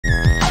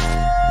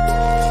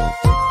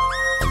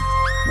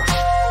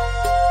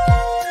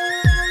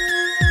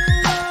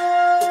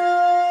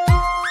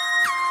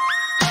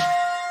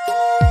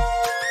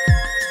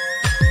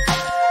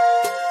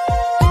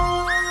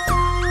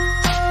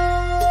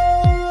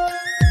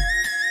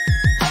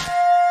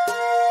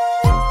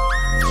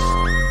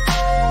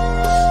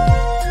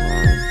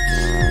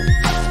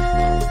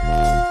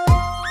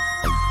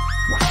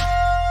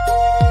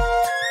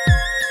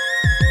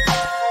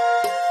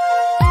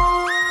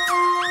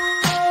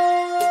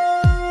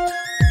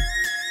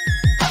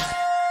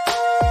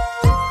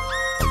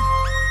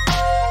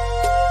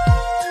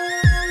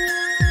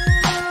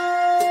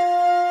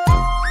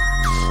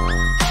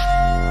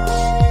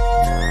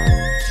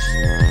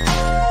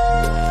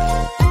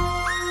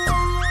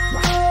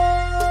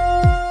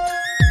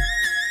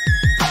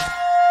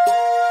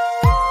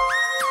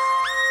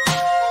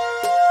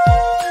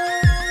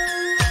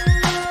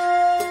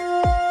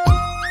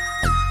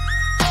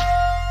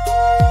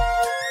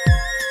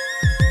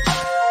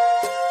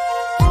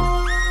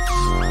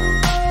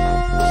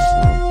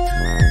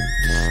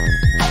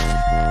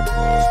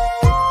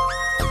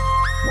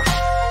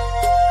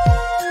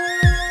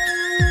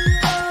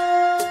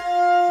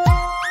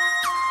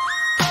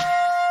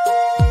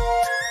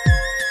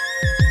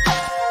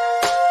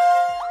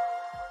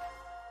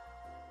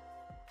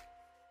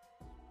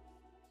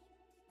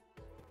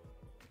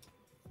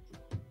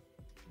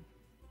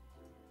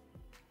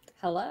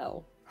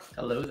hello.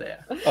 Hello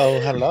there. Oh,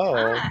 hello.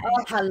 Hi.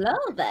 Oh, hello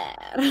there.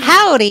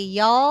 Howdy,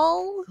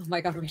 y'all. Oh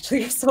my god, Rachel,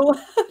 you're so loud.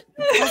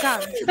 Oh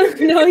god.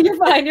 No, you're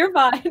fine. You're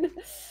fine.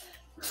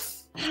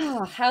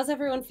 How's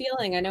everyone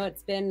feeling? I know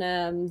it's been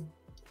a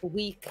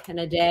week and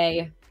a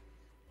day,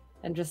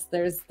 and just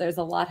there's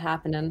a lot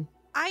happening.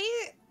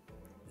 I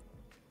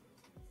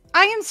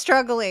am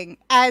struggling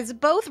as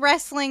both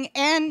wrestling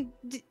and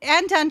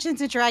Dungeons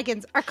and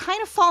Dragons are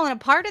kind of falling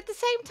apart at the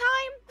same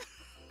time.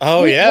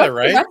 Oh, Wait, yeah, what's the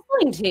right?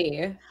 wrestling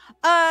tea.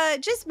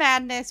 Just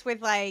madness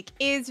with like,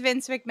 is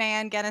Vince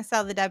McMahon gonna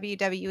sell the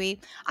WWE?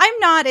 I'm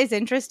not as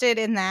interested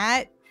in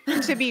that,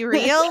 to be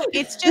real.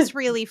 It's just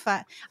really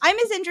fun. I'm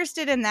as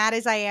interested in that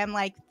as I am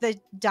like the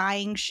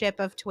dying ship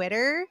of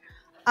Twitter.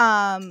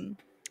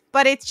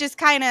 But it's just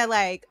kind of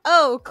like,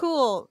 oh,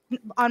 cool.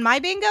 On my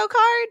bingo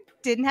card,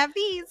 didn't have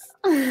these.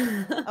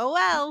 Oh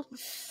well,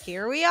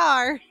 here we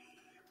are.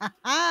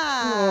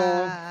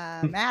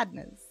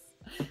 Madness.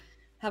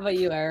 How about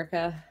you,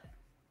 Erica?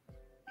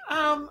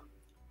 I'm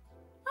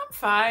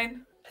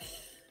fine.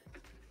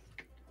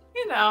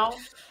 You know,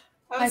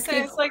 I would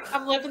say it's like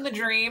I'm living the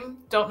dream.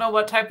 Don't know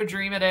what type of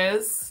dream it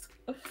is.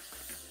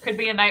 Could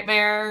be a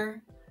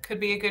nightmare. Could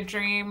be a good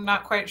dream.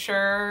 Not quite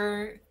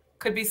sure.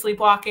 Could be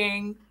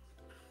sleepwalking.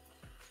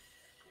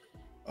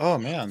 Oh,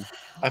 man.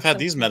 I've had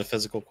these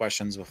metaphysical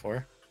questions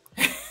before.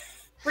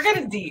 We're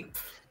getting deep.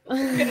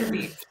 We're getting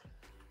deep.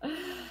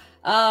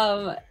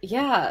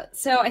 Yeah.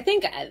 So I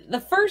think the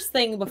first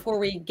thing before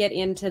we get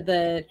into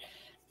the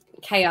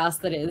chaos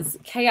that is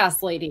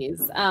Chaos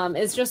Ladies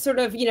is just sort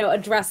of,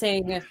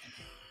 addressing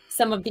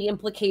some of the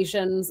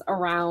implications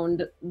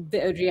around the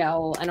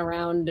OGL and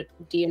around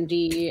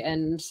D&D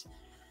and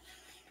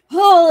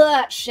all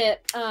that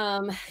shit.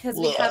 Because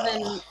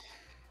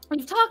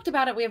we've talked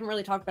about it. We haven't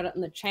really talked about it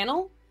in the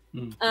channel.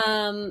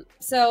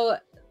 So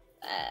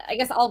I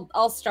guess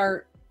I'll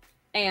start.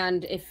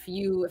 And if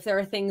there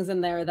are things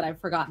in there that I've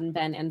forgotten,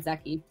 Ben and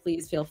Zeki,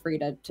 please feel free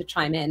to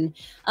chime in.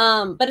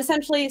 But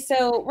essentially,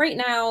 so right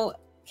now,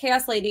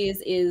 Chaos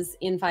Ladies is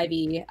in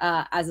 5e,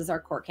 as is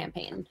our core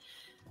campaign.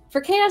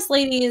 For Chaos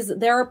Ladies,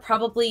 there are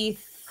probably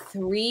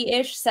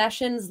 3-ish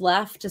sessions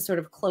left to sort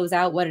of close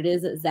out what it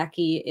is that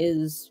Zeki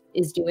is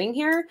doing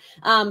here.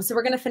 So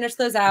we're going to finish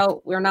those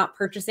out. We're not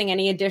purchasing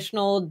any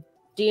additional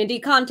D&D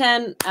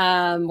content.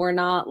 We're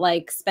not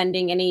like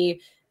spending any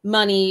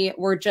money.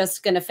 We're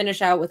just going to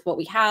finish out with what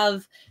we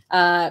have,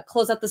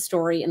 close out the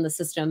story in the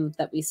system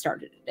that we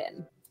started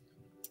it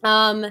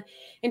in.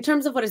 In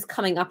terms of what is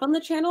coming up on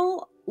the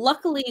channel,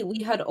 luckily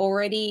we had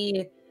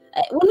already,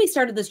 when we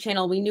started this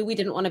channel, we knew we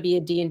didn't want to be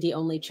a D&D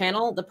only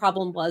channel. The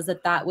problem was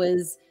that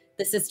was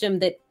the system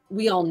that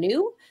we all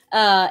knew.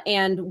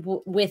 And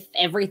with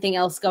everything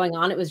else going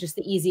on, it was just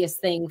the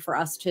easiest thing for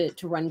us to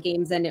run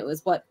games. And it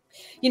was what,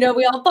 we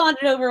all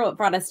bonded over, what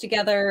brought us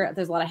together.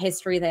 There's a lot of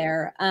history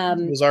there.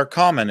 It was our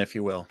common, if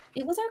you will.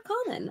 It was our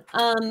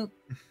common.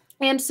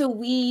 And so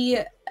we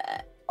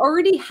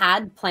already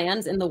had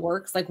plans in the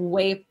works, like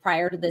way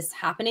prior to this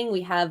happening.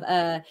 We have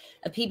a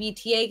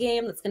PBTA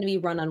game that's going to be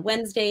run on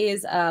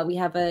Wednesdays. We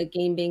have a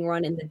game being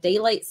run in the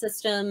Daylight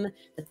system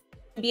that's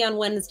going to be on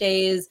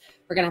Wednesdays.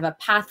 We're going to have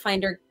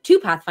two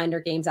Pathfinder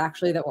games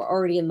actually that were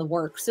already in the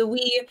works. So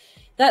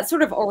that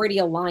sort of already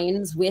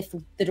aligns with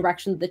the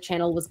direction that the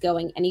channel was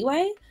going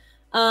anyway.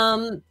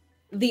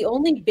 The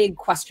only big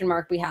question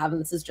mark we have,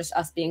 and this is just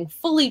us being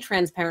fully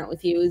transparent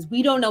with you, is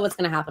we don't know what's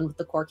going to happen with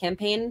the core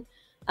campaign.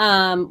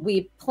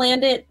 We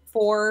planned it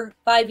for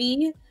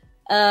 5e.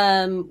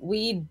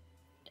 We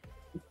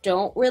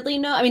don't really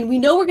know. I mean, we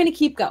know we're going to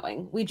keep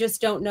going. We just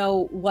don't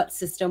know what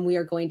system we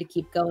are going to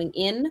keep going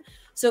in.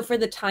 So for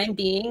the time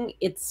being,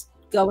 it's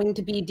going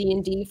to be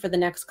D&D for the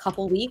next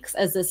couple weeks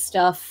as this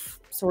stuff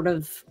sort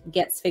of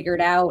gets figured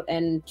out,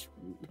 and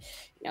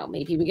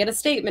maybe we get a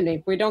statement,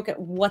 maybe we don't get,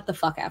 what the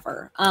fuck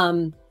ever.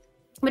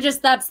 But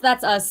just that's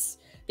us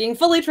being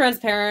fully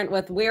transparent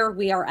with where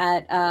we are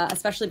at,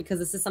 especially because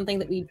this is something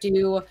that we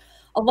do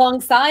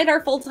alongside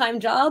our full-time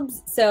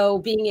jobs. So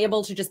being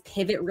able to just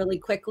pivot really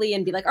quickly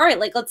and be like, all right,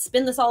 like let's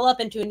spin this all up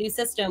into a new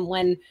system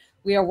when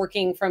we are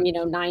working from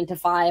 9 to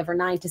 5 or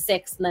 9 to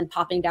 6 and then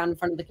popping down in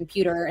front of the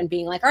computer and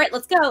being like, all right,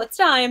 let's go, it's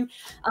time.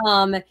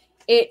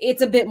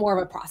 It's a bit more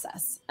of a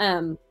process.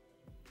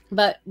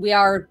 But we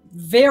are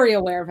very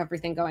aware of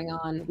everything going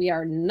on. We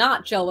are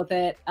not chill with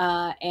it.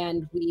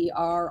 And we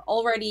are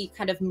already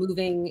kind of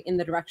moving in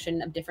the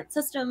direction of different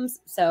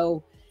systems.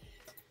 So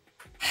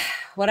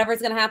whatever's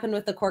going to happen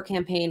with the core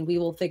campaign, we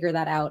will figure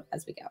that out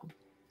as we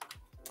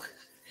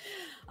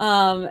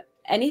go.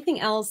 Anything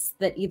else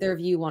that either of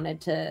you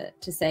wanted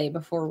to say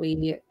before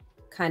we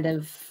kind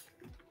of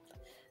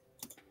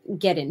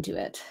get into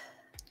it?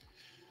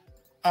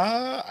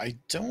 I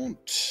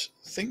don't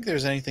think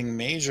there's anything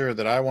major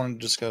that I want to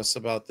discuss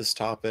about this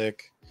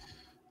topic,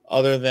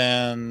 other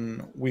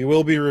than we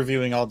will be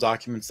reviewing all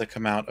documents that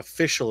come out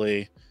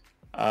officially.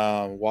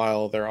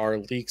 While there are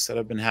leaks that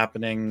have been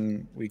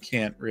happening, we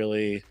can't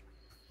really,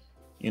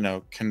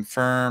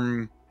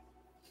 confirm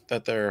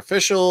that they're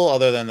official,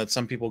 other than that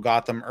some people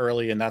got them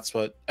early and that's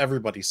what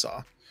everybody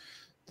saw.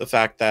 the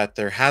fact that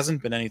there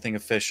hasn't been anything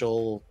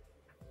official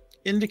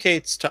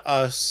indicates to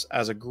us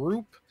as a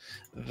group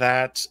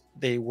that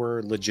they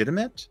were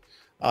legitimate,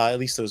 at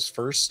least those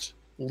first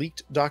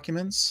leaked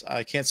documents.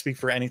 I can't speak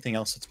for anything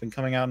else that's been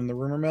coming out in the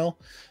rumor mill.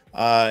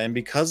 And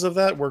because of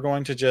that, we're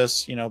going to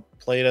just,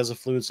 play it as a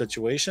fluid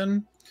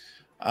situation.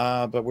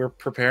 But we're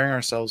preparing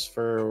ourselves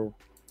for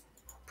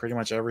pretty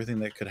much everything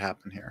that could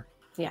happen here.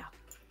 Yeah.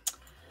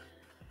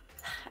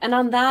 And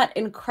on that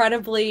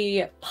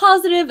incredibly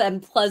positive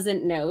and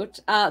pleasant note,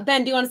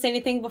 Ben, do you want to say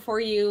anything before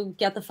you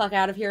get the fuck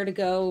out of here to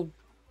go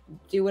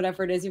do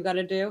whatever it is you've got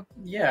to do?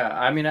 Yeah,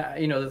 I mean,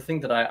 the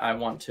thing that I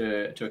want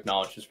to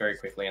acknowledge just very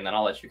quickly, and then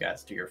I'll let you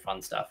guys do your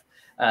fun stuff,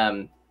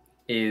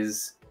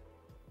 is,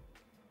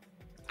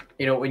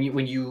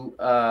 when you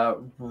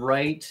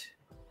write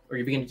or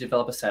you begin to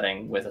develop a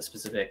setting with a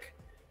specific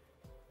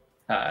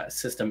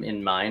system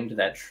in mind,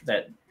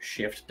 that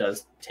shift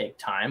does take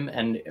time.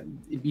 And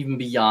even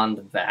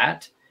beyond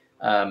that,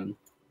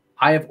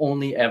 I have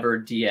only ever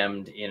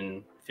DM'd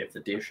in 5th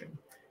edition.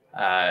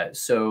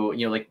 So,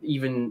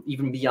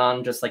 even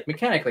beyond just like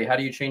mechanically, how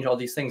do you change all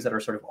these things that are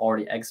sort of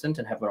already extant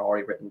and have been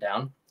already written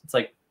down? It's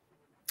like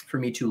for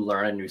me to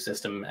learn a new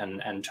system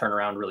and turn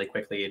around really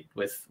quickly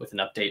with an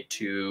update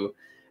to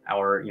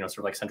our, sort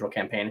of like central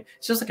campaign.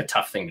 It's just like a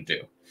tough thing to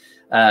do.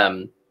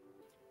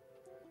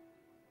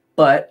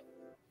 But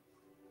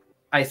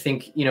I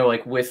think,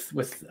 with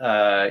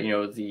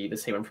the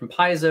statement from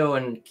Paizo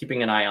and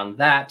keeping an eye on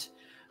that,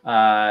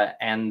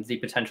 and the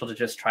potential to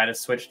just try to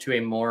switch to a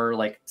more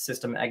like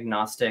system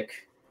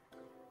agnostic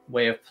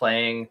way of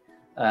playing,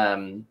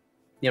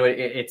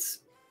 it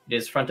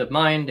is front of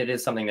mind. It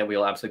is something that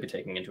we'll absolutely be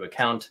taking into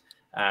account,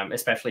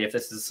 especially if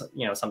this is,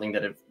 something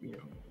that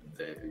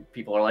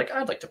people are like,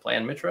 I'd like to play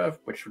in Mitra,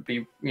 which would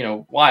be,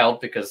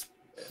 wild because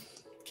it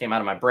came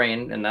out of my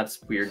brain, and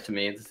that's weird to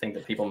me to think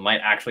that people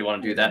might actually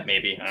want to do that.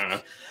 Maybe, I don't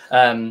know.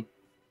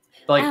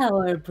 But like,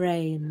 our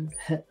brains.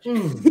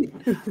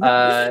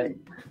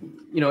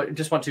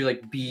 Just want to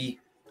like be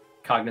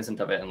cognizant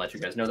of it and let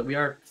you guys know that we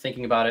are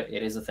thinking about it.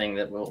 It is a thing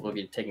that we'll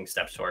be taking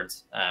steps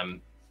towards,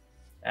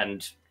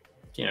 and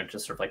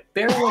just sort of like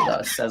bear with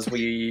us as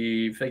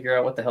we figure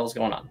out what the hell's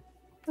going on.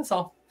 That's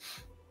all.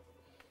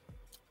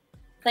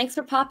 Thanks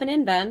for popping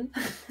in, Ben.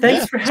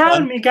 Thanks for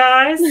having me,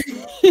 guys.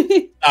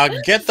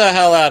 Get the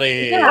hell out of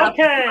here. Yeah,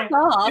 Okay.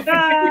 Bye.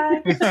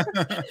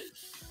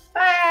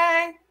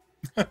 Bye.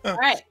 All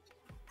right.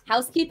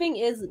 Housekeeping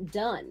is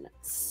done.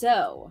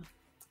 So,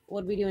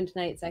 what are we doing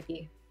tonight,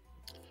 Zeki?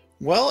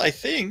 Well, I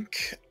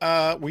think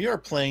we are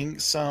playing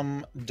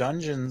some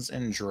Dungeons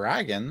and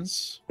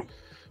Dragons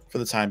for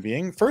the time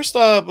being. First,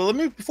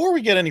 before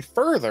we get any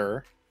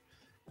further,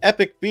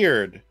 Epic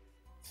Beard,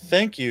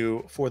 thank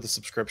you for the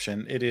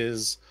subscription. It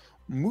is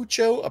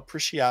mucho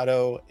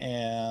apreciado,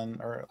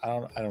 or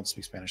I don't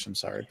speak Spanish, I'm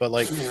sorry, but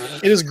like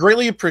it is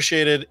greatly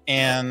appreciated,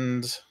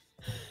 and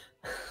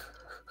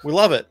we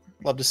love it.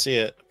 Love to see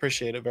it.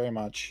 Appreciate it very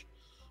much.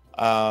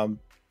 But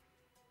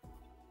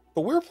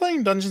we're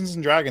playing Dungeons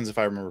and Dragons, if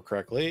I remember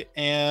correctly,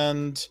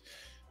 and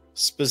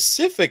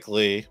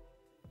specifically,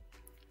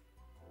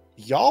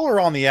 y'all are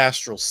on the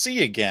Astral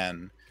Sea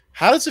again.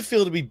 How does it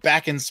feel to be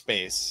back in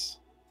space?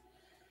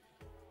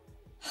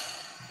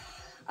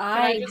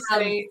 I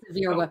have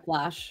severe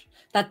whiplash.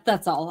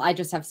 That's all. I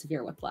just have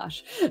severe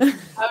whiplash. I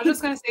was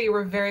just going to say you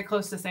were very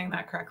close to saying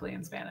that correctly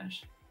in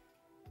Spanish.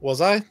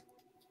 Was I?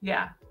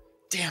 Yeah.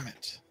 Damn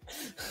it.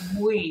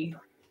 Muy.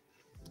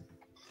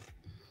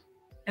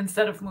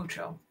 Instead of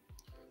mucho.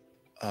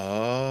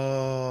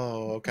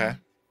 Oh, okay.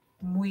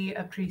 Muy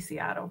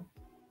apreciado.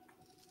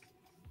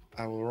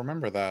 I will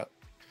remember that.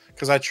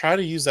 Because I try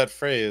to use that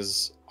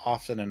phrase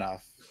often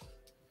enough.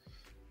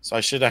 So I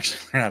should actually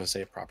learn how to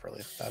say it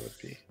properly. That would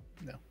be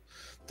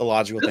the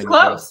logical thing. It was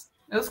close.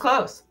 It was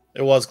close.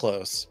 It was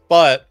close.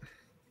 But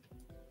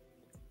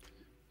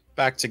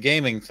back to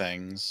gaming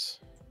things.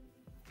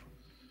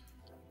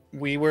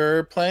 We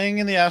were playing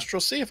in the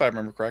Astral Sea, if I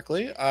remember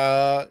correctly.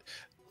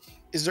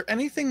 Is there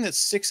anything that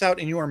sticks out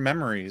in your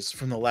memories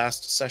from the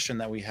last session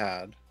that we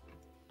had?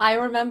 I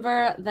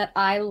remember that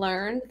I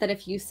learned that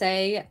if you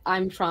say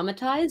I'm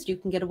traumatized, you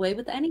can get away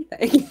with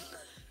anything.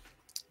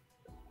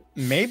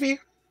 Maybe.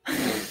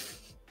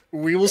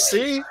 We will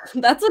see.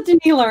 That's what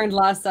Denise learned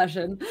last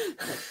session.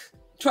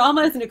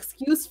 Trauma is an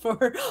excuse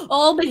for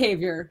all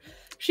behavior.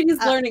 She's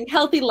learning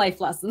healthy life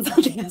lessons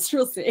on the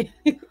Astral Sea.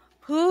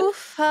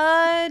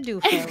 Poofa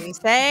doofa, we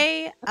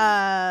say.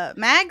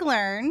 Mag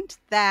learned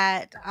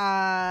that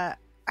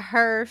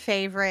her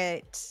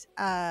favorite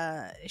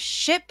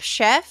ship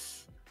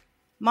chef,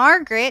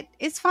 Margaret,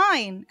 is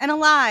fine and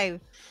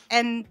alive,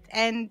 and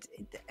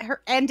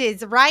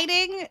is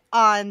riding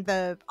on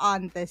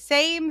the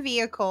same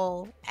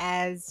vehicle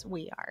as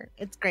we are.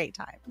 It's great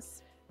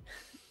times.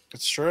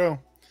 It's true.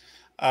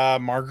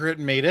 Margaret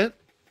made it.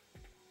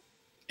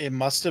 It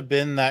must have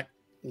been that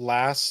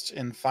last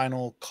and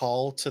final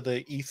call to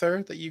the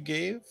ether that you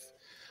gave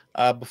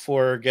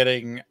before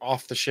getting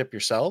off the ship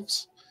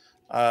yourselves.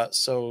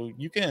 So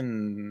you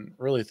can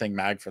really thank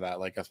Mag for that,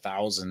 like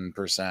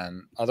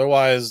 1,000%.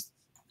 Otherwise,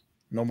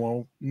 No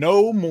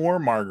more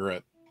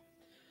Margaret.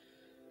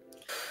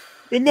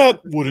 And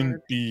that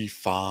wouldn't be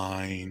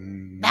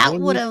fine. That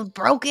would have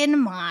broken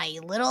my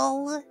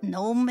little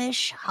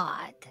gnomish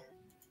heart.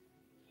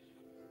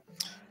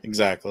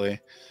 Exactly.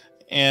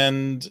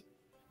 And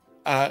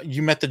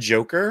you met the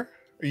Joker?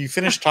 Or you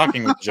finished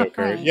talking with the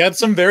Joker? You had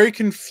some very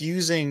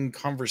confusing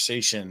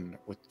conversation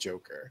with the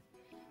Joker.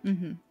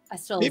 Mm-hmm. I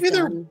still Maybe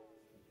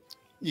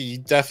you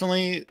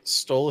definitely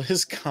stole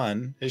his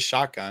gun, his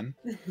shotgun.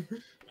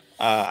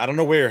 I don't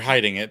know where you're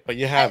hiding it, but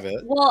you have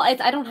it. Well, I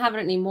don't have it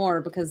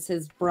anymore because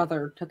his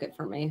brother took it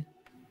from me.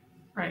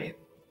 Right.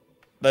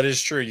 That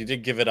is true. You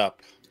did give it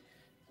up.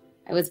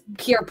 I was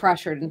peer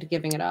pressured into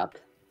giving it up.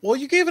 Well,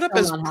 you gave it up I'm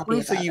as not happy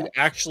proof that about you it.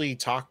 actually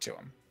talked to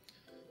him.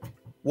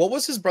 What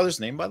was his brother's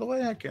name, by the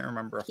way? I can't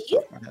remember off the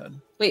top of my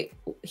head. Wait,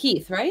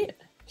 Heath, right?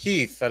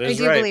 Heath, that I is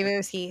do right. believe it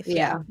was Heath.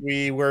 Yeah.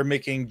 We were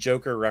making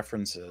Joker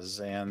references,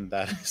 and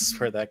that is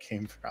where that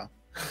came from.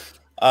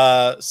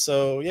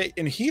 So yeah,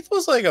 and Heath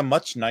was like a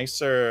much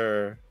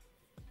nicer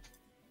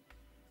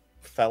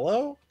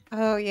fellow.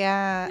 Oh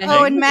yeah. Yeah, Oh,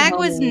 he and was Mag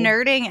was homely.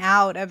 nerding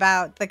out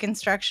about the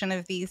construction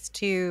of these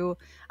two.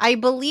 I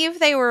believe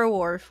they were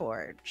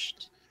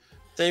warforged.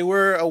 They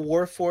were a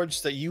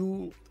warforged that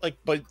you like,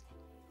 but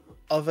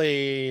of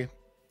a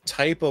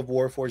type of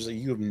warforged that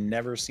you have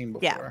never seen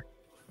before. Yeah.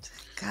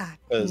 God,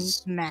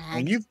 'Cause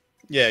Mag. And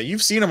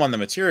you've seen them on the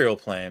material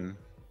plane.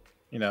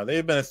 You know,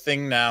 they've been a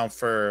thing now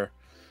for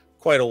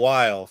quite a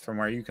while from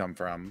where you come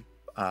from.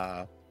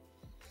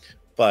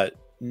 But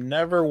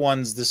never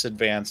ones this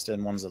advanced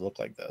and ones that look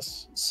like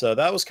this. So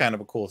that was kind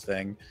of a cool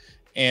thing.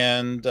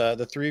 And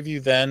the three of you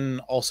then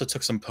also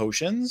took some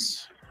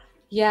potions.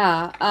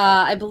 Yeah,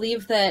 I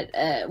believe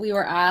that we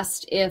were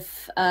asked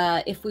if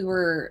we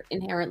were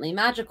inherently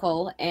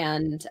magical,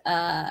 and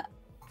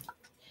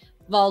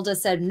Valda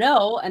said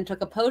no and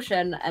took a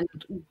potion and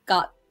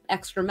got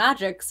extra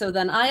magic. So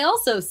then I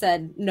also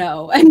said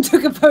no and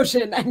took a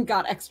potion and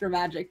got extra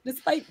magic,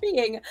 despite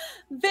being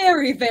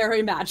very,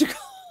 very magical.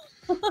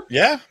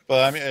 Yeah,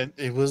 but I mean,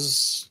 it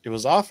was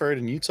offered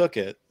and you took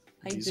it.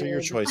 These are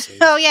your did. choices.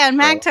 Oh yeah, and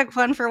Mag So- took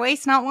one for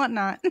waste, not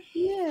whatnot.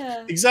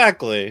 Yeah.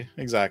 Exactly.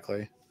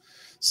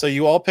 So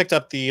you all picked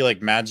up the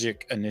like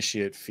magic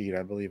initiate feat,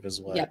 I believe, is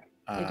what. Yep,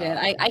 I did.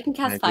 I can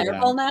cast I did,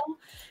 Fireball now.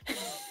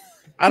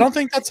 I don't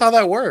think that's how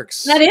that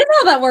works. That is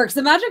how that works.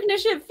 The magic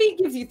initiative feat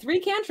gives you 3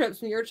 cantrips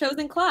from your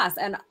chosen class,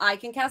 and I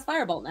can cast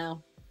Firebolt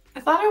now. I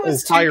thought it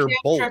was Fire 2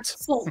 bolt.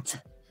 cantrips Bolt.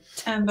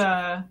 and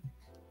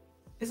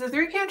is it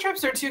 3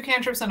 cantrips or 2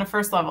 cantrips in a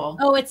first level?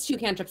 Oh, it's 2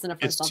 cantrips in a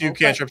first It's level. 2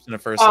 cantrips in the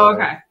first Oh,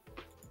 level. okay.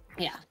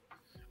 Yeah.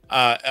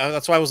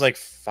 That's why I was like,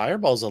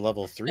 Fireball's a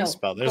level 3 No,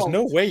 spell. There's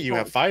no bolt, way you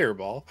have bolt.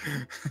 Fireball.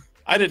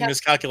 I didn't Yep.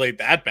 miscalculate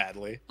that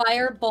badly.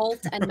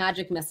 Firebolt and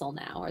Magic Missile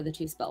now are the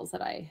 2 spells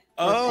that I.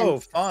 Oh,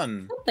 and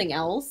fun. something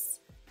else.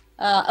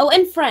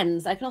 And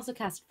Friends. I can also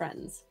cast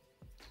Friends.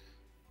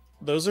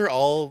 Those are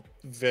all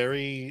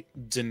very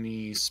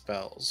Denis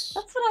spells.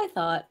 That's what I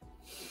thought.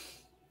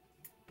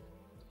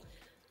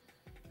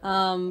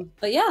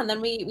 But yeah, and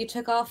then we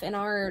took off in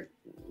our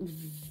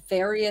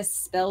various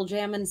spell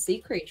jam and sea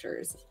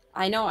creatures.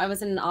 I know I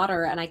was in an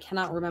otter, and I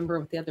cannot remember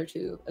what the other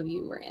 2 of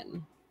you were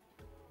in.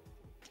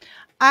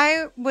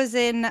 I was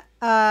in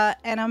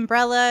an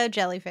umbrella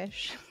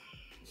jellyfish.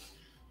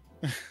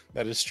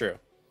 That is true.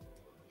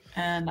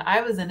 And I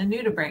was in a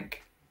nudibranch.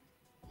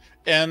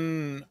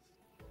 And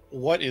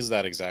what is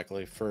that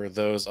exactly for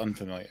those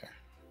unfamiliar?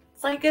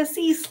 It's like a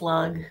sea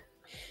slug.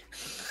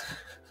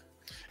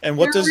 And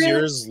what They're does really-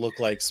 yours look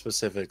like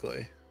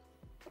specifically?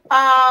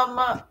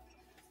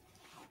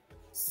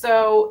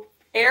 So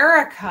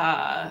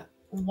Erica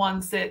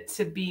wants it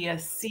to be a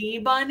sea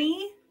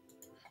bunny.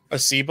 A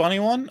sea bunny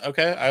one?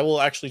 Okay, I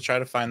will actually try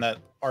to find that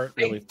art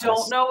really I don't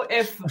fast. know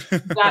if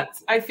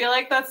that's I feel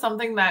like that's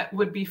something that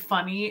would be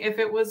funny if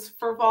it was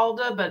for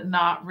Valda, but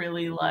not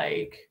really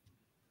like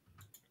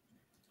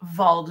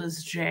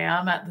Valda's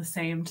jam at the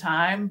same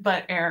time,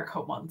 but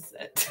Erica wants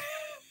it.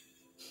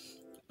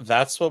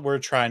 That's what we're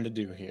trying to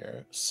do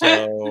here.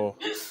 So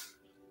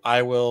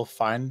I will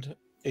find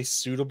a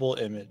suitable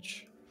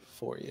image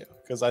for you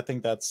because I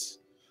think that's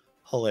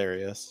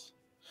hilarious.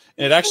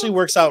 And it actually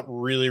works out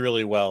really,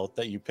 really well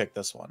that you picked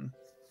this one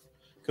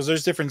because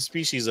there's different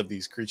species of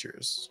these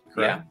creatures.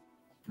 Correct?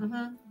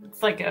 Yeah.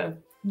 It's like a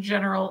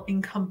general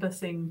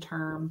encompassing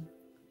term.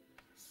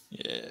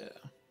 Yeah.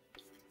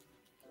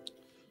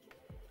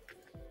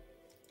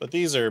 But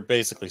these are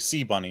basically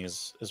sea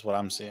bunnies, is what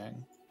I'm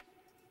seeing.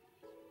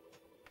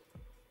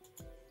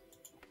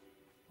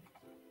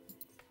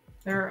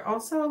 There are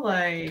also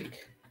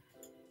like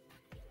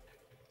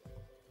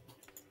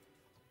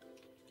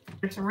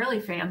there's some really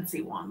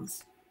fancy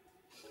ones.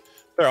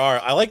 There are.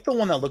 I like the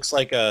one that looks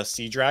like a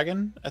sea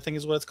dragon, I think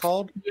is what it's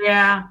called.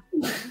 Yeah.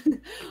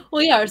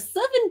 We are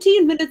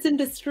 17 minutes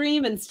into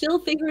stream and still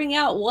figuring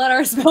out what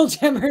our spell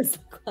jammers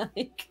look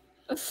like.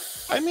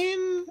 I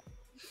mean,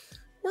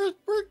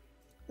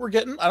 we're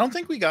getting. I don't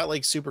think we got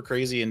like super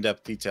crazy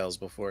in-depth details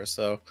before,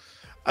 so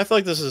I feel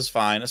like this is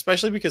fine,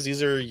 especially because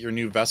these are your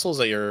new vessels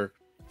that you're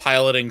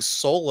piloting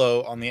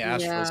solo on the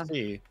Astral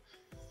Sea.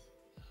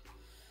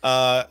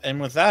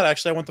 And with that,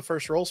 actually, I want the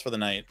first rolls for the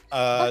night.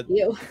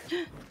 You.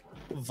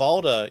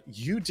 Valda,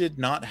 you did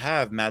not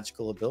have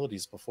magical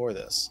abilities before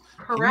this.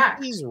 Correct.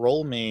 Can you please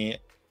roll me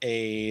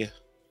an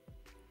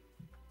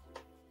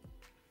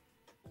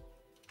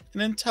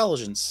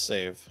intelligence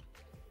save?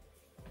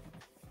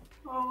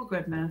 Oh,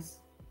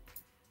 goodness.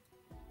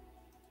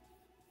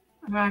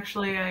 I'm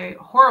actually a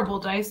horrible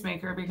dice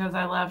maker because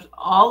I left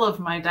all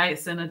of my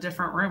dice in a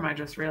different room, I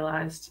just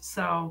realized.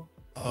 So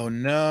Oh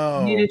no.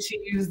 I needed to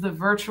use the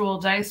virtual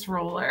dice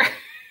roller,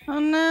 Oh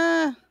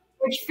no.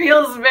 which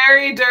feels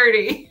very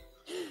dirty.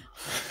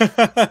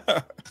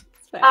 That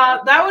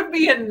would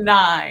be a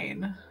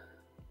 9.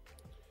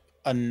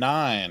 A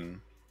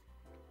 9.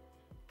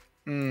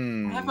 I have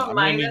I'm a gonna need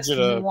minus you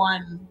to-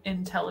 1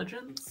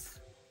 intelligence.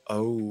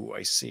 Oh,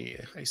 I see.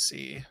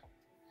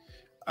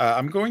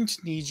 I'm going to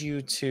need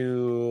you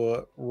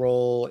to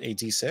roll a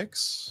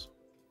d6.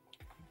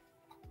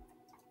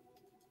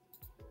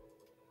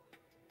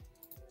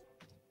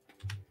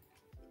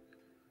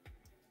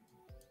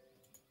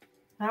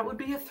 That would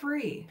be a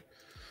 3.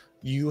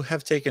 You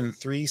have taken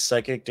 3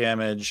 psychic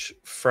damage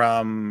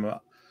from,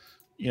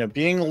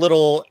 being a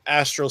little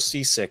astral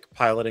seasick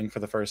piloting for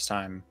the first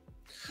time.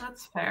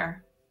 That's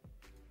fair.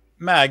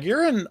 Mag,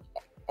 you're an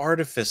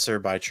artificer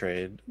by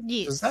trade.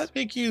 Yes. Does that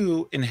make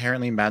you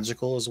inherently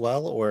magical as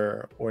well,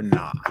 or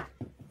not?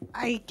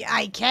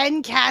 I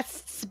can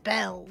cast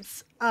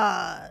spells,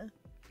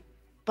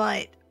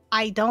 but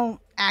I don't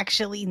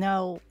actually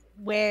know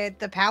where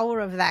the power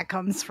of that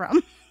comes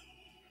from.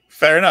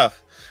 Fair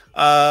enough.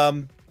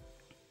 I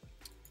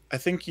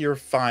think you're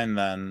fine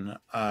then,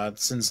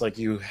 since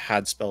you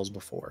had spells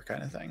before,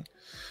 kind of thing.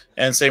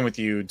 And same with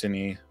you,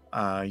 Denny.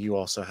 You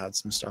also had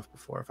some stuff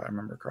before, if I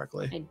remember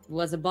correctly. I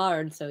was a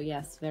bard, so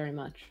yes, very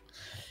much.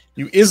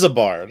 You is a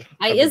bard.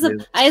 I is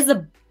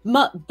a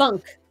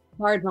bunk.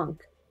 Bard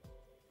monk.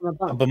 I'm a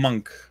bunk. A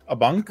bunk. A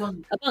bunk?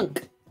 A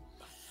bunk.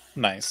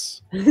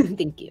 Nice.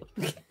 Thank you.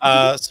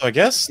 So I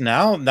guess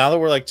now that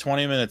we're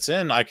 20 minutes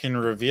in, I can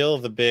reveal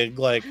the big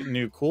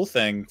new cool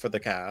thing for the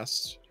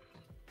cast.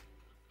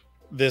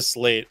 This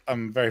late,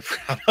 I'm very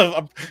proud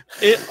of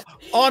it.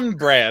 On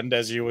brand,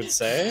 as you would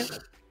say.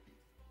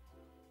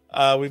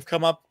 We've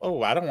come up.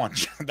 Oh, I don't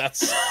want you.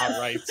 That's not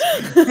right.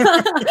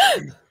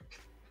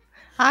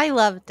 I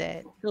loved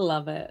it.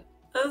 Love it.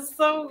 That's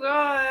so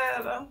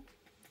good.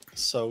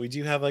 So we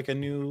do have a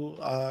new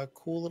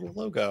cool little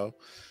logo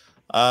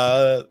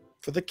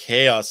for the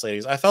Chaos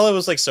Ladies. I felt it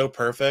was so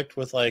perfect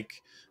with the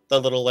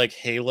little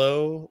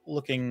halo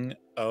looking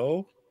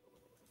O.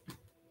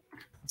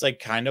 It's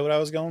kind of what I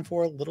was going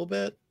for a little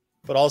bit,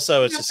 but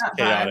also it's just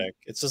chaotic.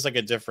 It's just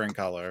a different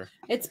color.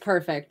 It's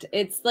perfect.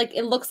 It's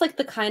it looks like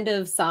the kind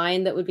of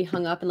sign that would be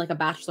hung up in a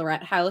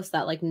bachelorette house,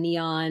 that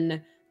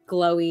neon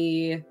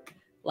glowy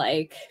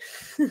one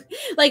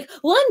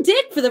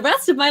dick for the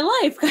rest of my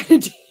life kind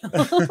of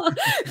deal.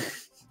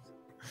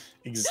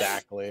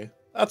 Exactly.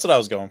 That's what I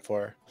was going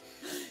for.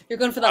 You're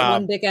going for that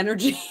one dick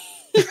energy.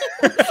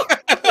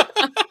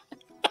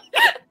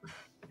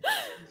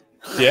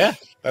 Yeah,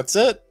 that's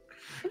it.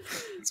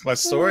 It's my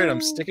story and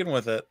I'm sticking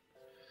with it.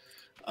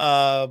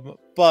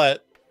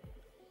 But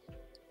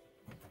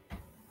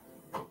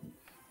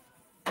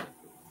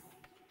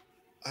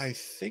I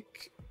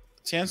think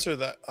to answer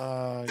that,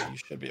 you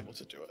should be able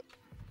to do it.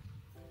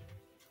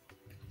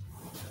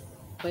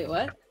 Wait,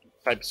 what?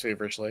 Type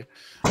feverishly.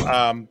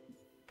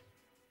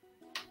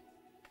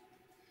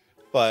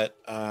 But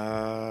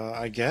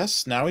I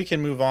guess now we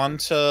can move on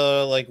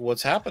to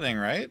what's happening,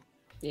 right?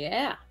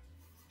 Yeah.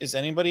 Is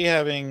anybody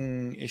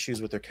having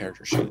issues with their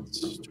character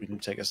sheets? Do we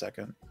need to take a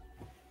second?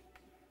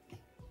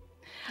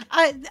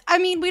 I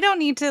mean, we don't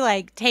need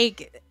to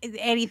take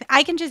anything.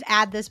 I can just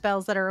add the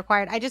spells that are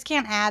required. I just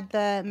can't add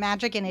the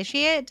magic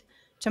initiate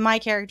to my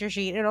character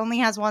sheet. It only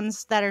has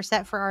ones that are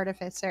set for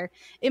artificer.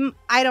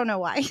 I don't know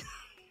why.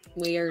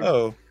 Weird.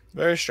 Oh,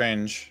 very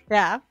strange.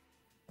 Yeah.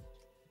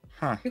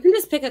 Huh. You can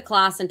just pick a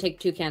class and take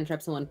 2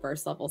 cantrips and 1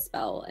 first level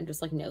spell and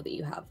just know that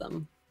you have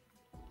them.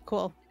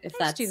 Cool. If Let's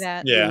that's do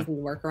that. Yeah. easy to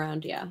work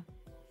around, yeah.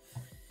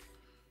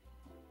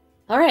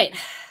 All right.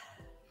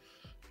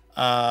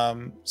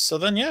 So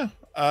then, yeah.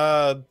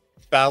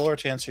 Balor,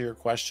 to answer your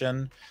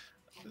question,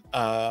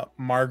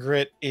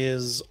 Margaret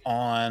is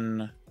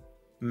on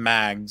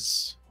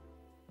Mags,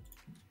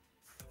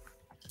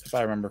 if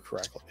I remember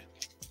correctly.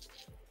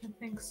 I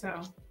think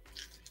so.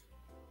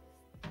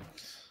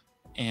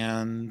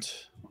 And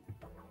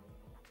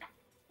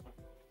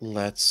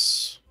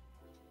let's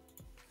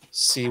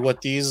see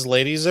what these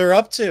ladies are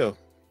up to.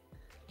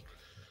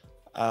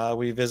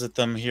 We visit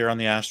them here on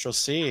the Astral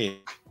Sea.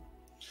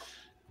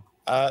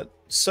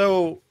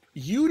 So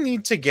you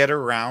need to get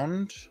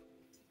around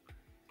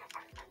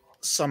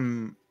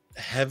some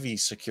heavy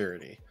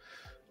security.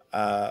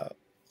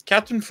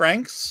 Captain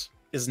Franks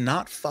is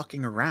not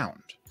fucking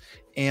around.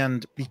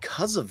 And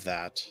because of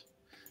that,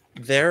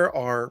 there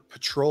are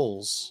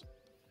patrols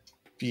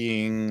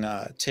being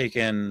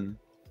taken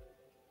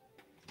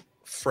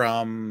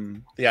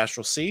from the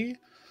Astral Sea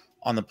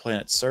on the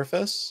planet's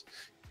surface,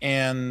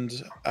 and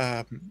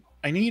I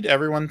need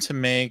everyone to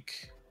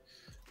make.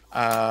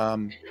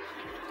 I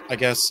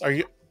guess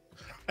I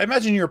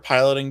imagine you're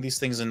piloting these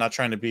things and not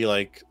trying to be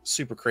like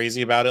super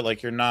crazy about it.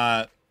 Like you're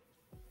not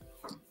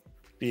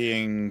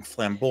being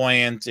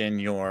flamboyant in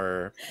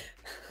your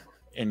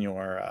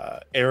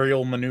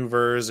aerial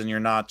maneuvers, and you're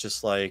not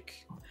just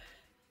like.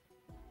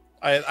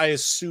 I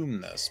assume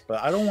this,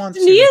 but I don't want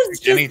to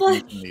take anything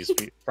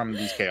like... from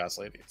these Chaos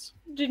Ladies.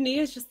 Jania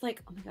is just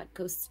like, oh my god,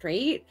 go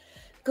straight,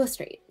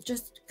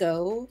 just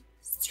go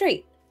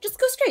straight, just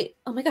go straight.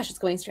 Oh my gosh, it's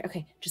going straight.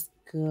 Okay, just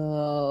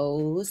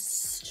go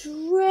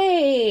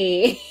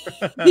straight.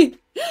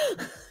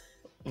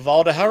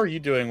 Valda, how are you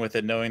doing with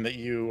it, knowing that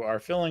you are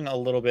feeling a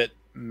little bit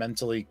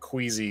mentally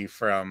queasy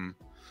from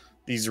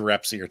these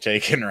reps that you're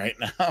taking right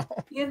now?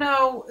 You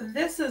know,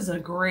 this is a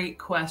great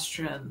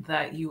question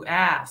that you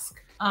ask.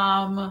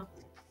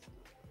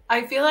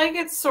 I feel like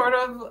it's sort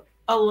of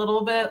a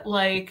little bit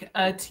like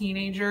a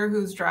teenager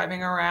who's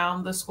driving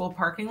around the school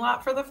parking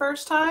lot for the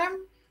first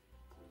time.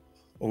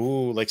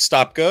 Ooh, like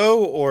stop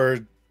go,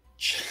 or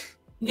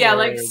yeah,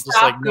 like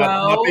stop go.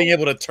 Not being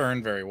able to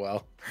turn very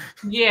well.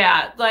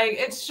 Yeah, like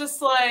it's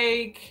just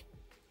like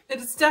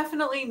it's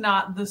definitely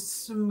not the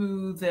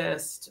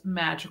smoothest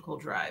magical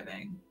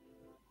driving.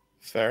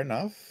 Fair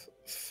enough.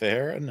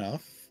 Fair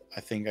enough.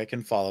 I think I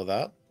can follow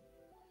that.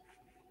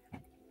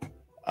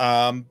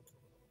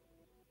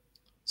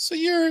 So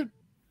you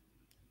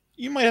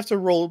might have to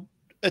roll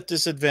at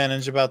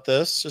disadvantage about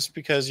this just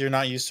because you're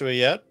not used to it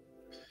yet.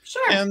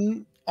 Sure.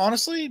 And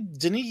honestly,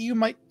 Denny, you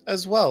might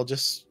as well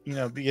just,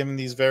 be giving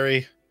these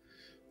very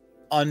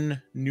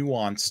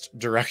unnuanced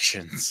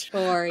directions.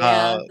 Sure,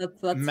 yeah.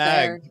 That's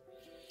Mag, fair.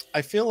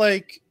 I feel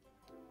like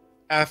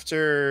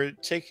after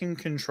taking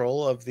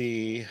control of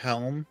the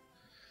helm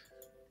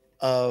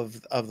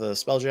of the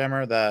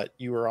Spelljammer that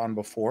you were on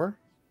before,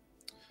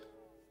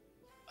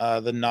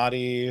 the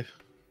naughty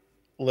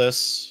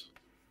list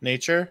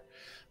nature,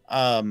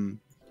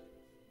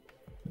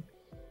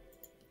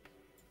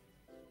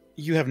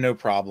 you have no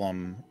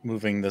problem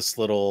moving this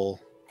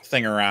little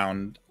thing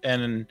around,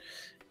 and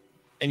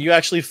you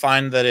actually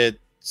find that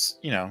it's,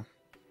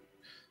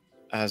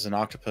 as an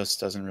octopus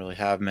doesn't really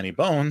have many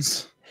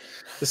bones,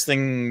 this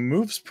thing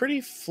moves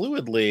pretty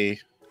fluidly,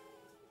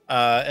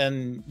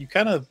 and you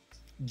kind of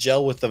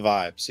gel with the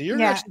vibe. So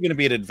you're actually going to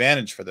be at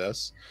advantage for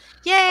this.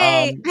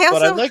 Yay!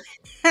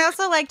 I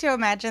also like to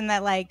imagine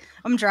that like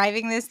I'm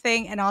driving this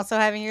thing and also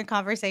having a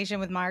conversation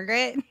with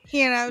Margaret.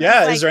 Yeah.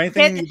 Like, is there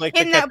anything you'd like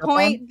to catch up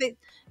on?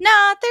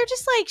 No, they're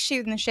just like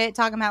shooting the shit,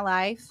 talking about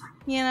life.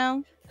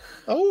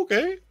 Oh,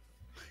 okay.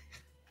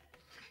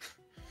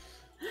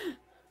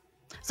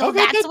 So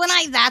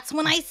that's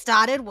when I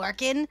started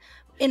working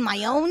in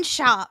my own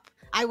shop.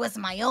 I was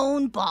my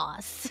own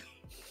boss.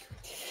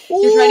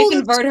 You're trying to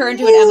convert her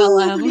into an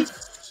MLM.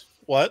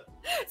 What?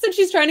 So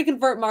she's trying to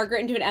convert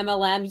Margaret into an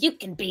MLM. You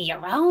can be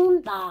your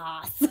own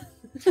boss. No,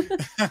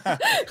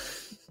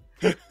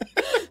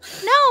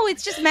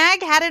 it's just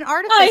Mag had an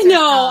artificer. I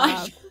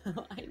know.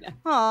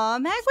 Aw,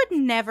 Mag would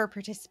never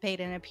participate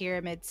in a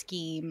pyramid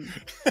scheme.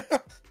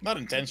 Not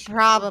intentionally.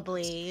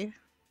 Probably.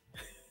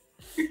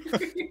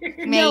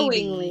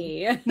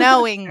 Knowingly.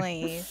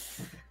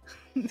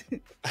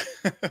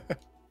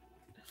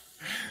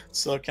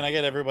 So can I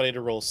get everybody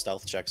to roll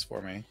stealth checks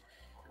for me?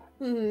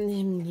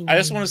 I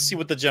just want to see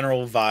what the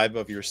general vibe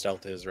of your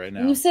stealth is right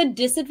now. You said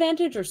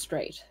disadvantage or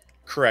straight?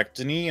 Correct.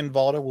 Denis and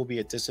Valda will be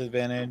at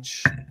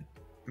disadvantage.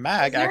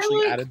 Mag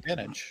actually at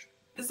advantage.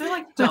 Is there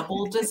like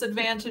double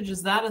disadvantage?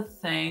 Is that a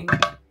thing?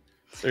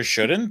 There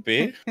shouldn't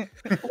be.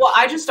 Well,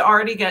 I just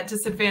already get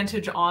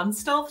disadvantage on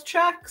stealth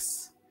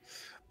checks.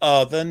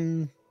 Oh,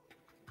 then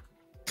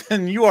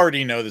you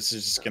already know this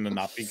is just gonna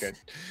not be good.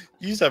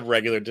 You just have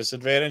regular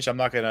disadvantage. I'm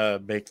not gonna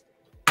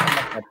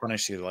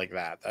punish you like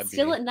that. That'd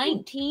Still at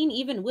 19,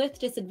 even with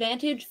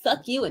disadvantage.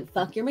 Fuck you and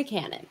fuck your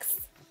mechanics.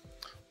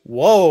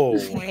 Whoa!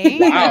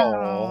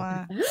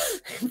 Wow!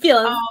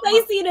 Feeling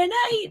spicy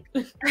tonight.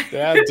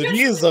 Yeah,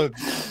 Denise is a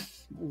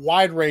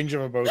wide range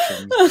of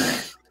emotions.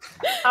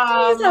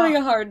 She's having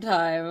a hard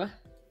time.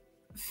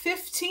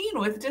 15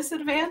 with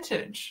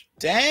disadvantage.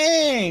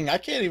 Dang! I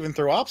can't even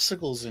throw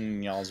obstacles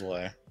in y'all's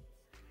way.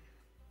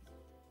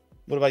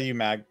 What about you,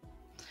 Mag?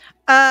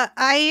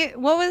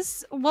 What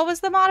was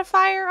the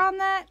modifier on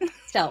that?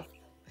 Stealth.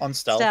 On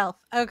stealth. Stealth.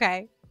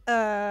 Okay.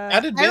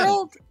 I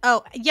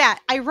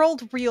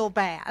rolled real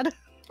bad.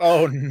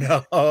 Oh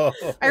no.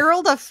 I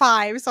rolled a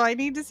 5, so I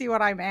need to see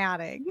what I'm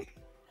adding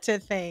to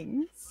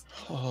things.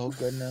 Oh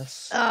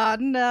goodness. Oh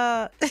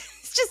no.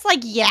 It's just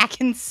like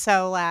yakking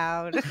so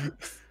loud.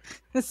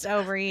 Just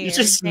over here. You're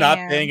just not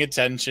paying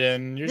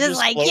attention. You're just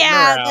like,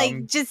 around.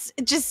 like just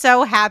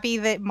so happy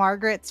that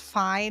Margaret's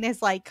fine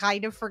is like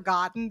kind of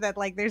forgotten that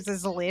like there's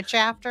this lich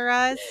after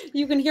us.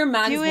 You can hear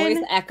Mag's voice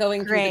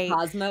echoing through the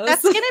cosmos.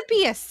 That's gonna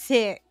be a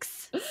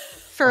 6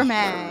 for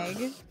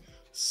Mag.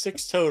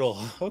 6 total.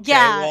 Okay.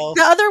 Yeah. Well.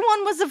 The other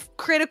one was a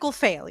critical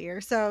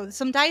failure, so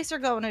some dice are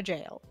going to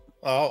jail.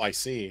 Oh, I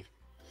see.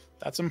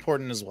 That's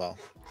important as well.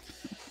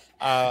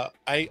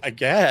 I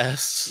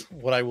guess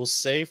what I will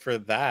say for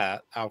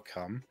that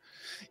outcome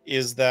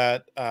is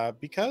that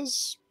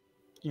because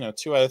 2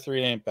 out of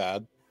 3 ain't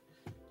bad.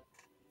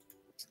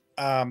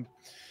 The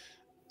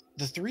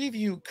 3 of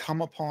you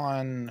come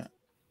upon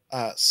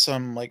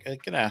some like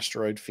an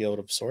asteroid field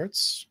of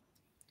sorts,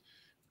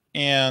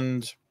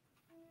 and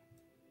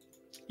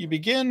you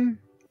begin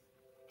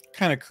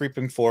kind of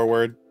creeping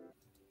forward.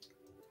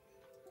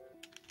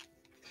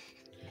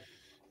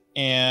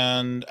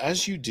 And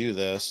as you do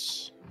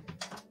this,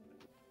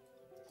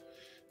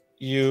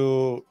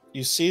 you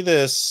see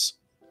this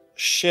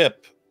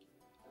ship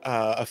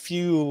a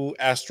few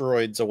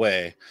asteroids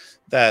away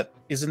that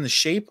is in the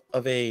shape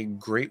of a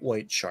great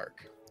white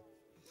shark.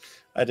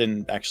 I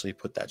didn't actually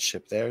put that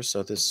ship there,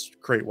 so this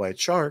great white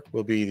shark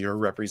will be your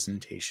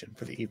representation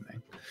for the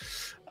evening.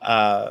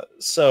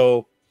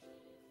 So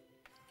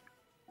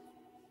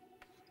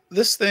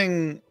this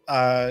thing,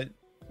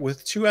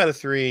 with 2 out of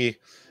 3,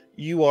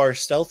 you are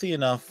stealthy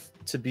enough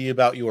to be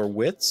about your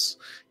wits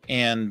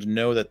and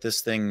know that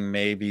this thing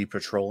may be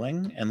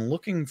patrolling and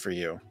looking for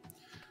you.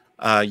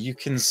 You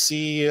can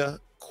see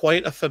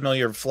quite a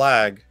familiar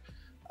flag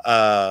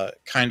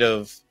kind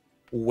of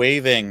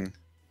waving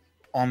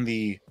on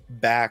the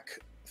back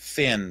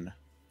fin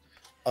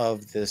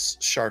of this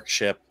shark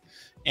ship.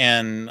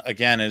 And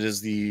again, it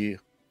is the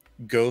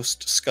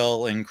ghost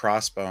skull and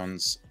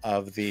crossbones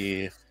of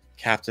the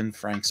Captain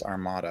Frank's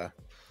Armada.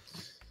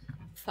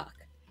 Fuck.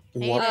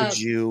 What would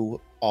you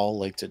all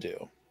like to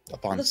do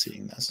upon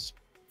seeing this?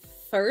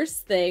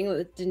 First thing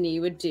that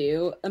Denis would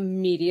do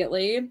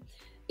immediately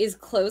is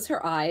close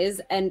her eyes,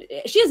 and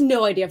she has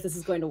no idea if this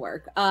is going to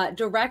work.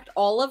 Direct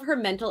all of her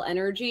mental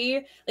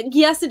energy, like,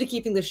 yes, into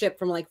keeping the ship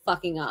from like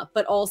fucking up,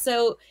 but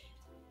also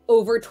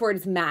over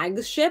towards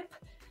Mag's ship,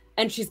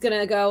 and she's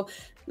gonna go,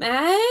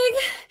 Mag,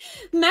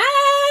 Mag,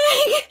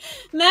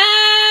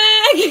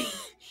 Mag,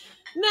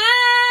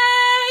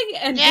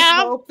 Mag, and just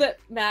hope that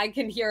Mag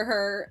can hear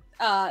her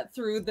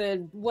through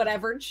the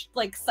whatever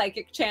like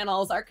psychic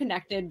channels are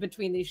connected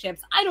between these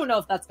ships. I don't know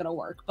if that's gonna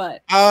work,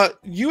 but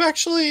you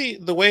actually,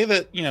 the way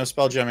that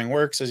spell jamming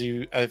works,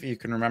 if you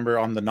can remember,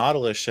 on the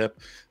Nautilus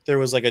ship, there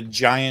was like a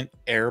giant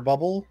air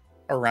bubble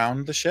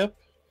around the ship,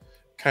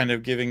 kind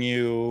of giving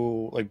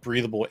you like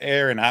breathable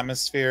air and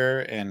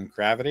atmosphere and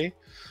gravity.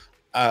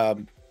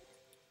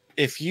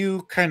 If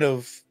you kind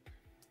of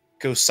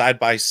go side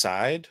by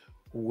side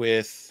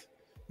with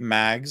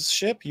Mag's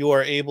ship, you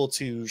are able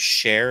to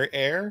share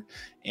air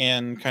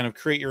and kind of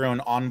create your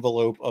own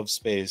envelope of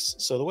space.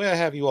 So the way I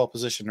have you all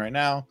positioned right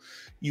now,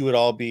 you would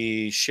all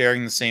be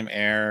sharing the same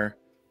air,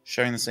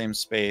 sharing the same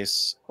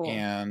space. Cool.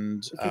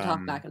 And you can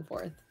talk back and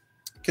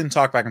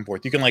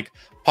forth. You can like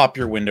pop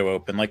your window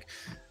open. Like,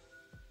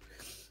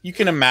 you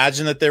can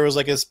imagine that there was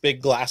like this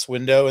big glass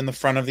window in the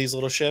front of these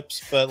little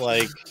ships, but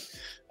like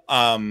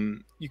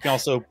you can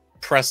also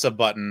press a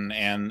button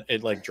and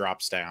it like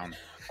drops down.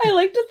 I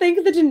like to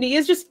think that Denis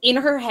is just in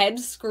her head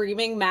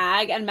screaming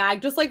Mag, and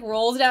Mag just like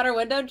rolls down her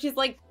window and she's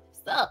like,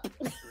 "Sup?"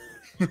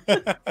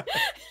 Hi,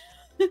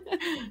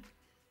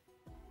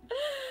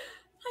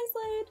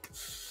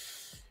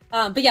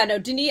 Slade. But yeah, no,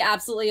 Denis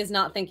absolutely is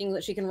not thinking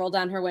that she can roll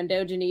down her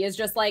window. Denis is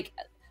just like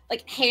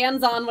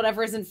hands on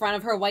whatever is in front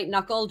of her, white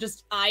knuckle,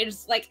 just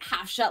eyes like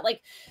half shut,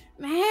 like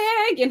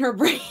Mag in her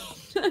brain.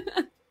 Because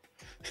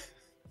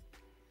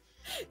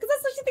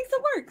that's how she thinks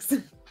it works.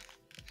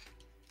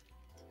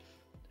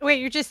 Wait,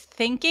 you're just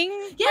thinking?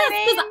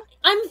 Yes, because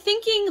I'm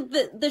thinking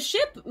the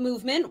ship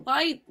movement.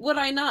 Why would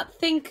I not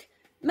think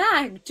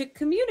Mag to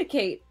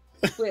communicate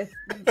with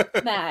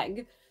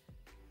Mag?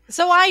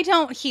 So I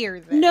don't hear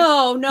this.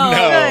 No. Good.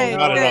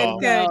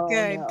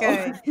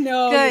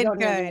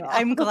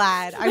 I'm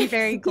glad. I'm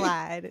very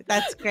glad.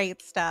 That's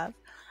great stuff.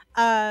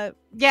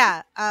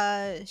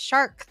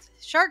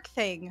 Shark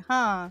thing,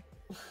 huh?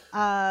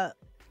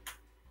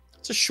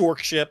 It's a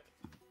shark ship.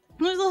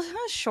 A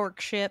shark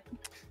ship.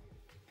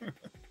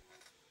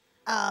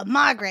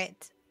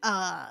 Margaret,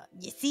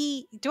 you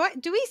see, do we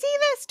see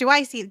this? Do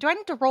I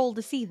need to roll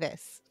to see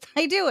this?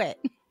 I do it.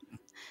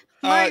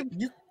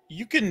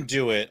 You can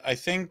do it. I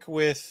think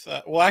with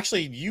well,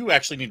 actually, you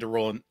actually need to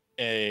roll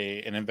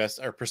an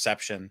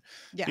perception,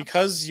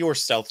 because your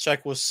stealth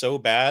check was so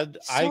bad.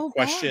 I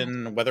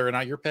question whether or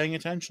not you're paying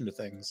attention to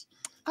things.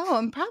 Oh,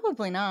 I'm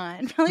probably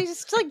not. Probably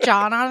just like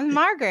John on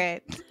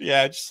Margaret.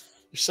 Yeah, you're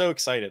so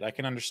excited. I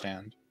can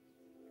understand.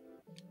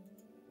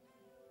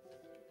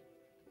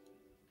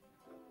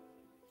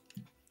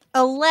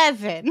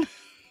 11.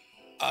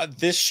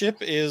 This ship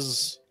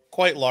is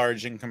quite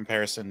large in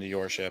comparison to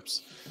your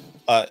ships.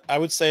 I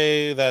would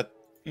say that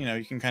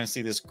you can kind of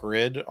see this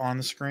grid on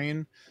the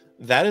screen.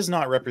 That is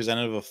not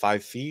representative of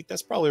 5 feet.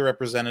 That's probably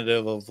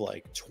representative of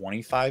like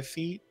 25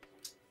 feet,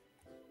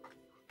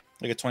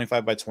 like a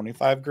 25 by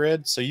 25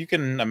 grid. So you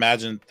can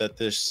imagine that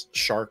this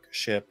shark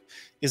ship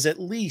is at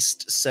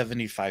least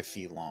 75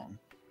 feet long,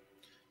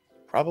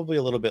 probably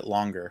a little bit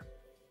longer.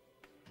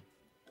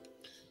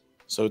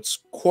 So it's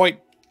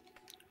quite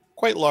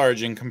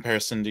large in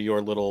comparison to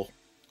your little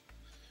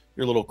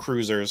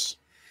cruisers.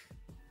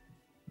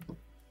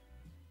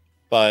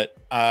 But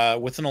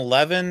with an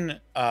 11,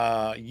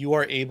 you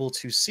are able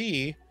to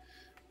see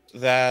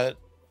that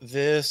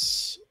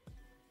this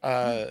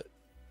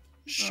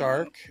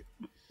shark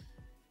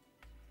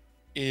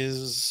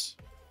is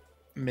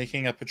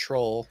making a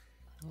patrol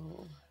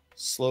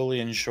slowly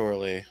and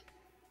surely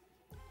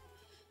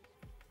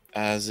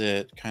as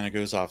it kind of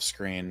goes off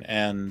screen,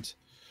 and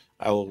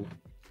I will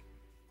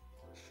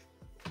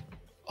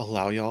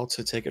allow y'all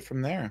to take it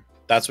from there.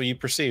 That's what you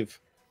perceive.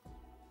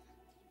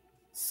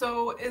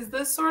 So is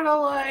this sort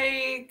of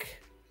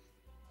like,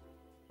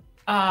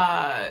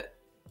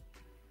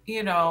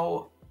 you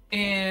know,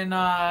 in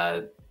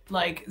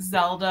like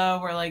Zelda,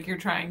 where like you're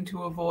trying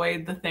to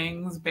avoid the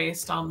things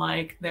based on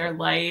like their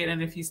light,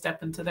 and if you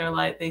step into their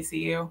light, they see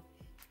you?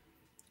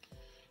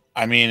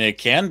 I mean, it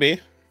can be.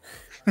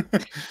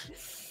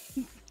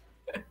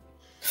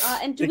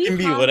 And do It we can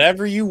be have...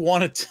 whatever you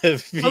want it to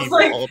be. I was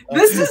like,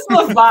 this is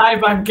the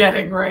vibe I'm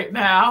getting right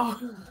now.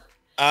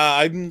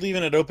 I'm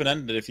leaving it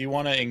open-ended. If you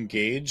want to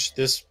engage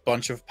this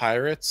bunch of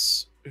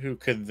pirates who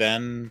could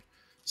then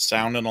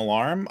sound an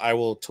alarm, I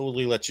will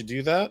totally let you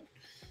do that.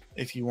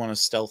 If you want to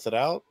stealth it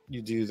out,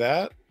 you do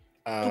that.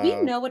 Do we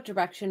know what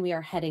direction we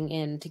are heading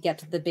in to get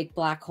to the big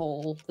black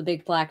hole, the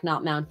big black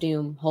not Mount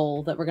Doom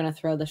hole that we're going to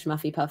throw the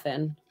Schmuffy Puff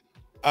in?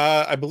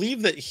 I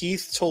believe that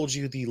Heath told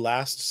you the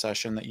last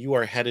session that you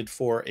are headed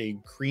for a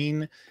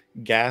green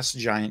gas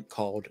giant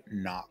called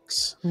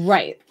Nox.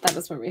 Right, that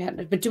is where we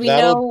headed. But do we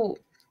know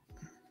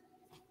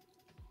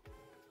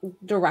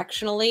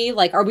directionally?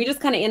 Like, are we just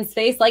kind of in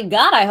space? Like,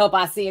 God, I hope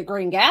I see a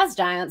green gas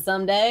giant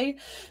someday.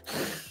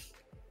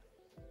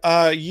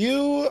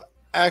 You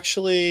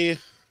actually...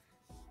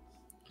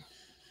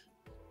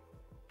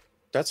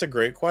 That's a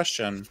great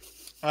question.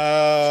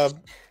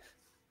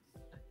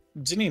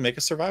 Zinni, make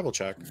a survival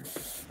check.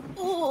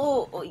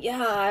 Oh,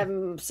 yeah,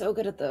 I'm so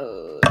good at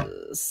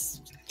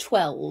those.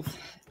 12.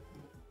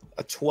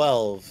 A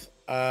 12.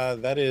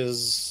 That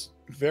is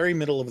very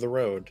middle of the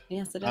road.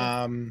 Yes, it is.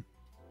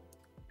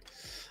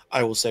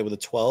 I will say with a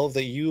 12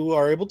 that you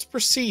are able to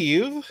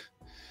perceive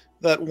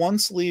that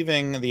once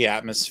leaving the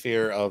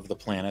atmosphere of the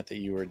planet that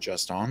you were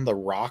just on, the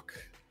rock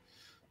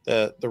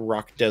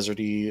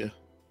deserty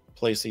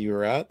place that you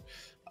were at,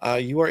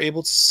 you are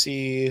able to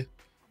see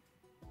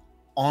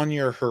on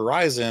your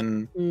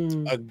horizon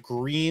a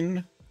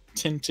green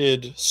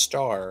tinted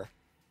star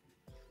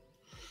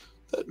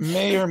that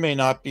may or may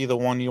not be the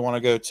one you want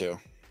to go to.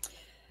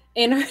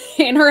 In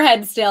her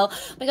head still.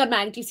 Oh my God,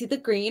 Mag, do you see the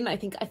green? I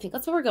think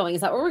that's where we're going.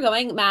 Is that where we're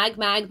going? Mag,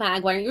 Mag,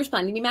 Mag. Why aren't you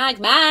responding to me? Mag,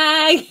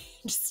 Mag.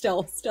 Just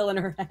still in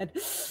her head.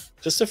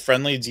 Just a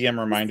friendly DM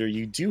reminder,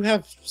 you do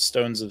have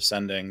stones of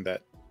sending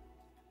that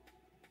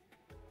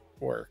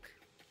work.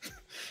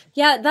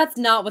 Yeah, that's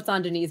not what's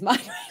on Denise's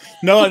mind.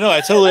 No,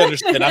 I totally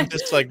understand. I'm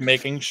just like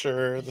making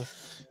sure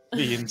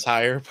the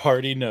entire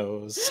party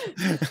knows.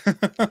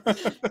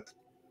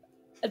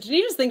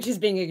 Denise just thinks she's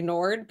being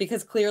ignored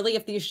because clearly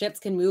if these ships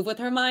can move with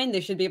her mind, they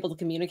should be able to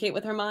communicate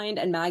with her mind,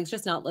 and Mag's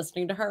just not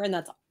listening to her, and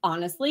that's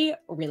honestly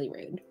really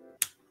rude.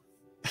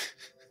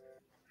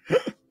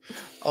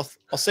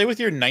 I'll say with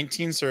your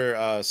 19s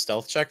or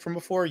stealth check from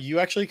before, you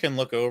actually can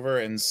look over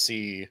and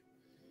see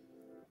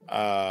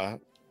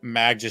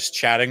Mag just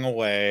chatting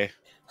away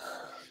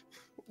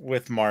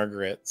with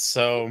Margaret.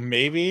 So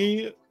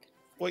maybe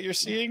what you're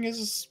seeing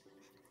is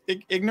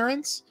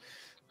ignorance.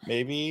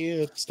 Maybe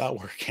it's not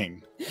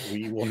working.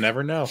 We will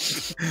never know.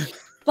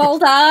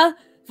 Volda!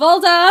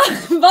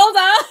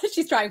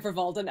 She's trying for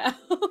Volda now.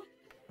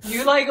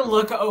 You like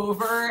look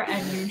over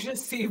and you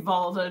just see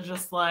Volda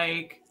just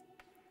like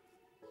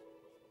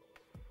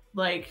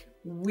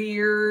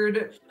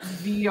weird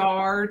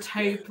VR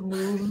type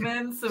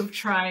movements of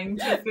trying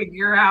to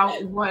figure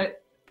out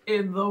what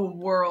in the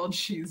world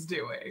she's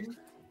doing.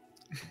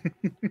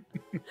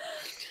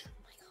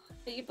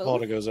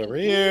 Volda goes over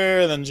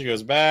here, then she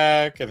goes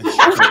back, and then she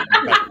goes back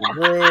to the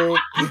group.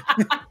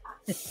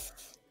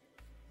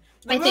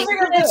 The moving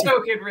of the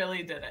token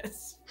really did it.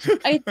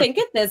 I think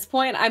at this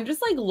point, I'm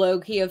just like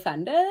low-key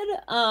offended.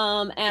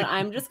 And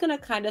I'm just gonna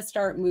kind of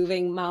start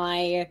moving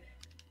my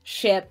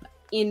ship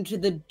into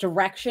the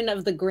direction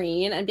of the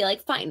green and be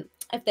like, fine,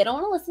 if they don't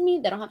want to listen to me,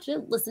 they don't have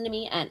to listen to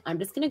me, and I'm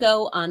just gonna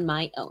go on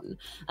my own.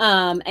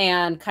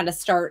 And kind of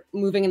start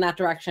moving in that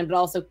direction, but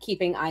also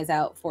keeping eyes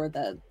out for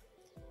the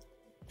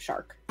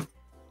shark.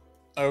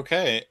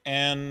 Okay,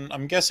 and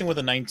I'm guessing with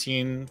a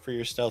 19 for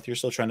your stealth, you're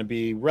still trying to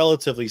be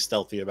relatively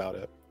stealthy about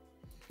it.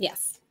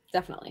 Yes,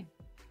 definitely.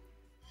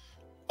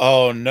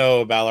 Oh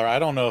no, Balor, I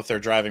don't know if they're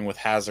driving with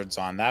hazards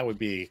on. That would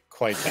be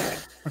quite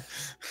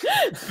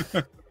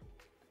bad.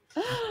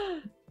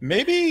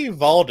 Maybe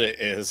Volda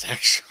is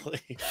actually.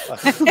 Oh,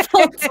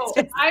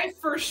 I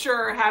for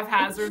sure have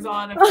hazards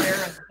on if they're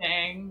a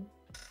thing.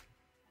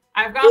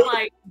 I've got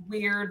like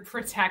weird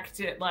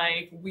protected,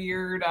 like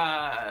weird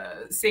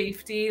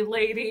safety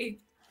lady.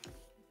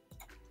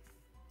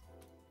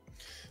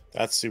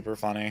 That's super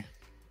funny.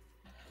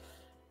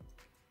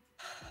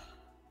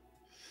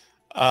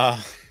 Are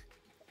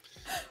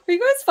you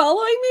guys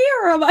following me,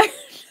 or am I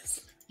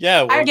just...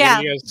 Yeah,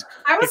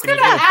 I was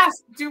gonna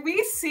ask, do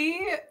we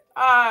see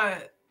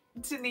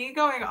Denis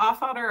going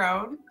off on her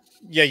own?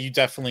 Yeah, you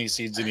definitely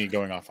see Denis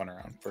going off on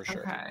her own for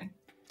sure. Okay.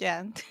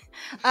 Yeah.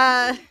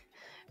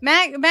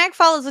 Mag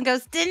follows and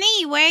goes,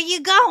 Denis, where are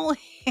you going?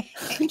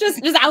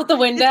 just out the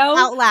window.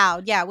 Out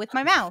loud, yeah, with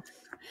my mouth.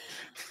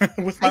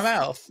 With my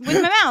mouth.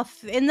 With my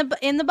mouth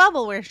in the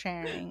bubble we're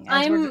sharing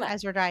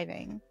as we're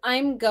driving.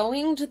 I'm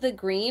going to the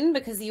green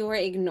because you were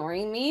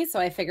ignoring me, so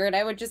I figured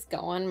I would just go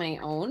on my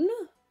own.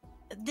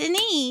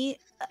 Denis,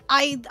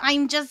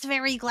 I'm just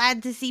very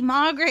glad to see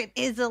Margaret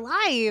is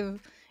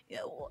alive.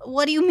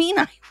 What do you mean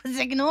I was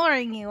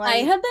ignoring you? I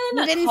have been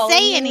you didn't calling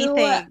say anything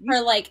you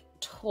for like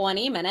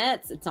 20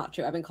 minutes. It's not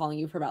true. I've been calling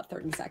you for about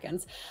 30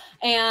 seconds.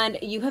 And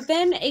you have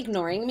been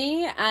ignoring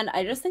me. And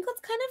I just think that's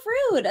kind of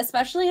rude,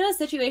 especially in a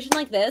situation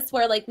like this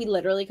where like we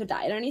literally could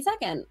die at any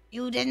second.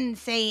 You didn't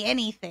say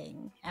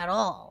anything at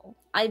all.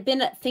 I've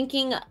been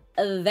thinking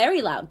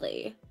very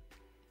loudly.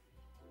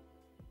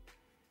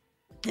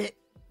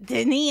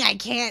 Denis, I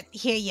can't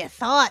hear your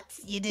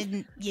thoughts. You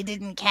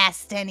didn't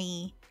cast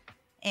anything.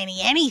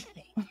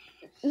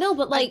 No,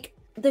 but like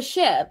the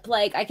ship,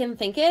 like I can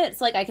think it.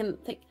 It's like I can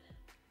think.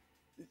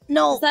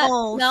 No,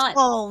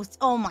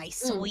 not... my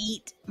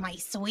sweet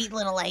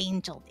little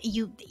angel.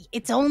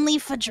 It's only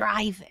for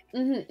driving.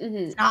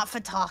 It's not for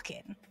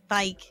talking.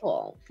 Like,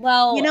 cool.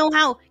 Well,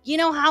 you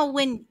know how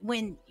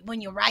when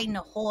you're riding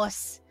a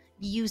horse,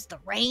 you use the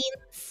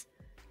reins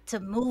to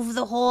move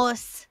the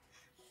horse,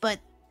 but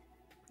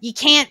you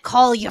can't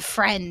call your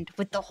friend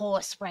with the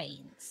horse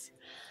reins,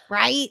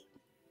 right?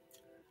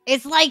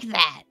 It's like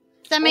that.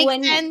 Does that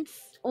make sense?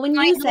 When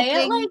you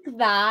say it like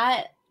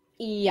that,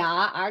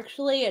 yeah,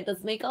 actually, it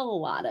does make a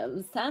lot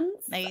of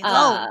sense. There you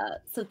go.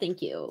 So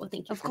thank you.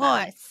 Of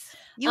course.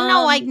 You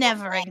know I'd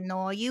never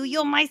ignore you.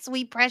 You're my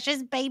sweet,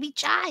 precious baby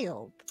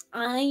child.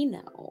 I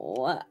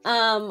know.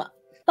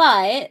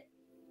 But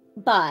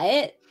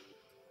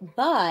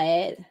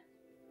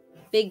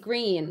Big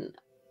Green.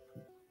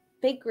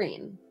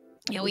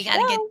 Yeah, we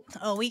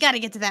gotta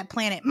get to that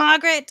planet.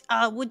 Margaret,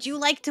 would you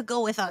like to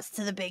go with us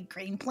to the Big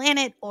Green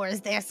Planet, or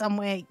is there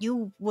somewhere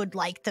you would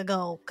like to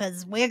go?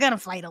 Because we're gonna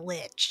fight a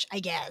lich, I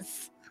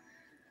guess.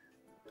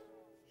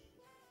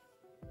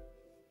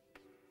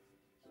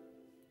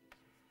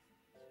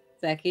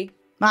 Becky?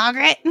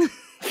 Margaret?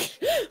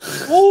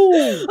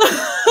 Oh!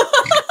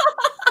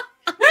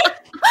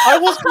 I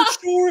wasn't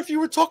sure if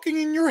you were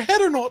talking in your head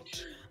or not.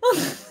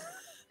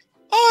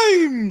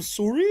 I'm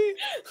sorry.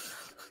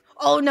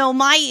 Oh no,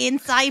 my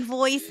inside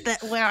voice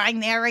where I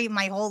narrate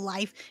my whole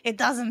life, it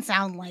doesn't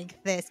sound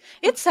like this.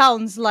 It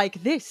sounds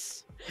like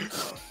this.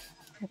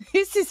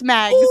 This is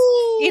Mag's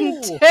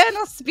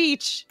internal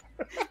speech.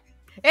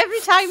 Every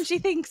time she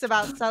thinks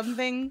about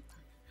something,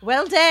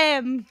 well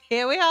damn,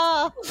 here we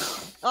are.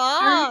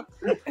 Ah.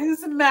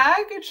 Is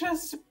Mag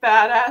just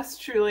badass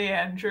Julie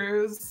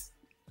Andrews?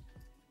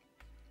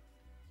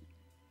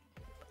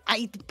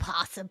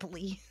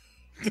 Possibly.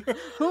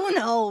 Who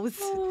knows?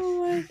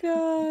 Oh my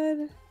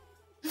god.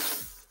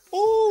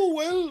 Oh,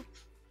 well,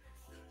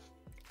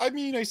 I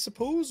mean, I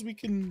suppose we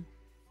can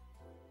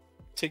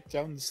take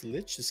down this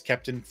lich as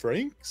Captain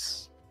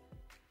Franks.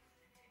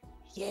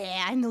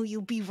 Yeah, I knew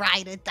you'd be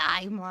right or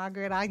die,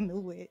 Margaret. I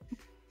knew it.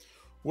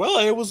 Well,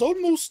 I was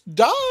almost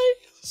die,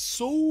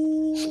 so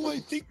I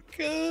think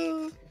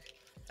a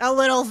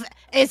little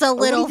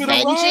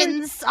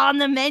vengeance on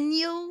the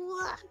menu.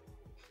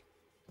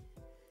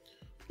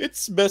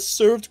 It's best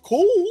served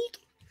cold.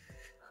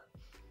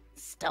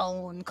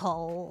 Stone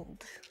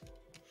cold.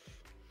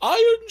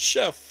 Iron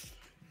Chef.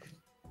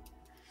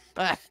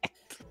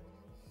 Perfect.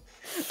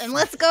 And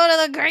let's go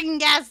to the green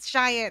gas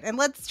giant and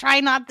let's try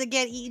not to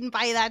get eaten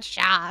by that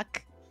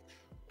shark.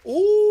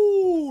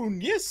 Oh,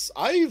 yes,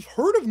 I've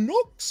heard of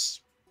Nooks.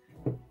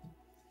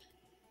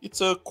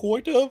 It's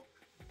quite a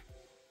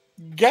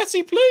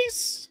gassy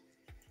place.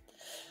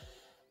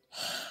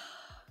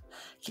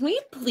 Can we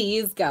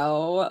please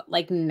go,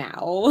 like,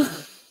 now?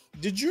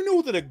 Did you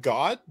know that a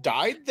god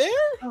died there?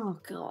 Oh,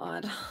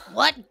 God.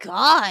 What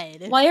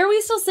god? Why are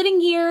we still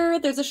sitting here?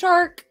 There's a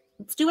shark.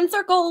 It's doing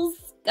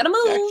circles. Gotta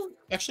move.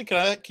 Actually,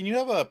 can you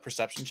have a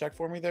perception check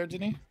for me there,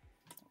 Denis?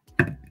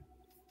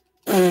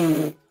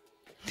 Well,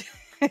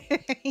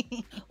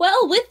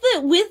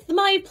 with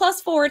my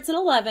 +4, it's an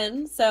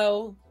 11,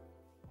 so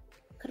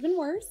could have been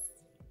worse.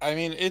 I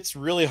mean, it's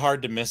really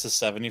hard to miss a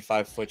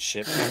 75-foot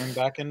ship coming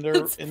back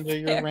into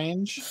your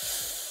range.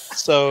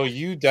 So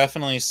you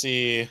definitely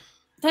see.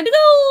 Time to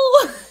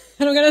go!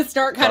 And I'm gonna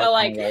start kind of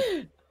like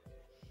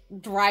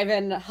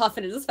driving,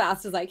 huffing it as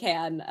fast as I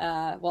can.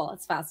 Well,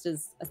 as fast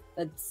as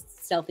a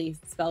stealthy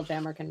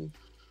spelljammer can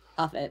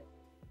huff it.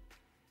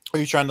 Are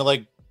you trying to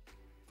like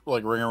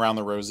ring around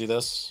the rosy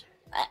this?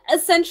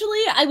 Essentially,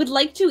 I would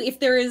like to,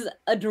 if there is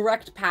a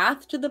direct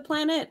path to the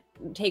planet,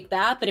 take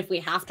that. But if we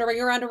have to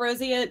ring around a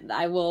rosy,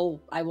 I will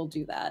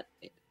do that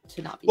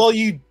to not be. Well,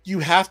 you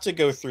have to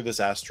go through this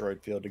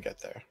asteroid field to get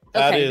there.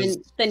 That is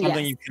then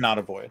something yes. you cannot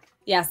avoid.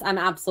 Yes, I'm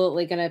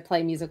absolutely gonna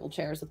play musical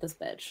chairs with this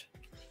bitch.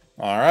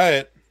 All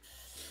right.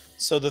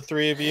 So the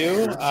three of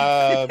you.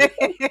 That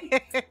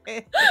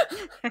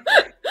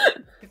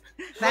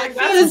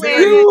feels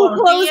too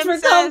close DM for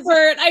says,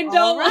 comfort. I All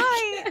don't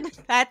right. like it.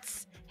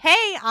 That's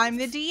hey, I'm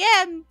the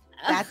DM.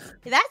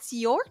 That's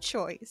your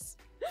choice.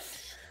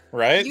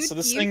 Right? You- So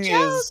this you thing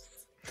chose.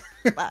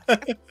 is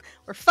Fuck.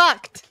 We're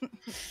fucked.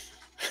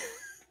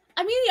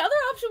 I mean, the other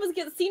option was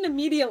get seen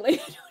immediately. I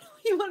don't know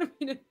what you wanted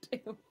me to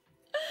do.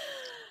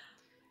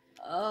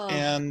 Oh,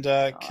 and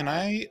can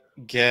I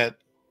get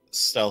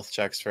stealth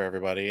checks for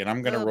everybody? And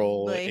I'm gonna Oh,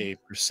 roll boy. a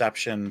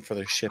perception for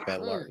the ship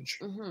at large.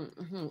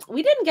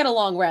 We didn't get a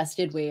long rest,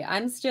 did we?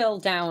 I'm still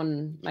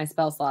down my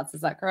spell slots.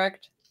 Is that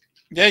correct?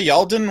 Yeah,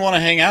 y'all didn't want to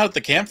hang out at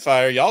the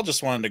campfire. Y'all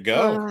just wanted to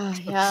go.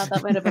 Yeah,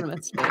 that might have been a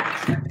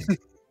mistake.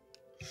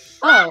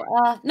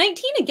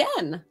 19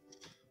 again.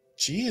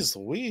 Jeez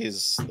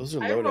Louise. Those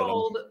are I loaded.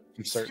 rolled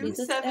I'm certain. She's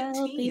a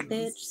stealthy 17s.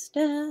 bitch,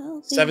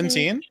 stealthy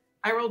 17?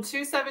 I rolled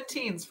 2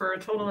 17s for a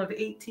total of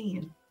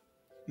 18.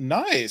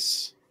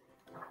 Nice.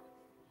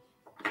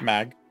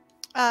 Mag.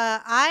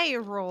 I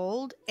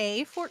rolled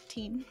a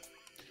 14.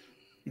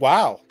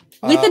 Wow.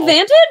 With I'll-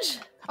 advantage?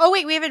 Oh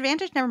wait, we have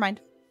advantage. Never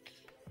mind.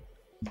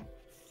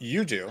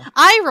 You do.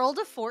 I rolled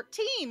a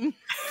 14.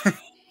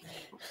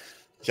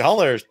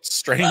 Y'all are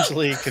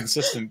strangely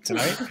consistent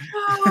tonight.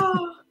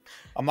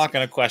 I'm not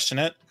going to question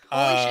it.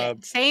 Holy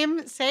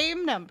shit.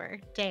 Same number.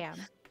 Damn.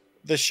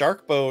 The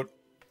shark boat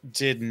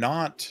did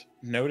not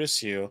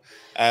notice you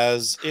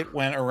as it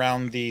went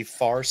around the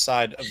far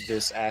side of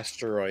this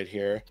asteroid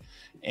here,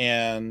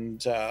 and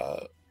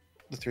the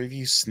three of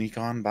you sneak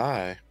on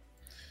by.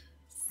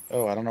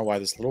 Oh, I don't know why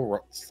this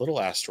little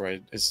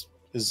asteroid is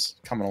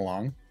coming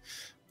along,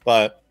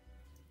 but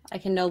I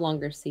can no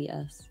longer see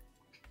us.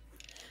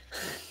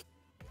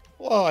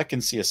 well, I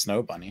can see a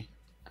snow bunny,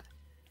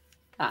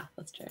 Ah,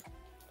 that's true.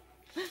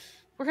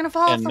 We're gonna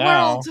fall off and the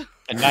now world.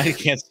 and now you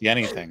can't see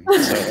anything.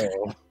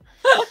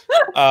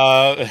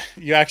 So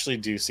you actually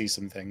do see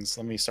some things.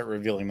 Let me start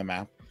revealing the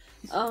map.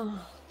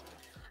 Oh,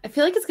 I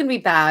feel like it's gonna be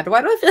bad.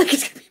 Why do I feel like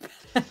it's gonna be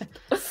bad?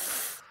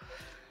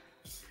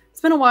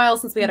 It's been a while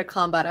since we had a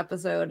combat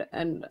episode,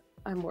 and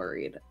I'm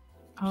worried.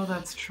 Oh,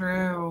 that's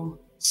true.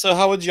 So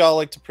how would y'all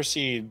like to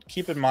proceed?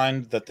 Keep in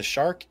mind that the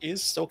shark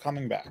is still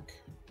coming back.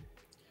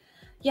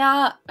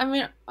 Yeah, I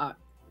mean,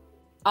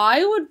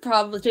 I would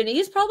probably.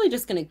 Janine's probably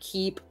just gonna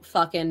keep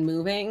fucking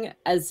moving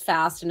as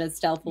fast and as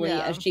stealthily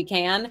Yeah. as she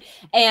can,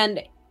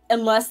 and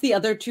unless the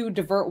other two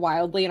divert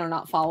wildly and are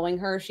not following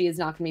her, she is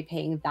not gonna be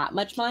paying that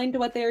much mind to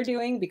what they are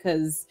doing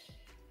because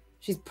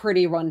she's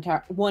pretty one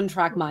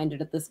track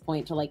minded at this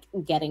point to like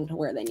getting to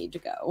where they need to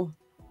go.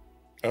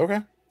 Okay.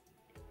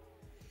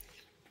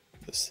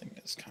 This thing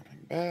is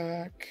coming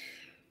back.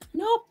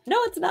 Nope, no,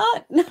 it's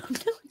not. No,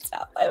 it's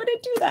not. Why would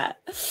it do that?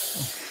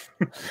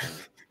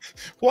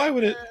 Why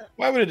would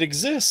it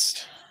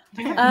exist? I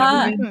think Uh,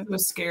 I've never been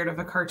so scared of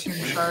a cartoon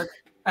shark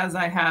as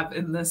I have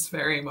in this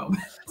very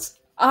moment.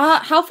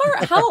 How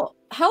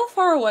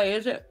far away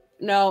is it?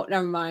 No,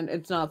 never mind.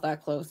 It's not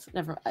that close.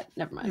 Never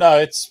mind. No,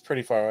 it's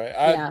pretty far away.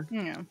 Yeah.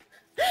 Yeah.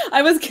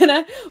 I was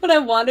gonna. What I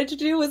wanted to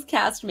do was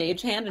cast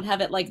Mage Hand and have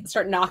it like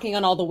start knocking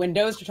on all the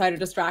windows to try to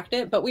distract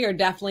it, but we are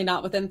definitely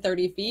not within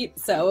 30 feet,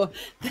 so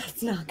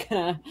that's not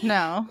gonna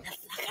No.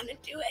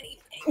 do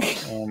anything.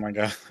 Oh my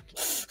god.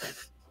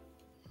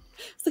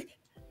 It's like,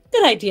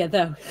 good idea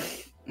though.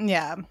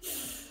 Yeah.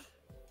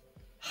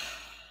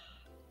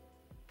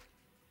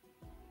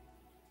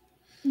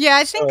 Yeah,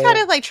 I think So- kind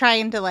of like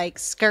trying to like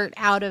skirt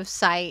out of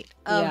sight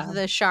of Yeah.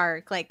 the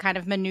shark, like kind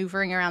of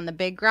maneuvering around the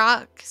big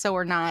rock so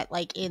we're not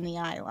like in the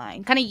eye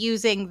line. Kind of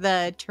using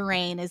the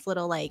terrain as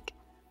little like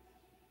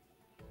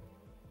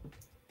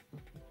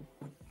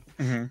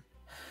Mm-hmm.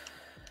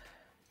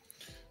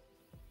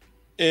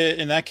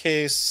 In that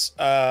case,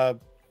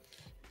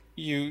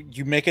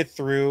 you make it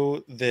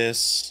through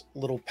this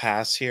little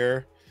pass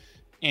here,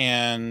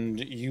 and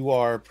you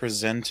are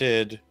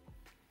presented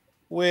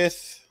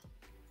with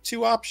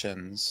two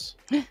options.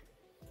 I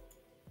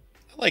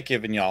like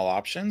giving y'all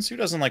options. Who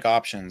doesn't like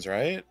options,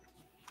 right?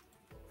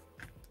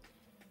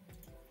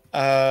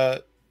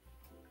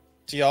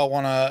 Do y'all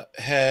want to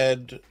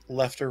head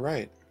left or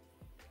right?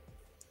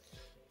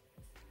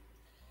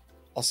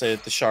 I'll say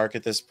that the shark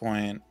at this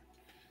point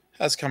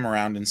has come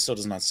around and still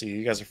does not see you.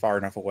 You guys are far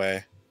enough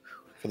away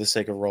for the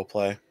sake of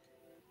roleplay.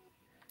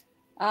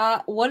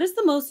 What is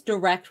the most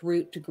direct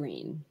route to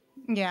green?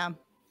 yeah.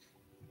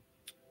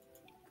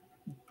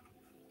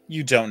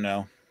 You don't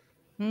know.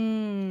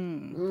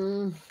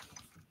 Hmm.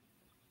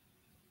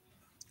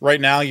 Right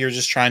now, you're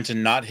just trying to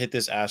not hit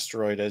this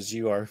asteroid as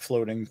you are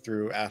floating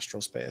through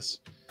astral space.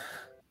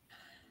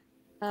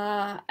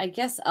 I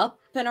guess up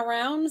and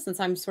around,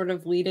 since I'm sort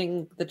of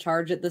leading the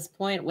charge at this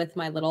point with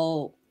my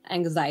little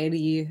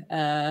anxiety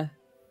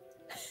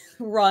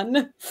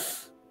run.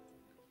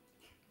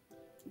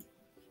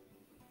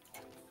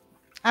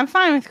 I'm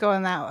fine with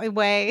going that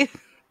way.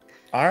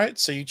 All right,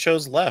 so you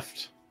chose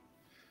left.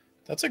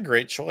 That's a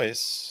great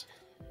choice.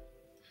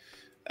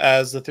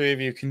 As the three of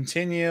you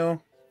continue...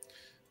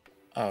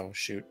 Oh,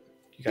 shoot.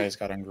 You guys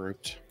got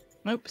ungrouped.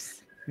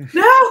 Oops.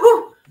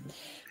 No!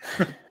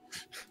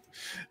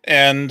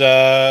 And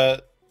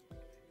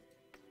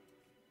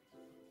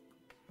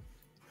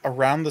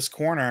around this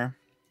corner,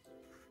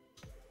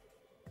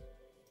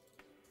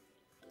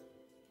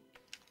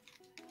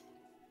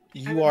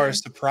 you are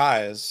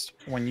surprised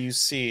when you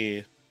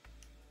see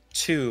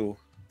two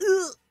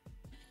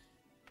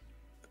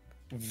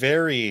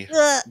very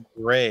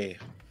gray.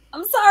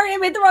 I'm sorry, I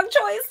made the wrong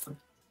choice.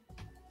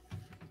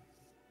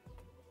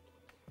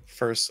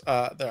 First,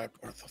 what the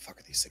fuck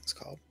are these things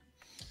called?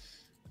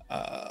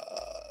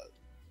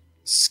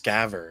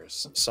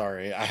 Scavers.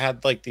 Sorry, I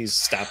had like these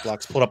stat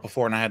blocks pulled up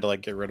before, and I had to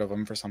like get rid of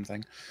them for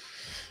something.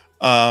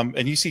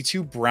 And you see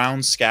two brown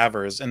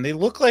scavers, and they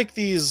look like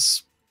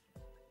these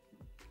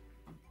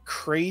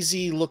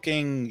crazy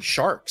looking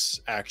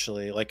sharks.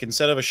 Actually, like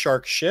instead of a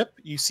shark ship,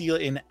 you see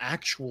an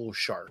actual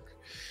shark.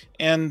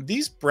 And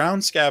these brown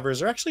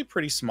scavers are actually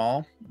pretty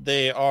small.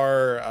 They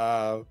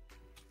are,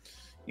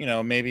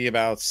 maybe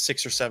about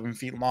 6 or 7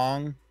 feet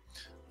long,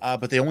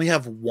 but they only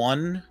have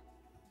one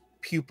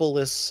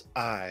pupilless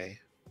eye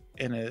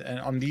in it. And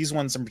on these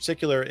ones in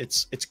particular,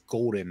 it's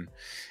golden.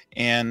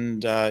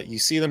 And you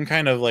see them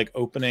kind of like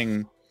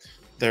opening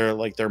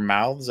their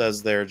mouths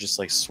as they're just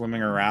like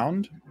swimming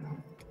around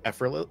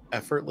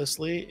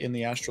effortlessly in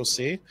the astral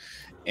sea.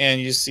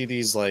 And you see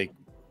these like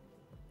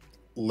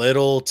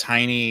little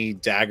tiny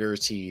dagger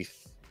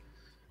teeth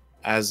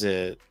as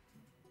it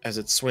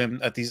swim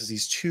at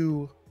these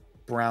two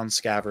brown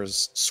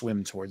scavers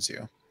swim towards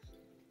you.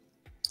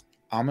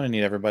 I'm gonna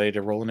need everybody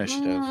to roll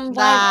initiative.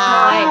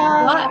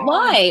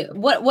 Why?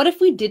 What if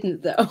we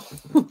didn't though?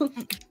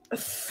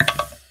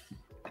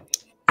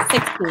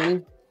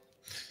 16.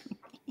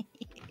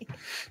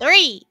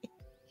 3.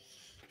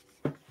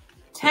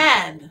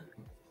 10.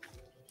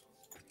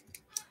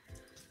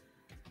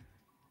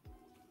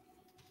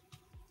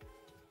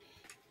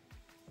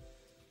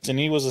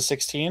 Denis was a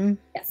 16.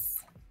 Yes.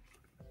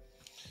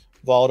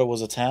 Valda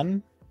was a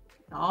 10.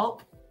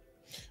 Nope.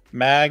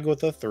 Mag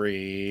with a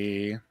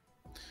 3.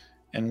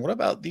 And what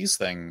about these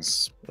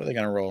things? What are they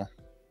gonna roll?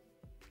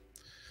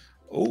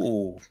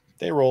 Oh,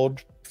 they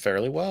rolled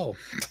fairly well.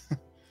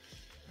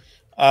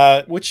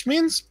 Which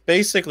means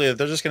basically that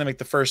they're just gonna make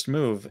the first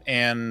move,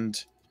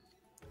 and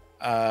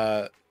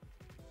that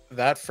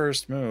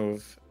first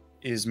move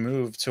is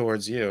moved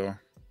towards you.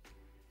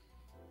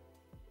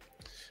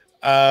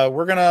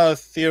 We're gonna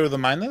theater of the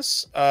mind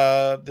this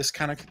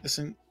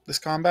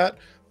combat,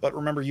 but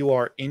remember you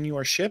are in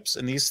your ships,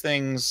 and these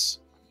things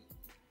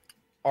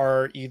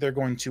are either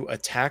going to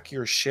attack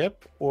your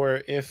ship,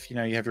 or if you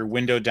have your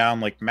window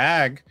down like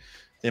Mag,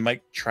 they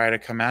might try to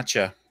come at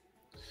you.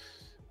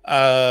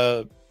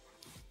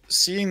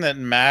 Seeing that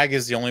Mag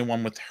is the only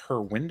one with her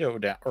window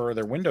down, or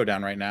their window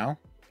down right now,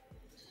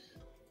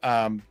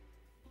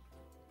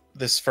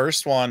 this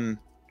first one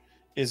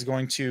is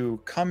going to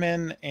come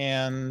in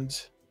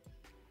and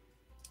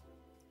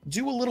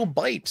do a little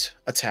bite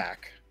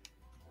attack.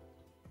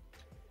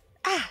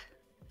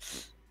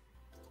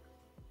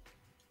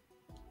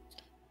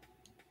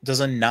 Does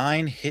a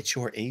 9 hit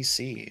your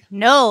AC?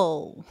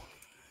 No.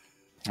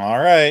 All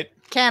right.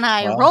 Can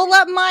I roll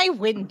up my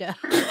window?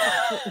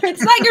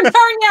 It's not your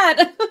turn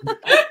yet.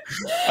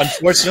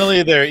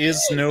 Unfortunately, there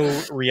is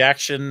no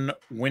reaction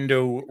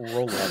window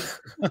roll-up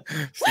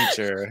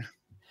feature.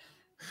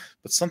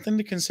 But something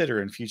to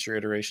consider in future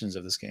iterations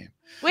of this game.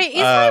 Wait,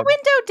 is my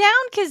window down?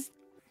 Because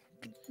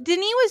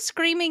Denis was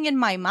screaming in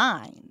my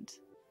mind.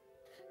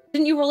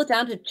 Didn't you roll it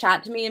down to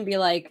chat to me and be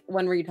like,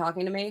 when were you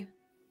talking to me?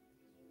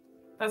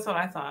 That's what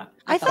I thought.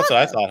 That's what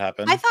I thought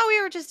happened. I thought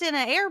we were just in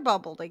an air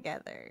bubble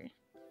together.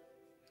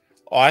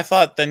 Oh, I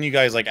thought then you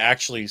guys like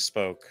actually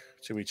spoke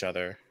to each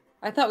other.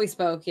 I thought we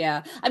spoke,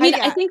 yeah. I mean,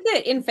 I think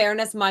that in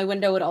fairness, my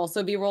window would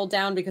also be rolled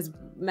down because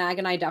Mag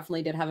and I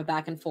definitely did have a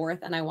back and forth,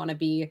 and I want to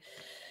be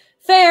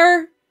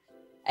fair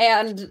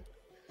and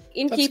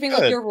in keeping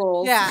with your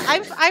rules. Yeah,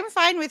 I'm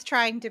fine with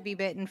trying to be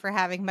bitten for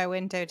having my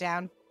window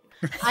down.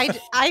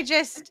 I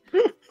just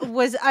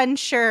was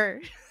unsure.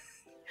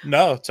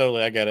 No,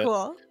 totally, I get it.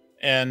 Cool.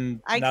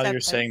 And now that you're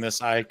saying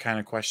this, I kind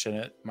of question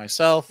it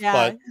myself.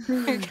 Yeah, but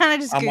you're kind of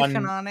just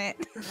goofing on it.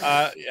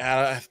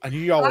 Yeah, I knew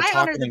y'all were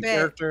talking in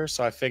character,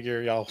 so I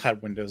figure y'all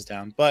had windows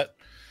down. But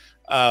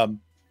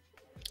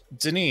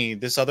Denis,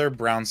 this other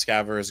brown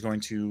scaver is going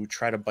to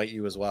try to bite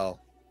you as well.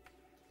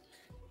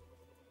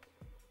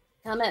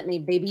 Come at me,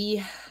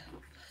 baby.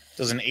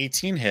 Does an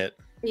 18 hit?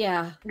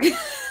 Yeah.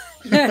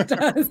 Yeah, it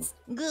does.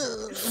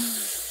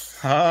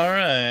 All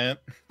right.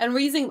 And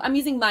I'm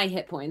using my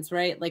hit points,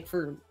 right? Like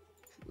for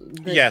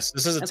yes,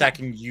 this is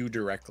attacking you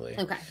directly.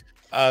 Okay.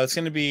 It's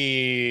going to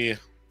be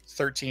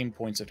 13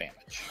 points of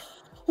damage.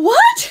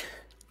 What?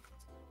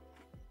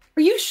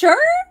 Are you sure?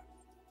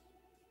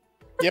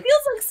 That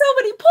feels like so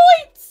many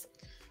points.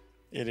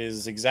 It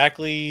is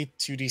exactly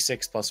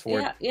 2d6 plus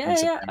 4.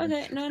 Yeah.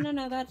 Okay.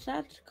 No.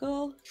 That's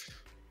cool.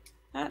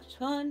 That's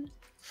fun.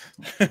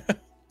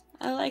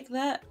 I like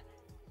that.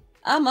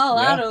 I'm all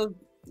out of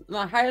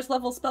my highest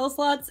level spell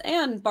slots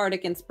and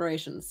bardic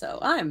inspiration, so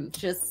I'm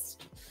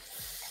just.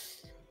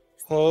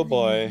 Oh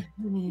boy.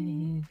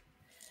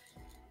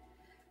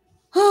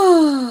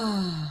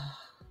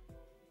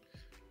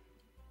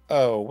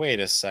 Oh, wait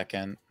a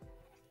second.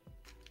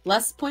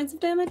 Less points of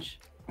damage?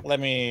 Let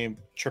me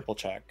triple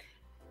check.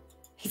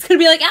 He's gonna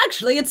be like,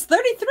 actually, it's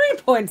 33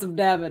 points of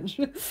damage.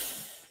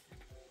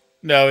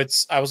 No,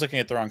 I was looking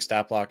at the wrong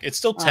stat block. It's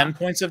still 10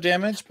 points of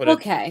damage, but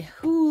okay.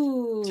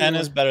 Ooh. 10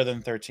 is better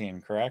than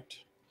 13, correct?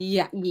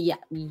 Yeah. I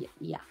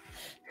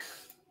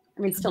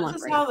mean, still not This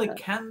is great. how the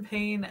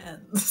campaign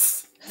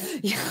ends.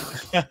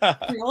 Yeah.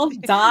 We all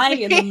die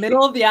in the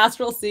middle of the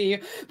Astral Sea,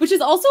 which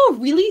is also a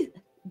really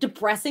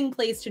depressing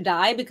place to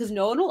die because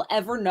no one will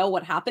ever know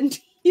what happened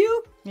to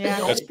you. Yeah.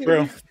 That's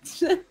true.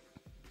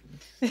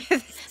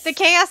 The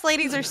Chaos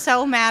Ladies are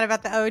so mad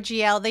about the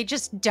OGL. They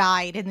just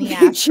died in the They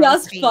Astral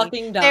just Sea.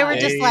 fucking died. They were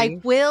just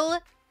like, we'll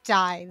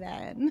die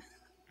then.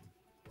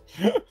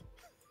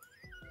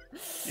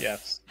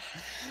 Yes.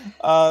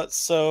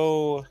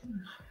 So,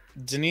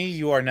 Denis,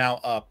 you are now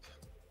up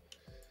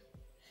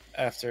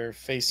after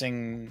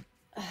facing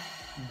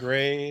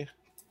Gray,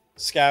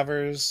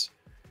 Scavers,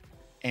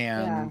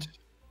 and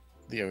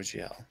the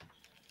OGL.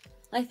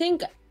 I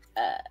think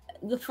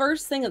the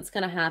first thing that's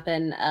going to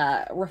happen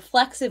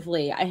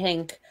reflexively, I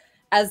think,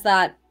 as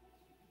that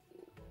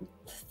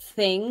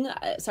thing,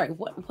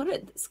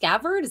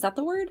 scabbard? Is that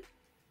the word?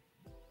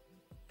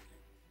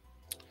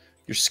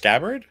 Your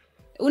scabbard?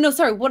 Oh, no,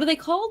 sorry. What are they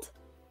called?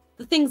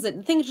 The thing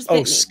just bit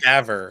me.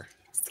 Scaver.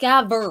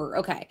 Scaver.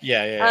 Okay.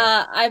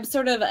 Yeah. I'm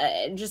sort of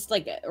just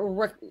like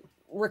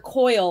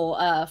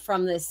recoil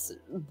from this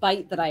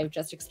bite that I've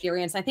just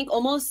experienced. I think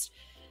almost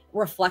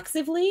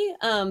reflexively,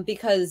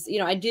 because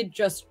I did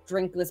just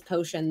drink this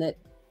potion that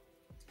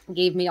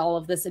gave me all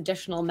of this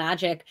additional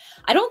magic.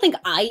 I don't think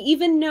I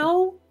even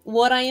know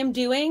what I am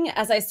doing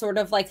as I sort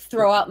of like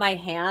throw out my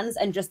hands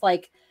and just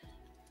like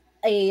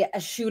a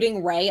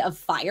shooting ray of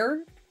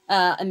fire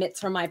emits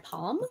from my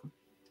palm.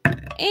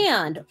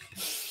 And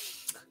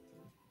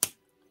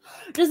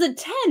does a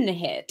 10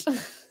 hit?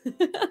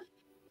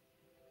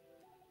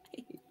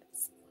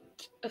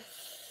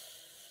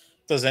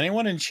 Does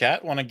anyone in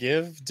chat want to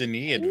give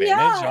Denis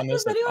advantage on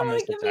this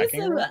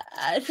attacking roll?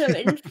 Some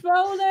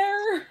info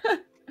there?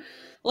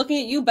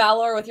 Looking at you,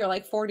 Balor, with your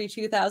like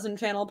 42,000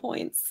 channel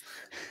points.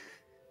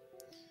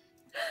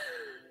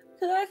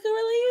 Because I could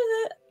really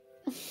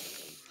use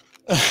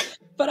it.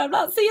 But I'm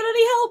not seeing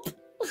any help.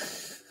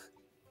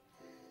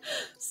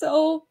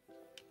 So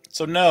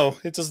no,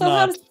 it does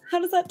not. How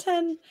does that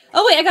 10?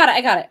 Oh wait, I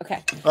got it.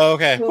 Okay. Oh,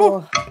 okay.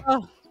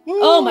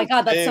 Oh my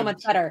god, that's so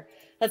much better.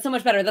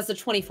 That's a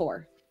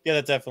 24. Yeah,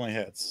 that definitely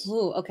hits.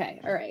 Ooh, okay.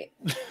 All right.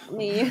 Let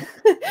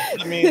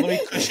me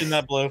cushion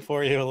that blow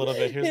for you a little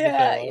bit. Here's the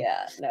pillow.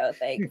 Yeah. No,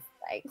 thanks.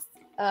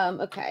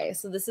 Okay,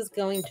 so this is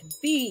going to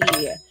be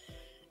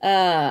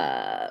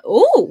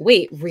oh,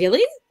 wait,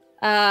 really?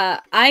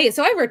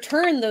 I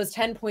returned those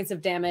 10 points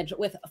of damage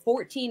with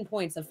 14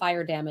 points of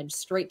fire damage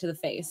straight to the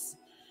face.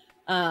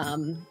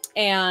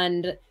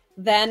 And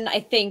then I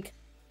think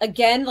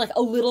again, like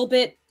a little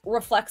bit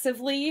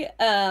reflexively,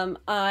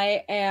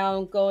 I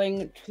am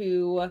going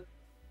to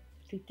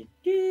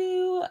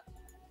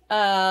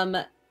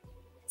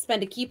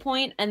spend a key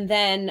point, and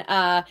then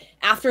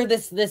after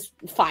this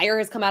fire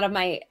has come out of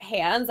my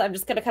hands, I'm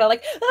just gonna kind of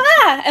like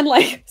and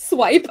like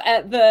swipe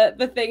at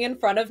the thing in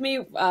front of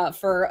me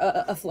for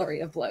a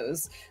flurry of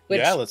blows,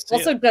 which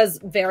also does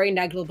very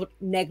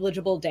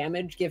negligible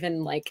damage,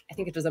 given like I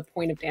think it does a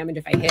point of damage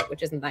if I hit,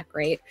 which isn't that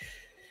great.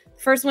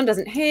 First one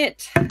doesn't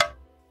hit. The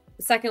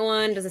second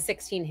one does a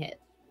 16 hit.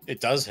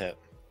 It does hit.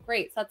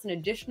 Great, so that's an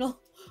additional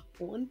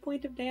 1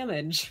 point of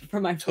damage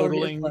for my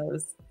flurry of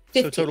blows.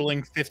 15. So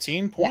totaling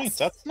 15 points. Yes.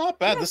 That's not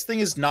bad. This thing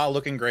is not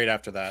looking great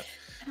after that.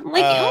 I'm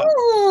like,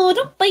 oh,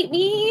 don't bite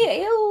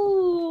me.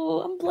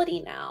 Ew, I'm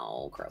bloody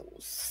now.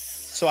 Gross.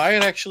 So I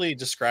had actually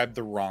described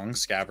the wrong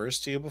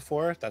Scavers to you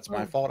before. That's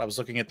my fault. I was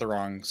looking at the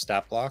wrong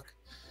stat block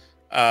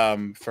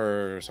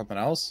for something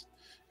else.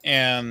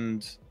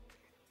 And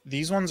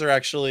these ones are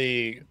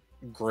actually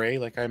gray,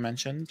 like I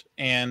mentioned.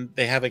 And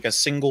they have like a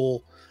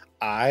single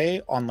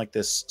eye on like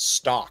this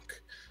stalk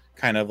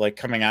kind of like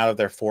coming out of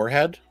their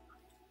forehead.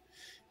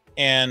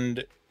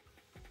 And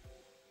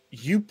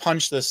you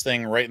punch this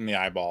thing right in the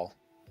eyeball,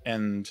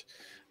 and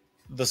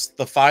the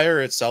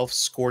fire itself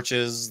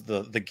scorches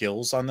the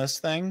gills on this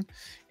thing,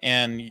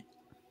 and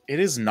it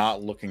is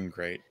not looking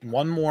great.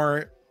 One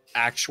more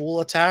actual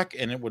attack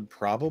and it would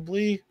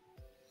probably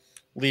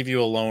leave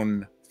you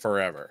alone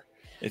forever,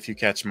 if you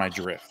catch my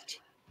drift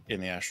in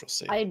the Astral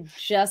Sea. I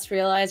just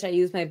realized I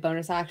used my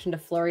bonus action to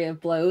flurry of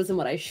blows, and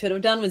what I should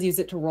have done was use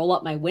it to roll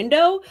up my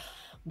window.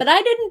 But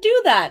I didn't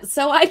do that,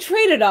 so I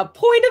traded a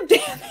point of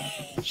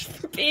damage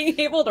for being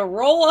able to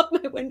roll up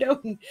my window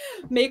and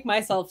make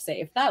myself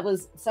safe. That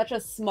was such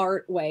a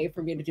smart way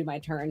for me to do my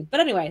turn.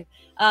 But anyway,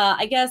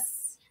 I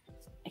guess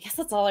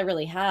that's all I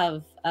really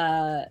have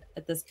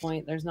at this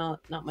point. There's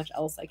not much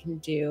else I can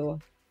do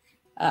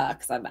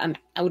because I'm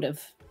out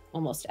of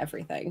almost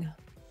everything.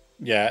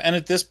 Yeah, and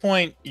at this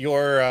point,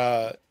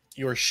 your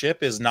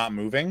ship is not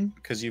moving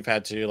because you've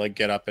had to like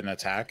get up and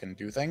attack and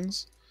do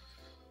things.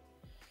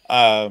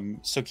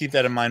 So keep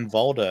that in mind,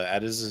 Valda,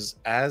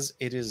 as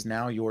it is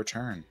now your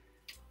turn.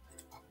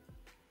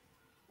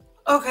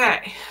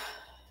 Okay.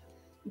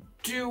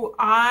 Do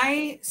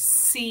I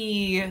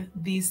see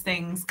these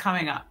things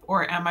coming up,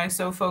 or am I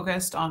so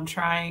focused on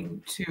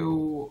trying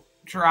to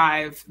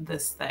drive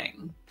this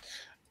thing?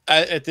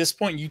 At this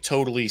point, you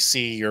totally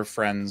see your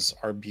friends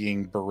are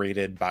being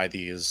berated by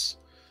these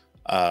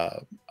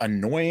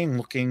annoying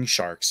looking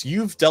sharks.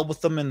 You've dealt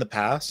with them in the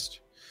past.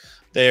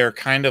 They're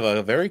kind of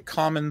a very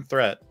common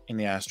threat in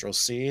the Astral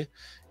Sea,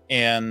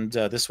 and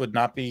this would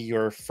not be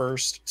your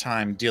first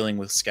time dealing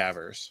with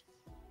scavers.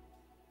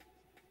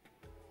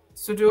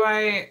 So do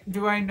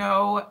I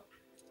know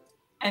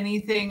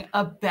anything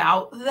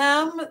about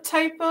them?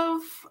 Type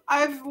of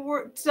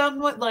done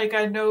what, like,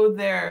 I know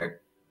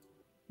their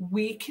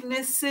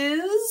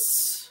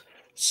weaknesses.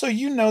 So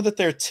you know that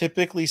they're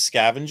typically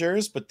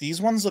scavengers, but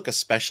these ones look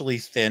especially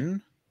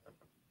thin.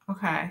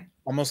 Okay.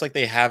 Almost like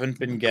they haven't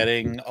been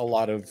getting a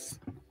lot of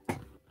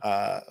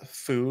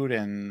food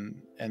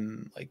and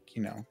like,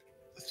 you know,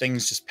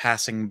 things just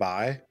passing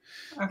by.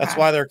 Okay. That's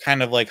why they're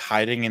kind of like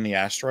hiding in the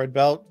asteroid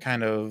belt,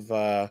 kind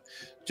of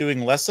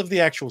doing less of the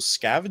actual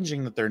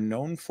scavenging that they're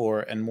known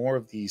for and more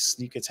of the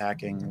sneak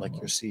attacking like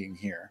you're seeing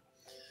here.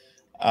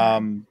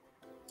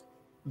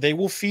 They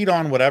will feed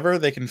on whatever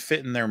they can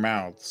fit in their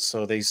mouths.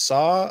 So they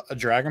saw a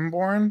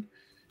Dragonborn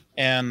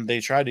and they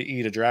tried to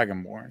eat a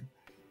Dragonborn.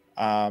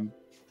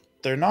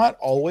 They're not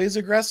always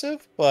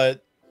aggressive,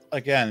 but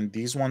again,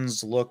 these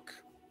ones look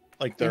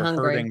like they're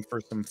hurting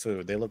for some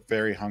food. They look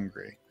very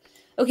hungry.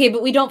 Okay,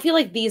 but we don't feel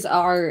like these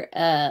are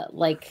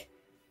like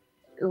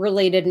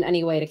related in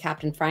any way to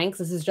Captain Franks.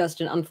 This is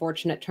just an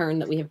unfortunate turn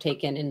that we have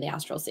taken in the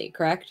Astral Sea,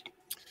 correct?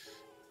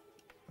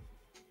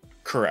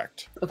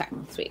 Correct. Okay,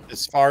 sweet.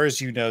 As far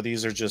as you know,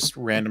 these are just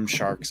random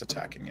sharks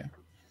attacking you.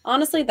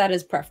 Honestly, that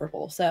is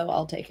preferable, so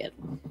I'll take it.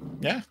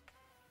 Yeah.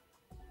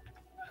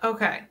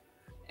 Okay.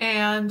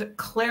 And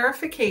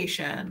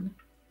clarification,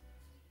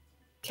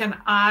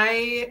 can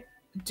I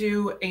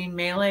do a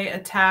melee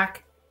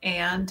attack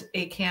and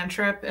a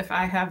cantrip if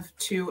I have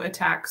 2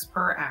 attacks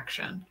per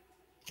action?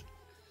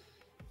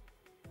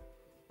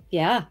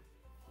 Yeah.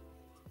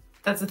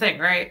 That's the thing,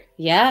 right?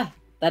 Yeah,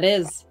 that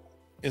is.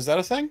 Is that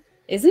a thing?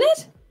 Isn't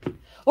it?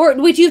 Or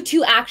would you have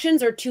 2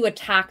 actions or 2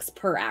 attacks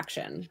per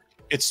action?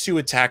 It's 2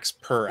 attacks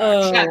per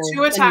action. Yeah,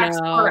 2 attacks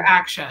per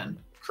action.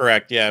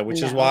 Correct, yeah,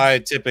 which is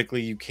why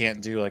typically you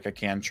can't do like a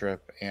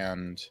cantrip,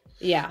 and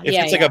if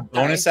it's like a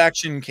bonus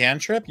action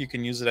cantrip, you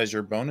can use it as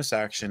your bonus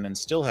action and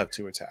still have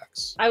 2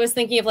 attacks. I was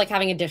thinking of like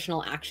having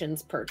additional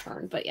actions per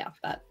turn, but yeah,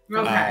 that.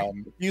 Okay.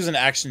 Use an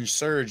action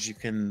surge, you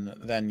can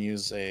then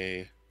use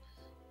a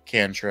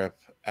cantrip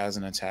as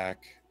an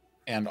attack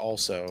and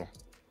also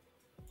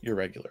your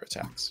regular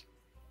attacks.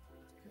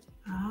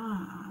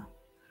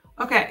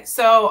 Okay,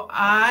 so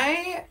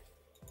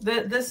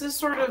this is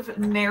sort of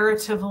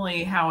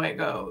narratively how it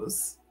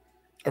goes.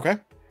 Okay.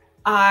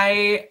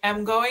 I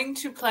am going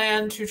to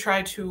plan to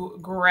try to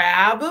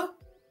grab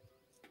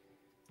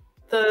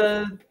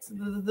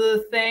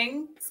the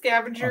thing,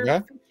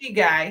 scavenger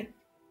guy.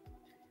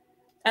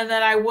 And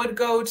then I would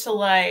go to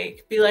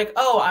like be like,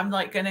 oh, I'm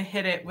like gonna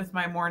hit it with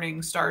my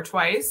morning star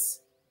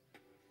twice.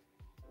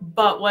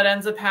 But what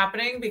ends up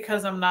happening,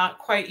 because I'm not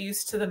quite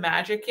used to the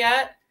magic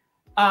yet,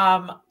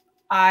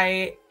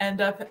 I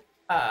end up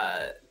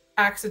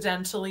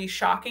accidentally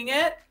shocking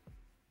it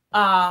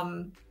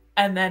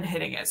and then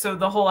hitting it. So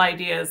the whole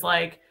idea is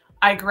like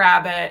I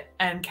grab it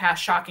and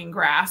cast Shocking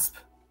Grasp.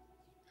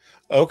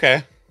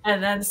 Okay.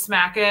 And then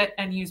smack it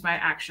and use my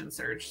action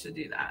surge to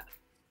do that.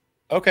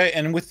 Okay,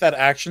 and with that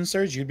action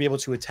surge, you'd be able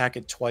to attack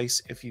it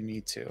twice if you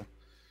need to.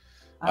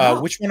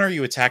 Which one are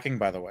you attacking,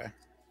 by the way?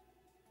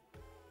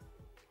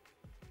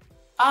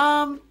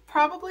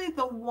 Probably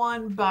the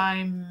one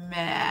by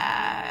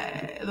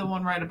Mag, the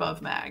one right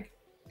above Mag.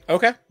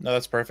 Okay, no,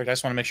 that's perfect. I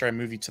just want to make sure I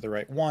move you to the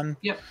right one.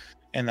 Yep.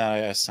 And that I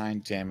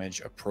assign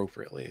damage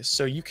appropriately.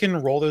 So you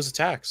can roll those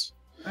attacks.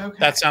 Okay.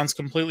 That sounds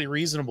completely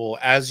reasonable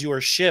as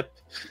your ship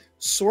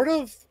sort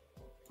of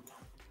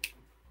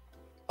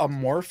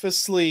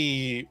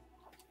amorphously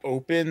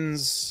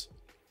opens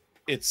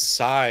its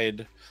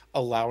side,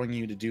 allowing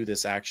you to do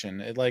this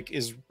action. It like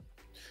is,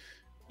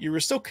 you were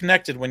still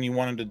connected when you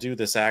wanted to do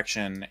this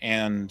action,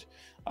 and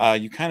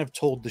you kind of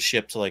told the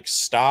ship to like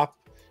stop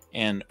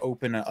and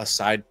open a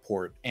side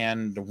port,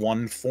 and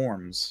one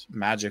forms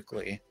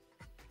magically.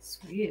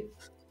 Sweet.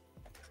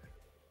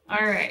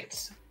 All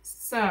right,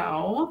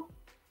 so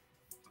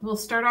we'll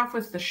start off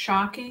with the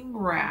Shocking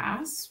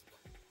Grasp.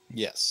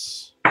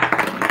 Yes.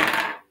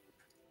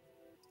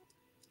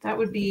 That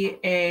would be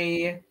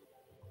a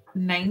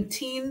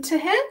 19 to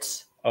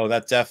hit. Oh,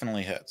 that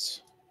definitely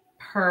hits.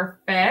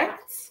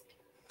 Perfect.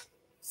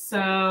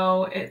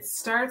 So it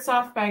starts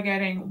off by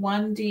getting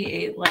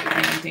 1d8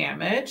 lightning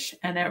damage,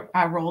 and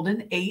I rolled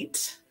an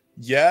 8.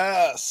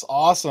 Yes,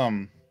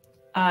 awesome.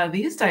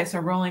 These dice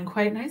are rolling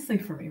quite nicely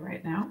for me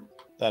right now.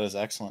 That is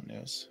excellent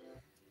news.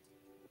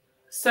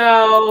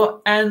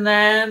 So, and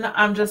then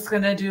I'm just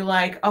going to do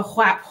like a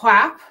whap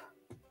whap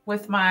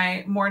with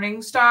my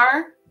Morning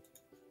Star.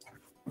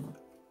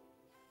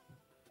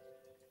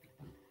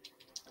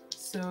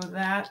 So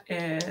that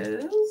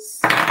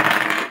is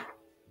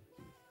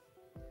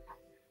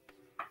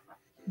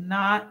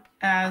not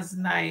as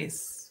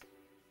nice.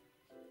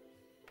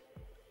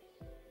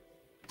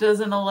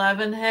 Does an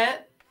 11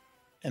 hit?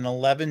 An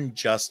 11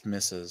 just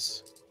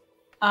misses.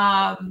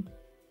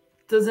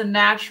 Does a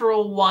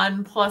natural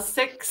 1 plus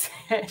 6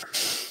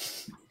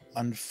 hit?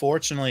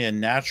 Unfortunately, a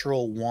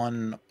natural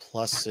 1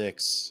 plus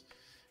 6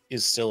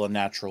 is still a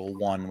natural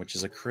 1, which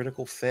is a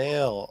critical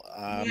fail.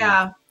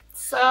 Yeah.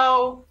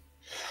 So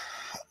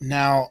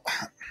now,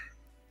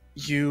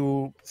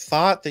 you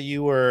thought that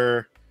you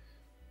were,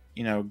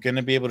 going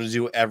to be able to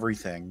do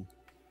everything.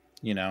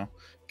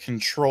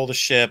 Control the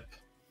ship,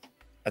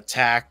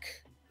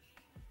 attack,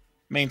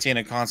 maintain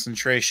a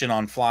concentration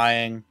on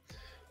flying,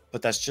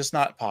 but that's just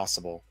not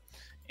possible.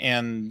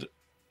 And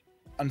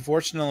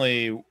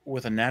unfortunately,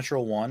 with a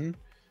natural 1,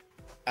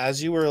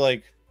 as you were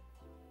like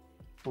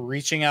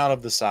reaching out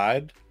of the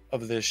side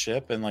of this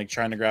ship and like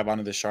trying to grab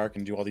onto the shark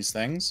and do all these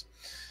things,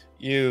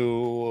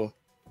 you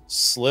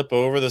slip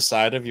over the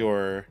side of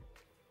your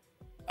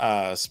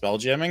spell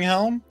jamming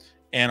helm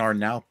and are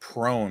now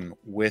prone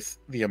with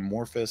the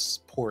amorphous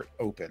port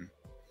open.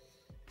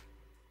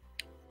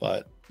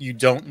 But you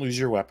don't lose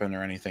your weapon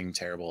or anything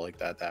terrible like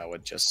that. That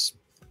would just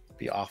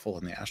be awful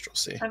in the astral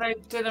sea. And I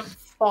didn't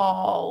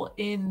fall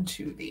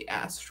into the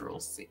astral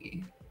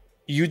sea.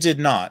 You did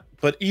not.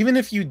 But even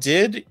if you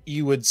did,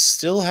 you would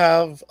still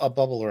have a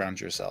bubble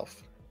around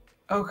yourself.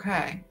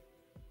 Okay.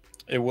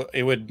 It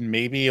would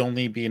maybe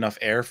only be enough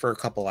air for a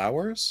couple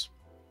hours,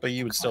 but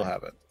you would still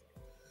have it.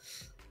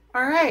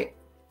 All right.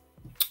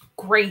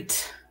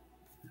 Great.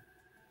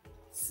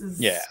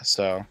 Yeah,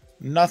 so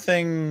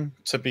nothing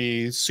to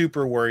be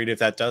super worried if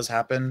that does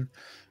happen,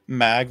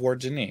 Mag or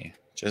Denis.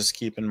 Just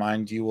keep in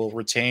mind you will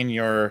retain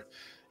your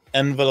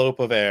envelope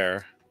of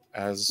air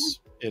as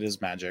it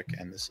is magic,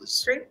 and this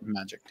is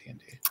magic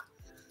D&D.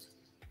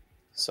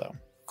 So,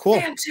 cool.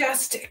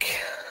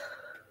 Fantastic.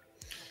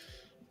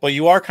 But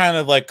you are kind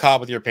of like caught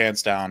with your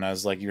pants down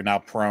as like you're now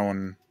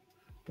prone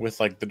with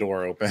like the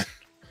door open.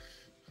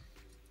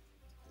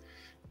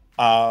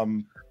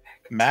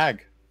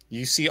 Mag,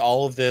 you see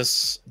all of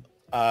this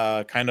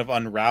kind of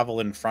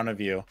unravel in front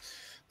of you.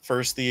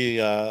 First,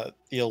 the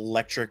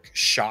electric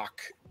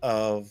shock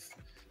of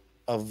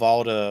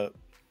Valda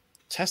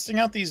testing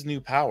out these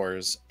new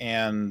powers,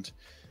 and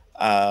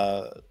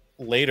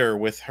later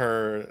with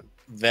her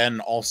then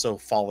also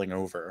falling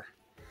over.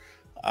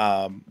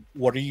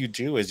 What do you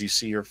do as you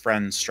see your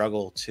friends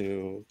struggle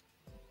to,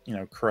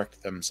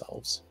 correct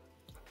themselves?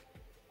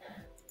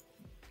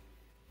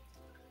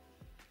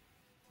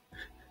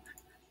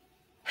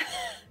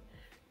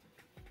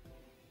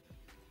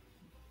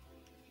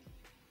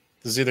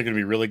 This is either going to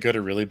be really good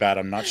or really bad.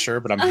 I'm not sure,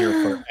 but I'm here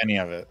for any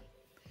of it.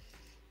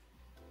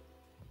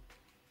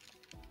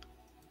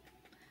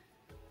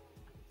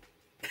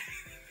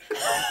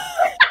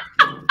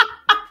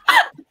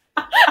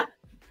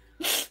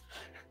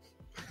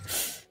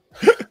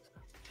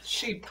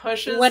 She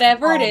pushes.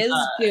 Whatever it is,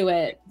 do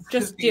it.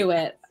 Just do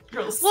it.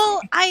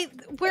 Well,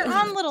 we're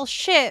on little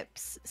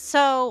ships,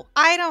 so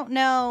I don't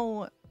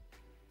know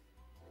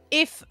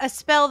if a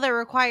spell that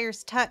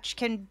requires touch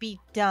can be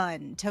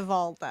done to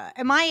Valda.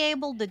 Am I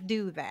able to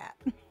do that?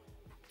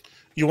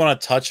 You want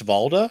to touch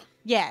Valda?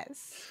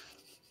 Yes.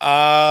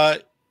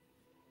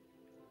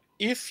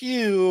 If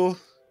you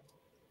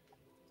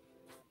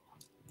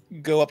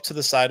go up to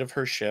the side of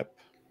her ship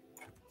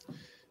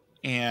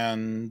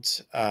and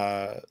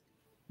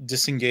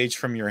disengage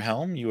from your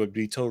helm, you would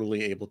be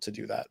totally able to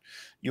do that.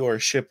 Your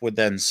ship would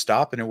then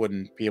stop and it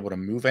wouldn't be able to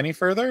move any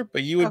further,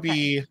 but you would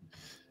be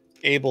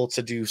able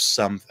to do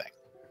something.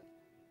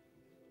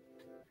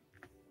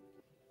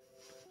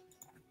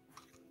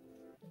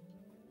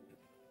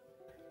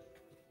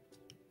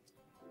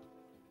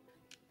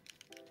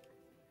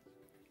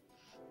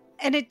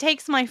 And it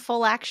takes my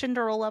full action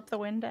to roll up the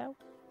window?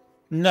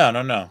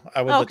 No.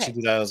 I would let you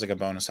do that as like a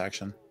bonus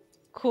action.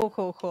 Cool.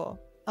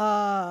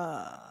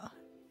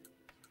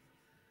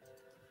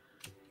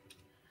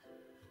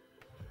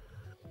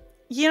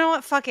 You know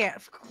what? Fuck it.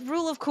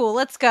 Rule of cool.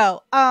 Let's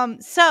go.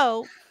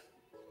 So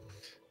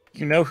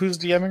you know who's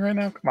DMing right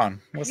now? Come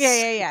on.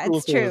 Yeah.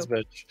 It's true.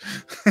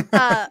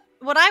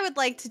 What I would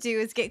like to do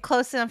is get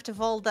close enough to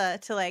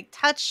Valda to like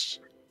touch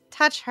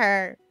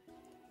her,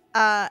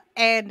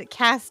 and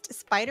cast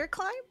Spider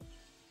Climb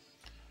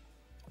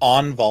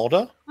on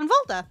Valda. On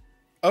Valda.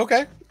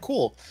 Okay,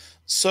 cool.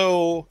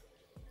 So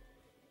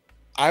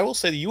I will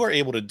say that you are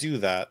able to do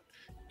that,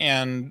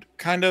 and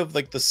kind of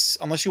like this.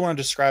 Unless you want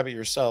to describe it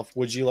yourself,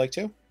 would you like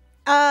to?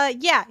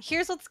 Yeah.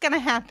 Here's what's gonna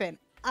happen.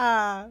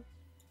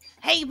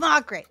 Hey,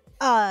 Margaret.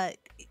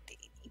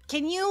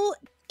 Can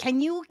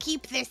you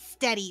keep this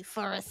steady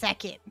for a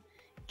second?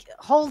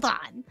 Hold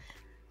on.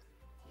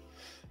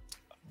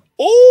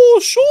 Oh,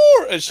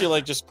 sure. And she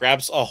like just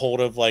grabs a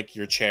hold of like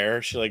your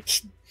chair. She like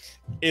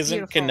isn't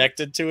Beautiful.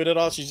 Connected to it at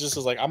all. She just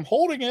is like, I'm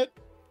holding it.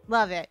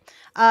 Love it.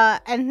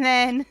 And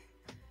then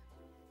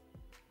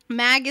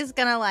Mag is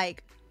gonna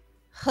like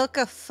hook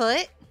a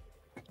foot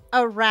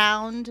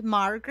around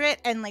Margaret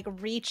and like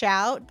reach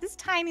out this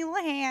tiny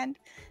little hand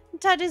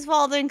and touches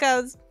Valda and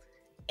goes,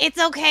 "It's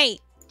okay.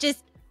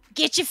 Just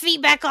get your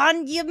feet back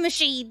on your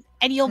machine,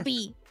 and you'll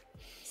be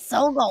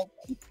so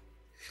golden.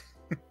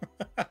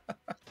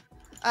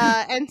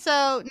 And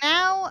so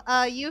now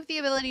you have the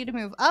ability to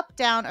move up,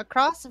 down,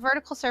 across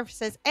vertical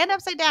surfaces, and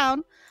upside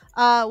down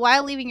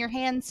while leaving your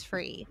hands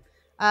free.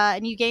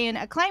 And you gain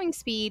a climbing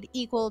speed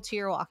equal to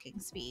your walking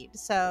speed.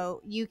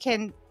 So you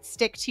can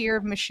stick to your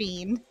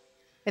machine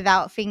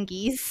without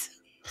fingies.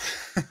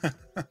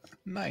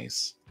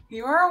 Nice.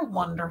 You are a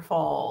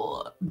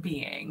wonderful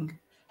being,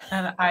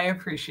 and I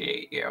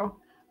appreciate you.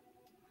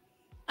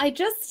 I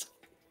just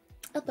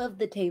above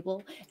the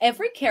table.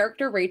 Every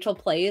character Rachel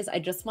plays, I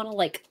just want to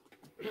like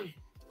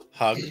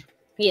Hug.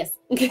 Yes.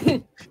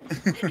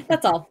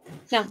 That's all.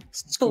 Now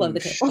below the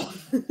table.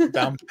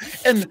 Down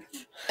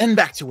and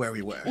back to where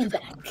we were. And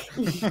back.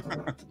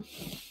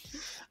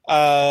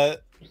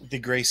 The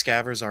gray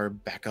scavers are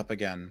back up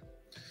again.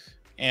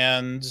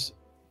 And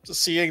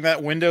seeing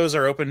that windows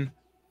are open.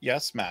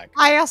 Yes, Mag.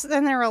 I also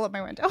then I roll up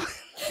my window.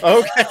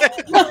 Okay.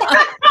 No!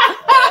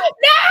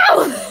 No,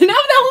 I'm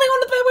the only one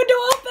with my window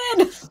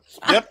open.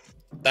 Yep.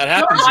 That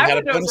happens. No, You my had a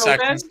window's bonus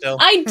action open. still.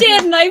 I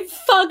did, and I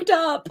fucked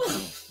up.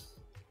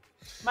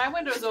 My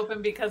window's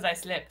open because I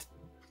slipped.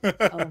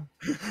 Oh.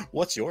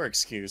 What's your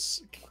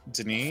excuse,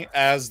 Denis,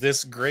 as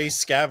this gray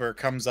scaver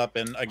comes up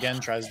and again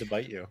tries to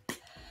bite you?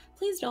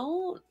 Please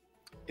don't.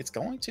 It's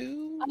going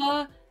to.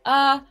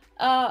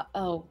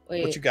 Oh,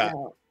 wait. What you got?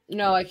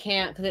 No, I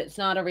can't because it's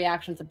not a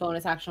reaction. It's a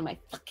bonus action on my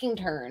fucking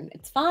turn.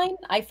 It's fine.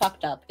 I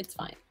fucked up. It's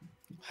fine.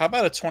 How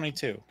about a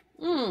 22?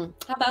 How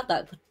about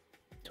that?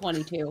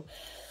 22.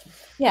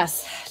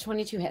 Yes,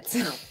 22 hits.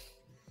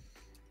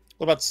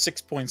 What about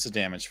 6 points of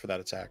damage for that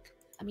attack?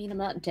 I mean, I'm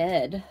not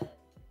dead.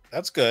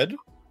 That's good.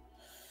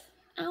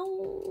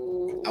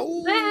 Ow.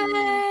 Ow.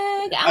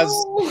 Mag.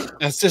 Ow.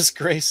 As this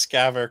gray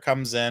scaver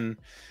comes in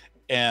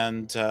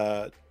and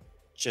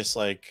just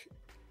like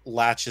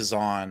latches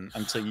on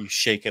until you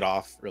shake it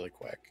off really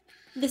quick.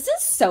 This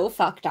is so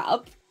fucked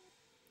up.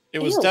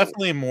 It was Ew.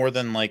 definitely more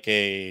than like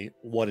a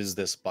what is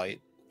this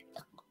bite?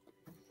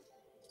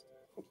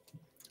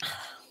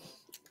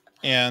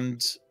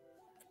 And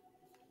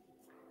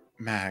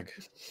Mag,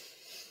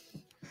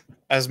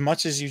 as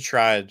much as you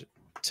tried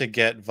to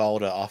get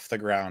Valda off the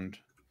ground,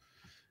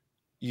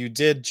 you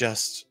did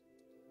just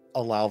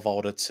allow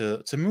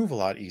Valda to move a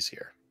lot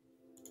easier.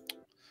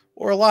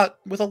 Or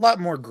with a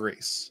lot more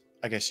grace,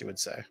 I guess you would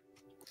say.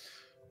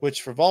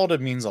 Which for Valda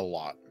means a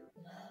lot.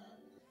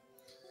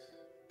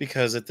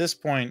 Because at this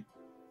point,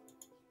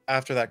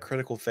 after that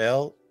critical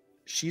fail,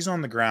 she's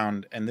on the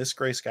ground, and this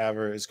gray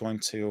scaver is going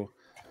to,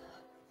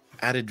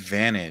 at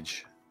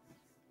advantage,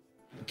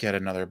 get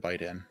another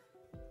bite in.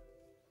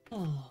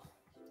 Oh.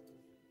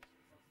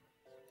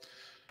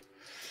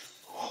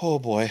 Oh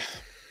boy.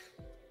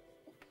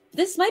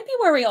 This might be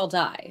where we all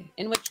die,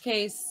 in which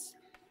case,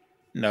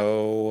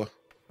 No.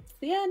 it's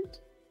the end.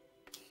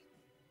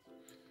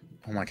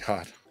 Oh my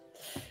god.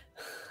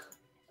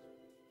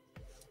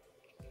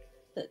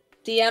 The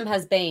DM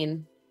has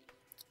Bane.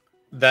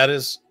 That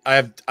is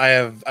I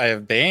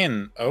have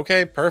Bane.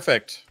 Okay,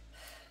 perfect.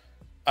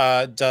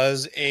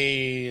 Does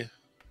a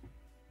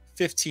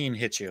 15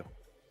 hit you?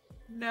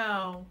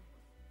 No.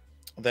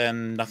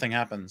 Then nothing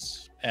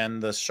happens.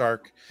 And the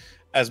shark,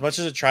 as much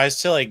as it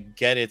tries to like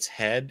get its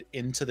head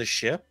into the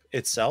ship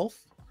itself,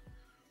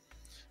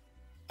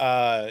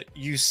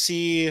 you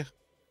see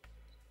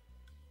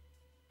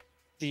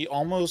the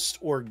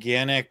almost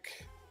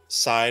organic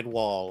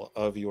sidewall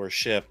of your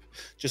ship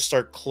just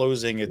start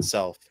closing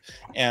itself.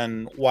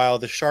 And while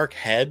the shark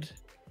head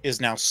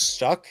is now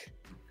stuck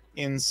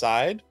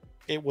inside,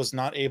 it was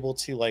not able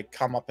to like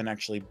come up and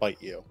actually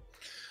bite you.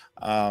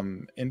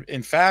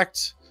 In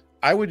fact,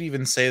 I would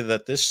even say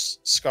that this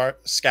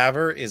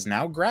scaver is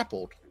now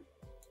grappled.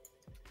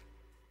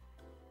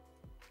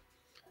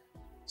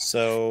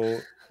 So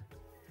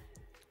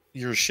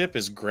your ship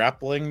is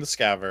grappling the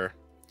scaver.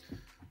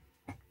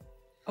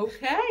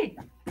 Okay.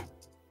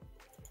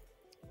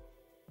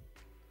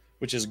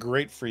 Which is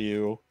great for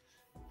you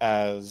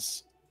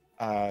as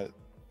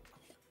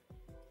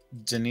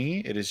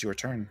Denis, it is your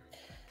turn.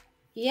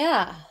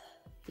 Yeah.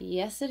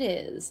 Yes, it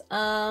is.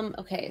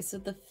 Okay, so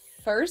the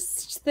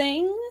first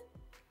thing.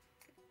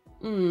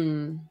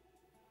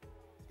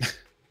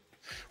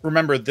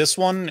 Remember, this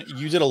one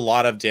you did a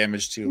lot of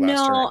damage to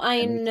last turn. No, I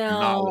and know.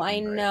 not I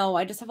looking great. know.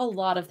 I just have a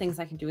lot of things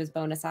I can do as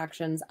bonus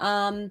actions.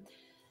 But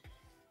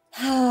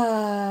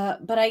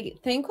I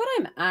think what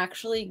I'm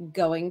actually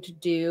going to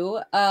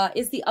do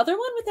is the other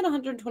one within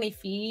 120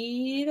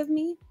 feet of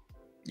me.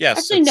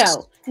 Yes. Actually,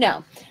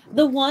 no.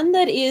 The one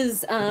that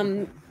is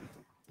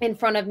in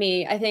front of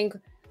me, I think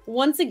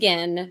once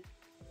again,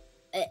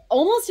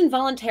 almost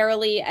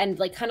involuntarily and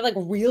like kind of like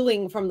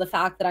reeling from the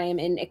fact that I am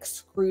in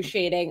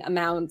excruciating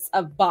amounts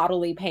of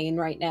bodily pain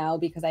right now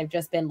because I've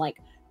just been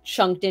like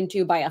chunked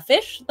into by a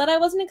fish that I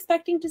wasn't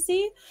expecting to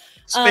see.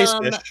 Space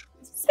fish.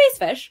 Space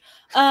fish.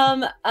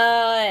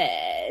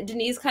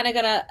 Denise kind of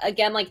gonna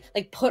again like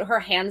put her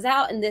hands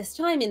out, and this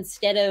time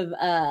instead of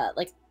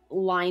like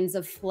lines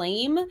of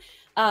flame,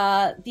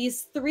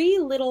 these three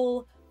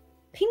little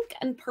pink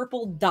and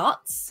purple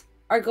dots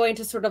are going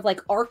to sort of like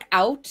arc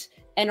out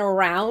and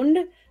around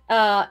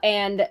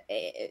and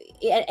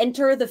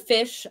enter the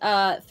fish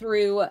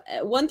through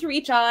one through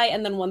each eye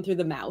and then one through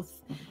the mouth.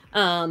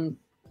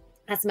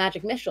 That's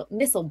magic missile,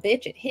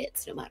 bitch. It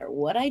hits no matter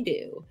what I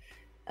do.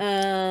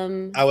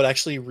 I would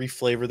actually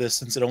reflavor this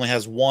since it only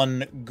has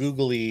one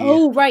googly.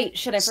 Oh right,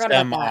 shit! I forgot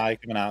about that. Eye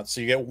coming out,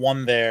 so you get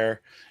one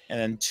there, and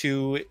then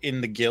two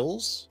in the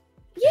gills.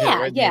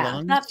 Yeah,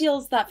 yeah, that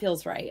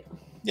feels right.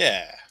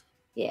 Yeah.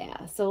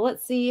 Yeah. So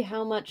let's see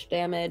how much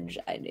damage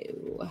I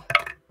do.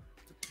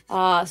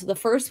 So the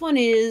first one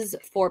is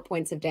 4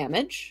 points of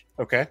damage.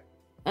 Okay.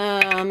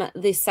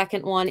 The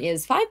second one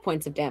is 5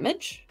 points of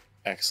damage.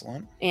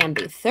 Excellent. And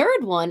the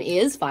third one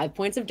is 5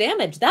 points of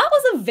damage. That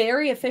was a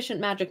very efficient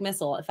magic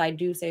missile, if I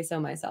do say so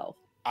myself.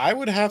 I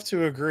would have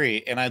to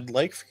agree, and I'd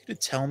like for you to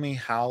tell me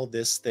how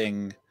this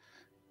thing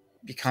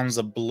becomes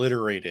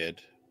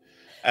obliterated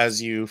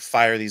as you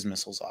fire these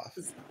missiles off.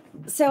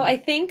 So I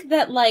think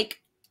that,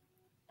 like,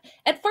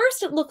 at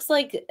first it looks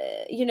like,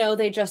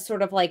 they just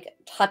sort of like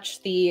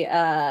touch the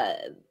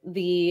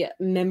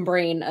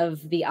membrane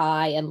of the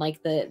eye and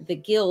like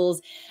the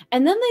gills,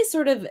 and then they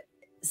sort of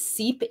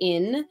seep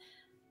in.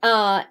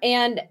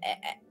 And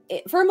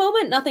for a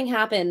moment, nothing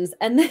happens.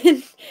 And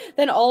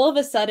then all of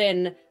a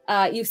sudden,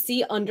 you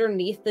see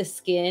underneath the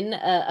skin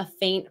a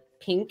faint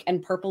pink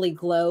and purpley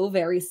glow,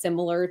 very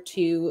similar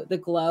to the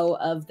glow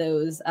of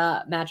those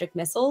magic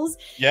missiles.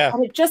 Yeah.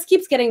 And it just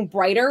keeps getting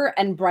brighter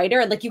and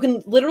brighter. Like you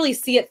can literally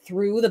see it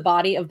through the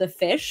body of the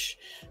fish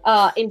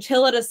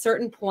until at a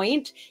certain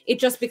point, it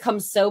just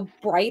becomes so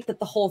bright that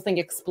the whole thing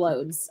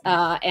explodes.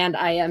 And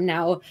I am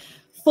now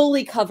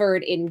fully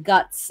covered in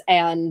guts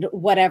and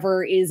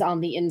whatever is on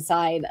the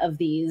inside of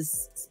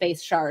these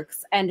space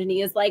sharks. And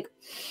he is like,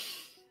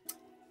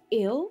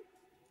 ew.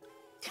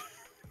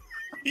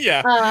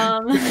 Yeah.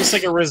 It's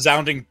like a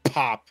resounding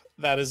pop.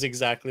 That is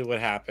exactly what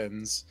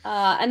happens.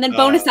 And then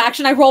bonus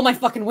action, I roll my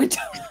fucking window.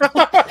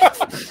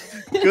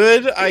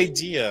 Good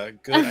idea.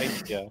 Good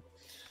idea.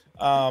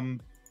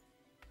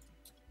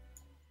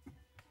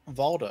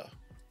 Valda,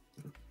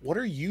 what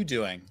are you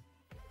doing?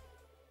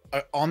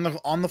 On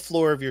the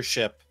floor of your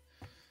ship,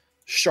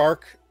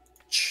 shark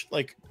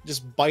like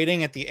just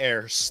biting at the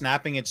air,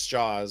 snapping its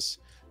jaws,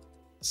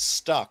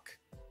 stuck.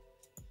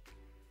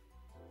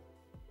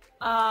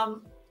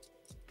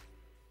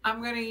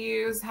 I'm gonna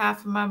use half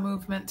of my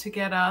movement to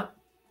get up,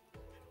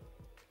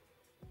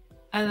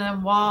 and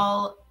then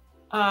while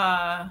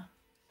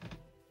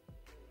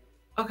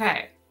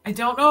okay, I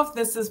don't know if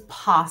this is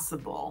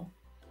possible.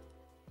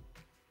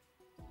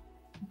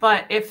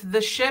 But if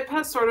the ship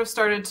has sort of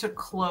started to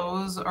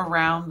close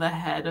around the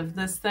head of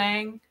this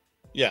thing,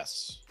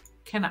 yes,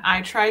 can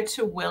I try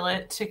to will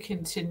it to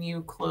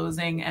continue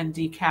closing and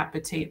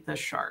decapitate the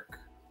shark?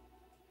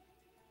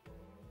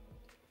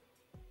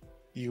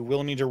 You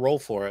will need to roll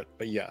for it,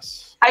 but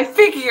yes. I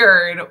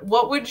figured.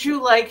 What would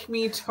you like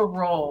me to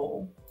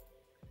roll?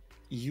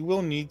 You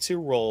will need to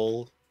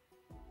roll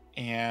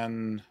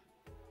an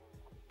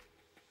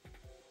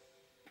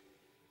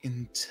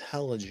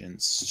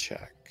intelligence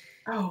check.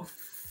 Oh,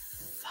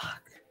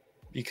 fuck.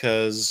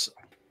 Because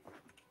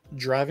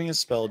driving a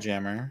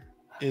spelljammer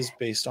is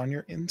based on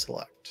your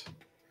intellect.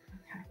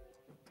 Okay.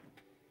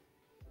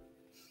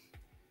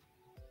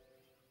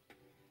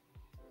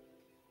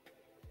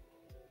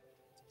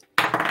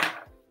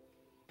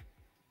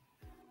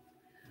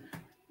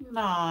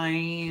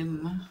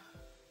 9.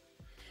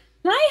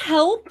 Can I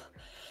help?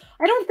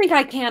 I don't think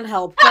I can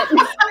help, but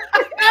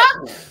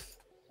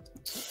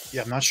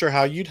yeah, I'm not sure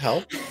how you'd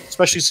help,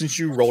 especially since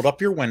you rolled up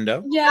your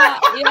window. Yeah.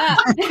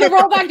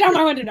 Roll back down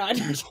my window.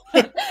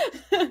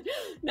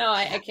 No,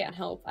 I can't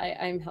help.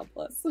 I'm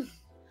helpless.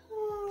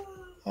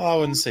 I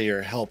wouldn't say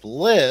you're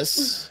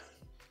helpless.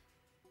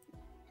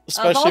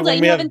 Especially Valda,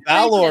 when we have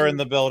Valor in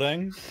the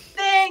building.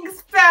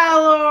 Thanks,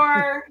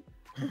 Valor.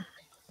 All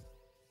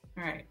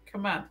right,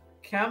 come on.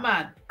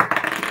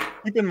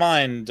 Keep in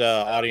mind,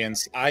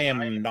 audience, I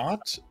am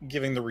not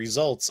giving the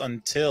results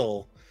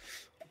until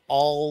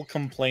all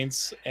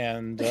complaints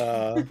and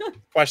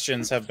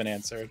questions have been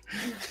answered.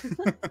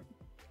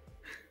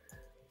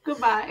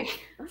 Goodbye.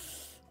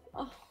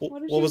 Oh,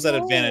 what was that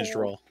advantage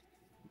roll?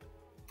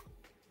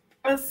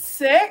 A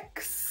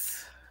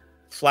 6.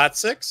 Flat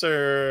 6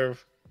 or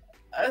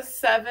a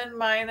 7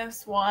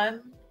 minus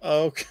 1?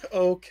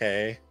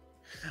 Okay.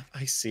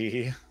 I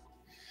see.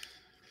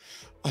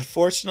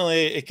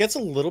 Unfortunately, it gets a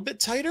little bit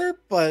tighter,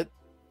 but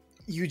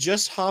you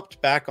just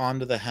hopped back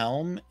onto the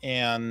helm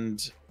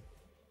and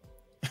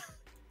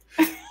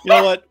you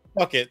know what?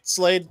 Fuck it.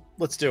 Slade,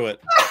 let's do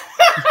it.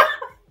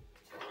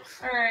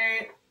 All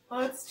right.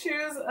 Let's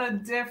choose a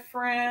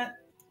different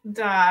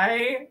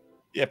die.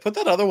 Yeah, put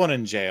that other one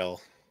in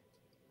jail.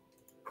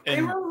 They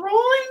And were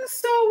rolling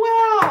so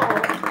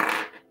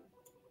well.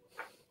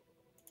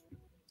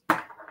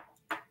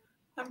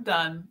 I'm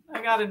done.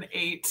 I got an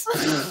 8.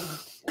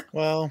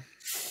 well,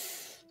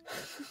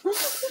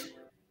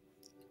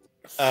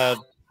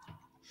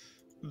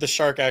 the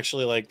shark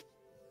actually like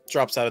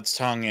drops out its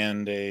tongue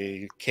and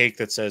a cake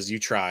that says "You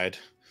tried."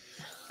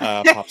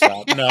 pops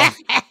out. No,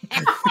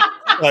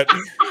 but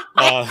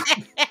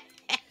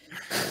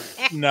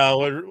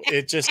no,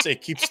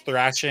 it keeps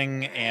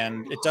thrashing,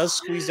 and it does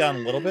squeeze down a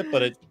little bit,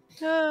 but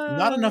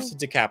not enough to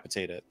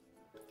decapitate it.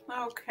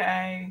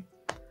 Okay.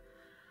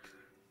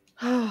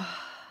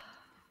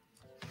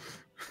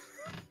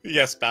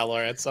 Yes,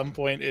 Balor, at some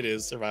point it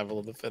is survival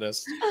of the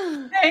fittest.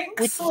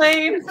 Thanks,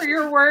 Slade, for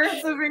your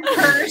words of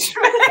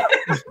encouragement.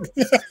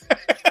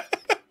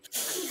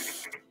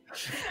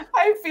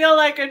 I feel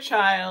like a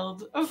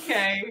child.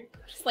 Okay.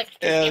 Just like,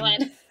 there's like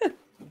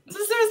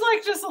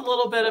just a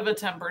little bit of a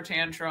temper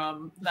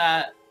tantrum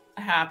that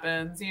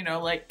happens,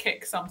 like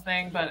kick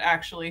something but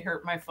actually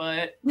hurt my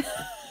foot.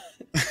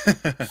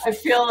 I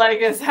feel like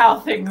is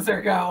how things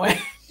are going.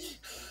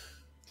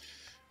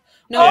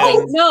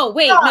 No,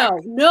 wait,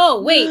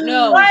 no.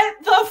 What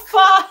the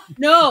fuck?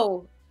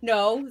 No,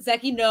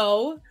 Zeki,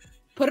 no.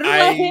 Put it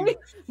away.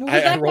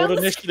 I rolled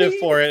initiative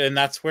for it, and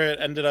that's where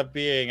it ended up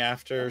being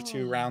after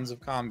 2 rounds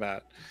of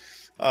combat.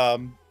 Or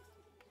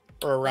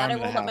a round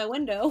and a half. I rolled up my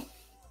window.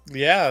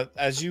 Yeah,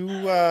 as you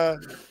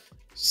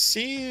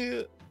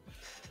see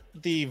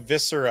the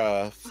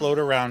viscera float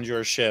around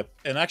your ship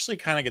and actually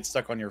kind of get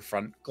stuck on your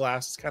front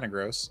glass. It's kind of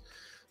gross.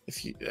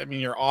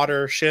 Your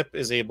otter ship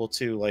is able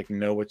to like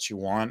know what you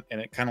want,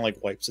 and it kind of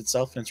like wipes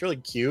itself, and it's really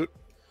cute.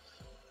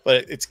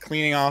 But it's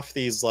cleaning off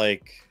these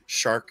like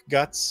shark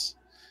guts,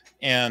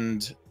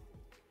 and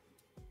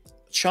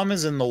Chum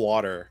is in the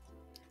water,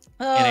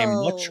 and a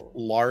much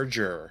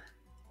larger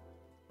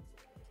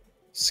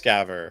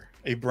scaver,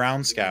 a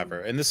brown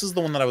scaver, and this is the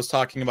one that I was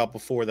talking about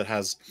before that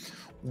has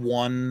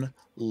one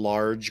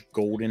large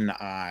golden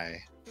eye,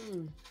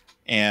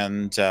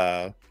 and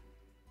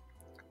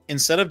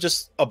instead of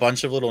just a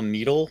bunch of little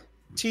needle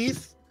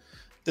teeth,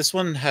 this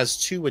one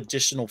has 2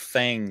 additional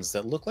fangs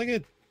that look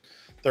like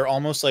they're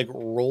almost like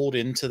rolled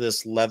into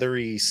this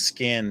leathery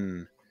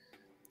skin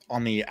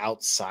on the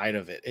outside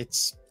of it.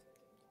 It's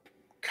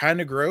kind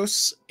of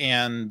gross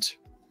and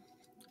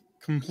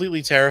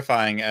completely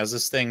terrifying as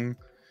this thing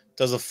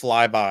does a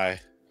flyby.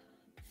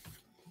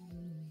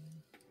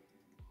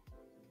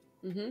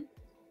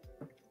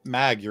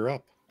 Mag, you're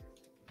up.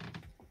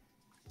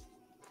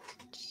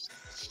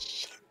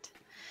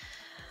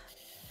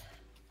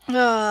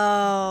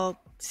 Oh,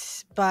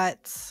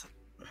 but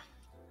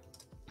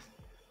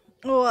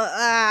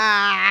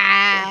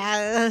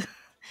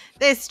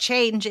this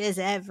changes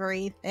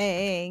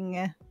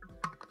everything.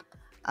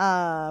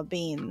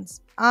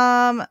 Beans.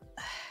 How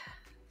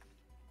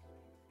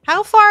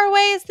far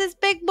away is this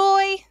big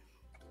boy?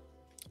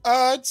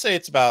 I'd say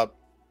it's about,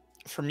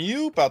 from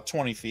you, about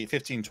 20 feet,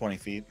 15, 20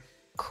 feet.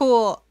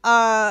 Cool.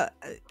 Mag's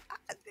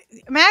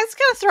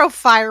gonna throw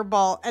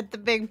fireball at the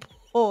big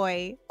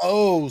boy.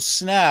 Oh,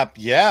 snap.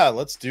 Yeah,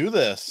 let's do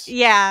this.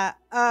 Yeah.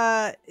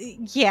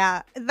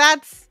 Yeah.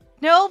 That's...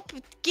 Nope.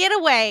 Get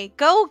away.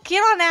 Go get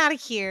on out of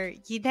here,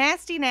 you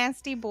nasty,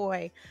 nasty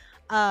boy.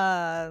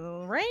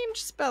 Range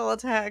spell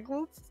attack.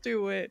 Let's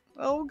do it.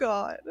 Oh,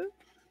 God.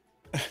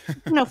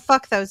 No,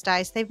 fuck those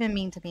dice. They've been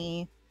mean to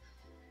me.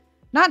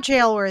 Not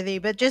jail-worthy,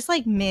 but just,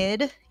 like,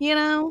 mid, you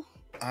know?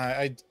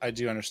 I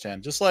do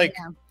understand. Just like...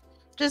 Yeah.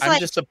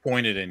 I'm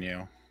disappointed in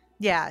you.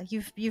 Yeah,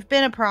 you've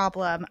been a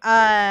problem.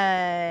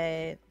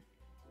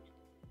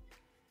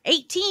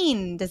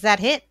 18. Does that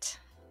hit?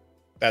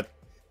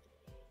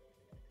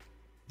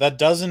 That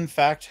does in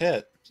fact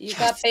hit. You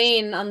got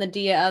Bane on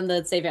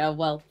the save.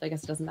 Well, I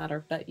guess it doesn't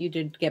matter, but you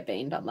did get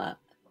baned on that.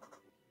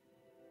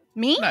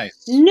 Me?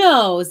 Nice.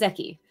 No,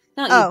 Zeki.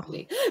 Not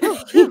you.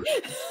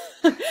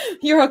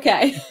 You're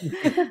okay.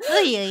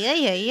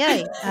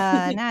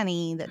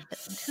 Nani, the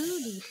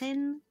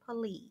 2d10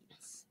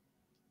 police.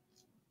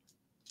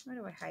 Where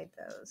do I hide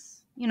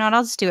those? You know what?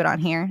 I'll just do it on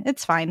here.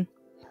 It's fine.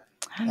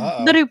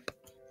 Doop.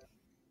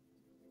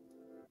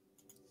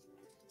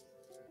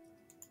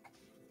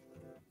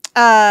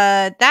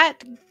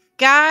 That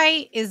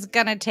guy is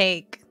gonna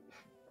take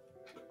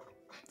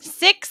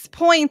 6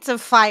 points of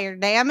fire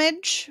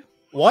damage.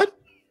 What?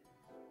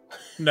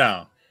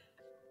 No.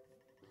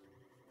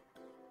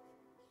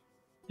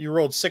 You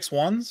rolled 6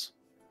 ones?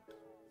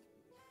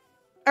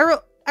 I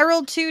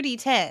rolled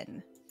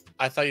 2d10.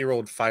 I thought you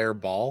rolled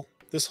fireball.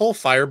 This whole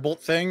firebolt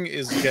thing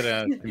is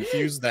gonna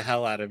confuse the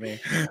hell out of me.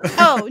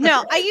 Oh,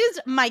 no. I used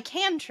my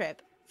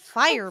cantrip,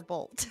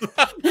 Firebolt.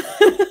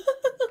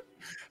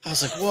 I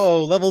was like,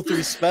 whoa, level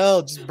 3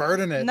 spell, just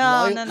burning it.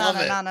 No. I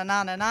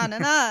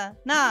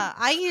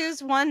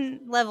used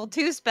one level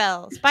 2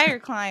 spell, Spire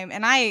Climb,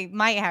 and I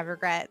might have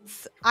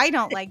regrets. I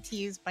don't like to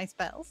use my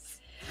spells.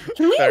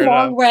 Can we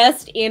long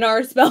rest in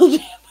our spell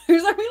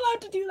jammers? Are we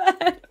allowed to do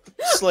that?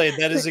 Slade,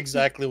 that is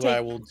exactly what I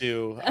will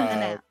do.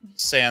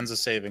 Sans a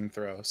saving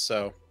throw,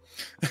 so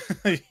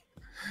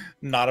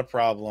not a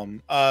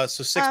problem. So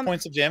 6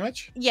 points of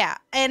damage? Yeah,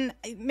 and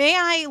may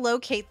I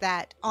locate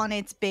that on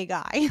its big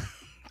eye?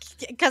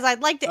 Because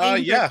I'd like to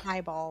aim its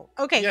eyeball.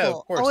 Okay, yeah, cool.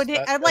 Of course.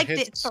 I'd like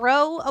to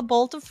throw a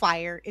bolt of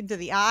fire into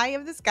the eye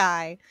of this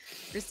guy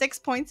for 6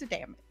 points of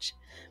damage.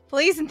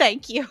 Please and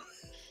thank you.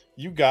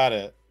 You got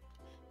it.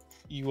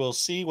 You will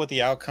see what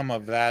the outcome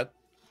of that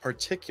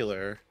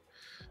particular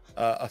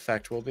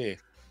effect will be.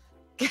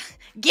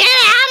 Get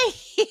out of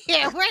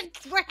here!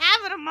 We're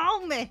having a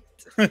moment.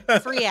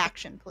 Free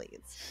action,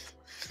 please.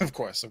 Of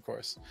course, of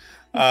course.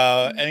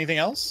 Anything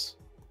else?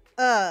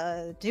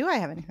 Do I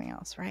have anything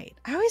else? Right.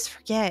 I always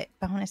forget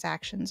bonus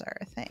actions are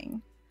a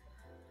thing.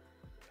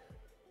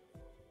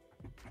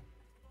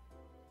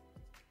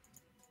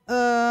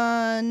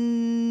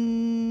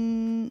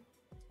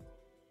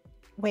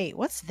 Wait,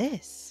 what's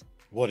this?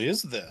 What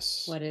is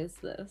this? What is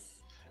this?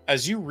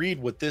 As you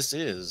read what this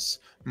is,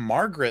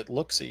 Margaret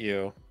looks at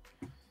you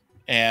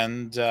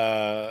and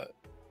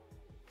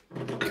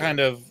kind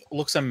of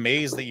looks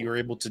amazed that you were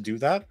able to do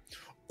that.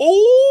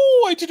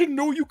 Oh, I didn't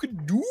know you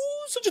could do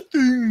such a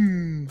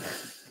thing.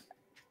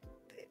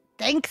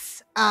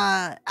 Thanks.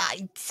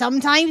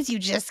 Sometimes you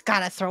just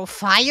gotta throw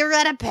fire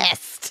at a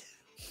pest.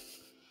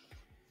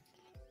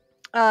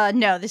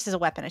 No, this is a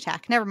weapon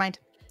attack. Never mind.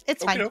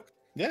 It's fine.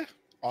 Yeah,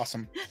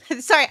 awesome.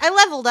 Sorry, I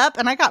leveled up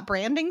and I got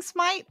Branding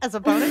Smite as a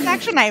bonus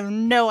action. I have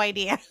no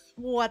idea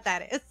what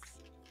that is.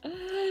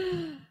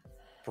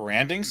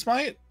 Branding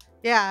Smite?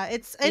 Yeah,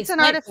 it's You an smite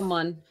artifact.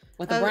 someone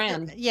with a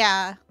brand.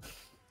 Yeah.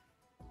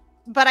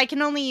 But I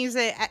can only use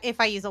it if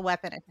I use a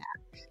weapon attack.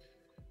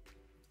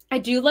 I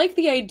do like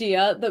the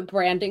idea that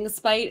branding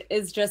spite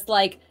is just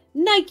like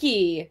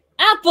Nike,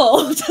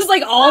 Apple, just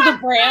like all the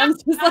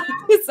brands just like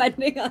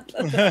sending us.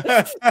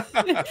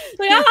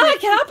 Like,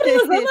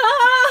 capitalism.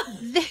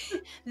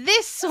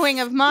 This swing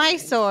of my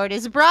sword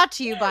is brought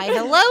to you by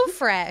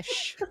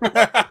HelloFresh.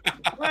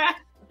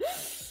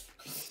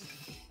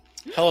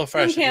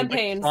 HelloFresh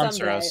campaign sponsor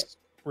someday. us.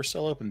 We're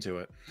still open to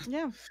it.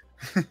 Yeah.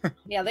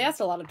 Yeah, they asked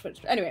a lot of Twitch.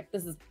 Anyway,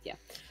 this is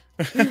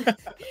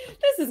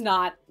this is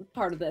not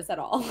part of this at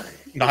all.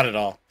 Not at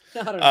all.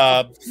 Not at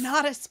all.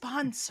 Not a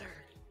sponsor.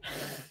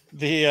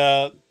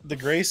 The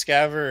gray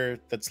scaver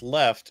that's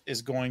left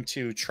is going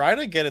to try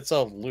to get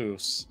itself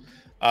loose.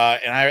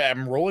 And I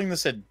am rolling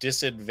this at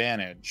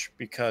disadvantage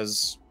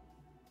because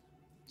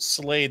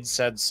Slade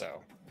said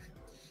so.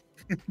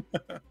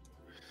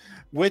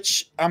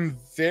 Which I'm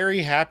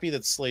very happy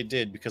that Slade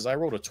did because I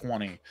rolled a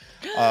 20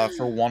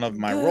 for one of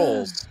my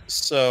rolls.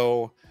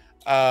 So,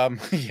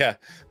 yeah,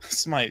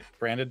 Smite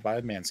branded by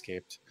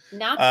Manscaped.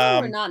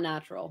 Natural or not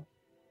natural?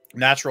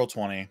 Natural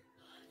 20.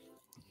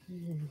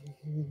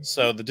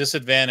 So the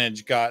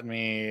disadvantage got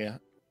me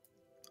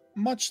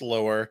much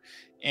lower.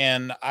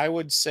 And I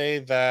would say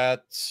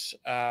that,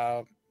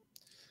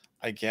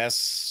 I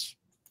guess,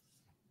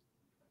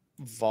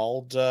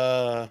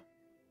 Valda,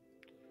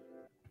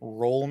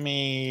 roll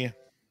me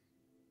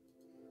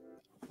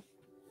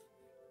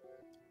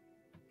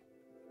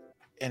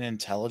an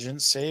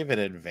intelligence save at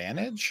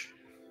advantage?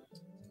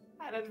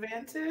 At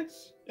advantage?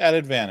 At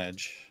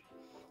advantage.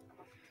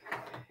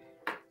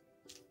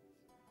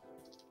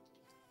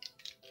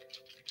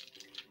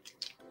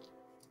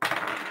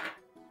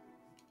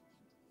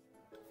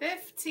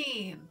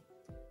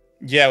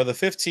 Yeah, with a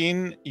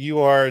 15, you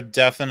are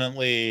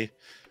definitely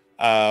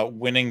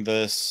winning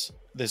this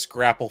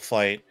grapple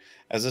fight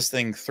as this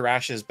thing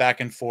thrashes back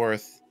and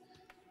forth,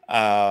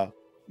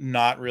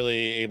 not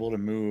really able to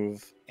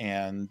move,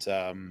 and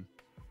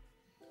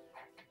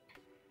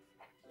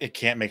it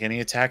can't make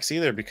any attacks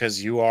either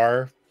because you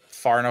are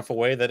far enough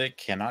away that it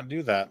cannot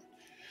do that.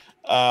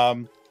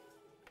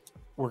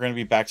 We're going to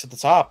be back to the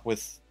top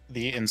with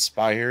the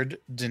inspired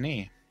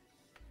Denis.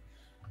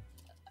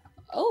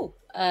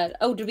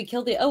 Did we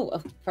kill the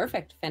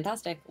perfect,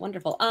 fantastic,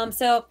 wonderful.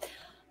 So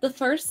the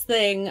first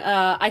thing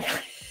I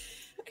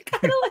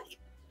kind of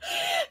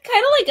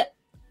like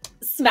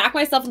smack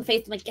myself in the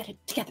face and like get it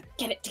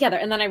together,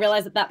 and then I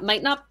realized that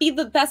might not be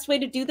the best way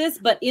to do this,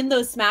 but in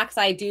those smacks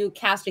I do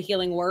cast a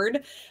healing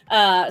word,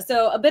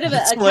 so a bit of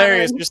It's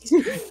hilarious.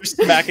 You're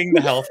smacking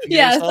the health into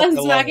yes, yourself. I'm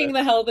smacking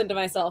the health into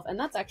myself, and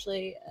that's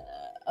actually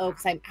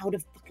because I'm out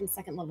of fucking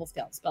second level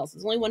spells.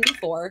 It's only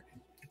 1d4.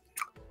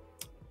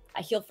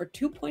 I heal for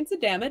 2 points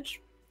of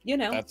damage. You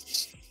know,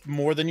 that's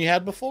more than you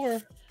had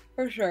before.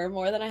 For sure,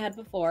 more than I had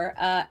before.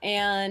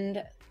 And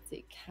let's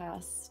see,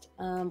 cast.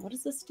 What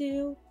does this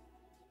do?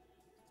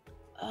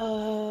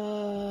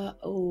 No,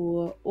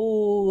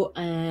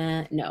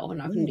 I'm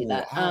not gonna do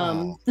that.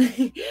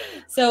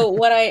 So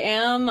what I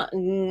am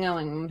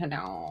going to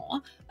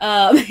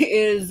do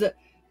is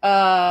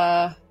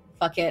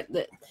fuck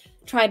it.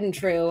 Tried and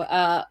true,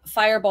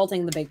 fire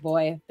bolting the big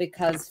boy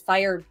because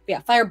fire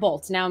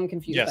bolts. Now I'm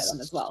confused by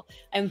them as well.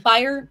 I'm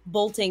fire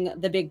bolting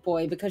the big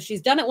boy because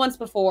she's done it once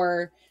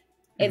before.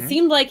 It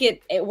seemed like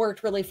it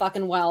worked really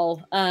fucking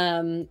well.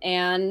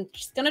 And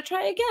she's gonna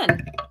try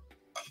again.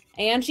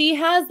 And she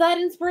has that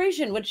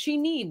inspiration, which she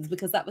needs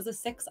because that was a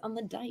 6 on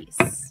the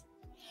dice.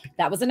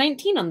 That was a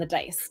 19 on the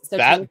dice. So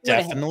that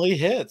definitely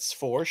hits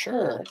for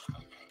sure.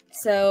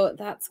 So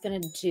that's gonna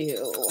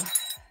do.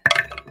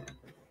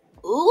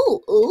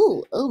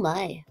 Oh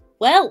my.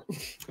 Well,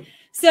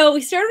 so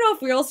we started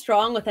off real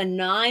strong with a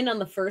 9 on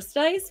the first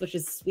dice, which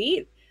is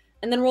sweet,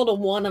 and then rolled a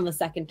 1 on the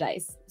second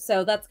dice.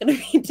 So that's going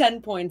to be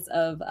 10 points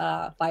of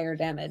fire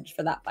damage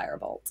for that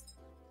firebolt.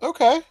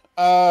 Okay.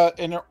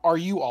 And are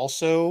you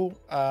also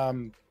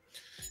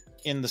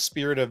in the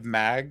spirit of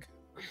Mag,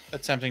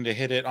 attempting to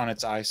hit it on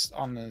its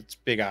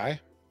big eye?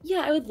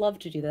 Yeah, I would love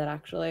to do that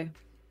actually.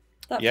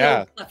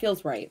 Yeah. That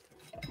feels right.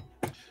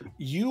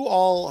 You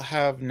all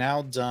have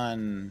now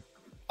done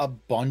a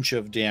bunch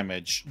of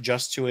damage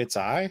just to its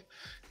eye.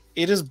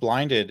 It is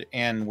blinded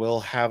and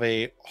will have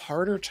a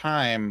harder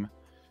time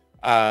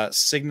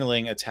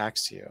signaling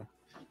attacks to you.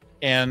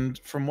 And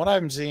from what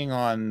I'm seeing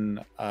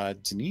on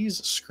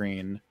Denise's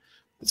screen,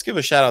 let's give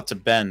a shout out to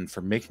Ben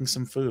for making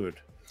some food.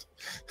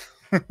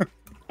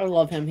 I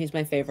love him. He's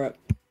my favorite.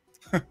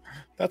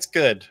 That's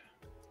good.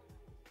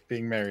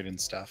 Being married and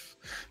stuff.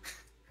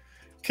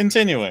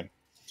 Continuing.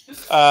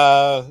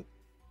 Valda.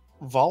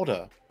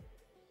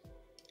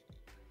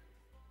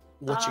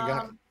 What you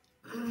got?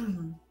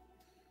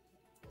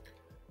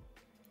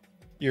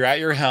 You're at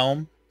your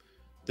helm.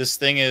 This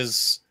thing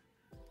is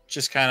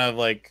just kind of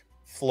like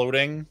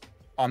floating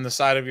on the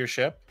side of your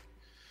ship.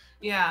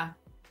 Yeah.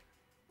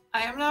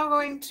 I am now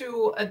going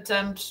to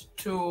attempt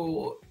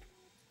to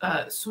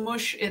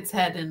smoosh its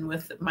head in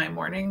with my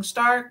Morning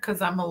Star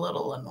because I'm a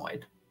little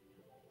annoyed.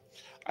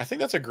 I think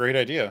that's a great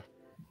idea.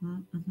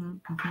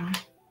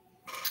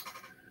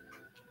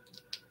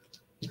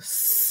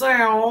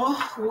 So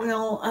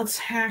we'll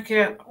attack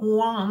it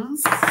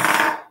once.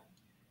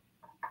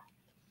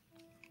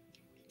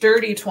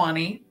 Dirty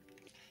 20.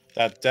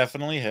 That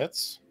definitely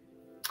hits.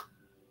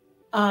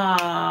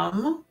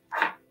 And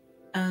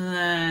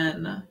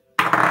then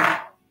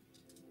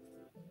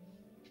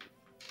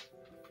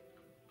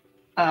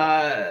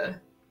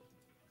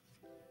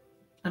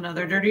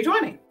another dirty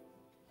 20.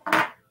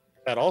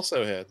 That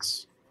also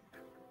hits.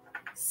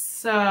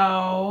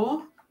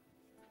 So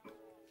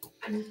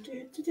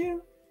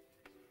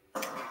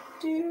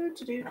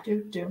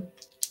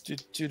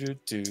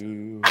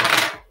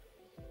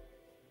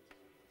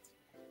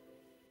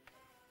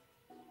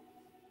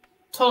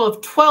total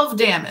of 12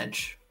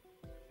 damage.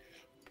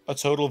 A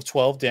total of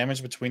 12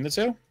 damage between the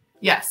two?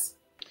 Yes.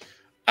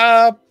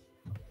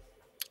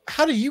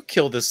 How do you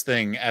kill this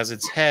thing as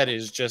its head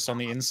is just on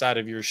the inside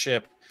of your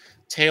ship,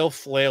 tail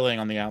flailing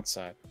on the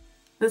outside?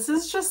 This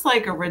is just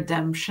like a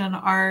redemption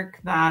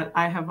arc that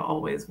I have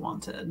always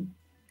wanted.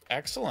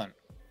 Excellent.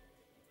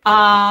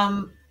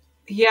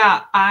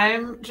 Yeah,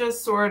 I'm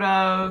just sort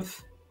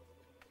of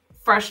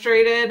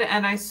frustrated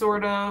and I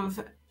sort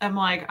of am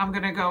like, I'm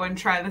going to go and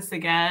try this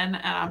again.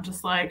 And I'm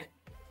just like,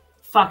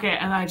 fuck it.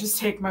 And I just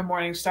take my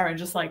Morning Star and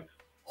just like,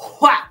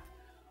 whap,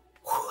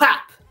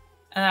 whap.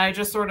 And I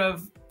just sort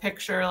of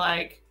picture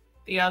like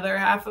the other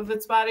half of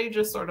its body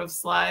just sort of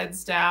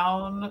slides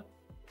down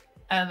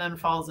and then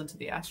falls into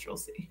the astral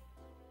sea.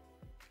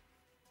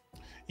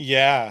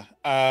 Yeah.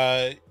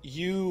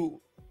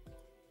 You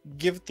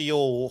give it the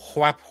old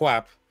whap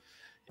whap.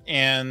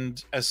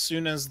 And as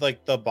soon as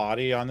like the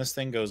body on this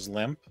thing goes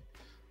limp,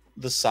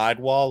 the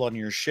sidewall on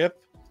your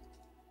ship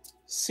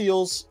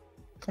seals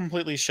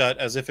completely shut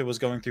as if it was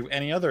going through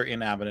any other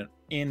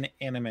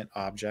inanimate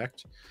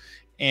object.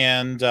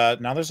 And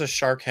now there's a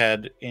shark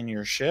head in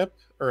your ship,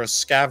 or a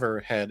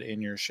scaver head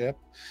in your ship,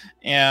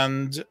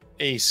 and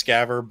a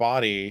scaver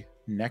body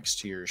next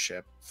to your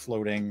ship,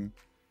 floating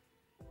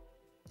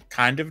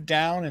kind of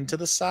down into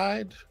the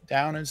side,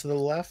 down into the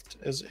left,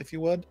 as if you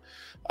would.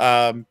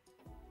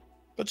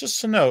 But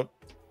just to note,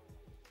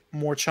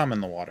 more chum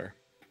in the water.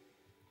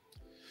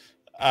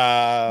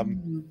 Now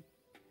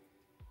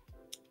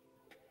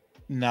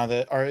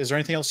that is there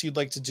anything else you'd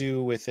like to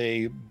do with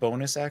a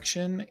bonus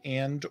action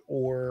and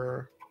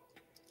or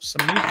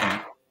some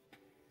movement?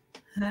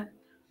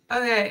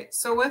 Okay,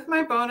 so with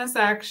my bonus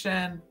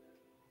action,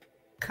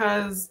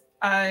 because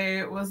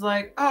I was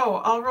like,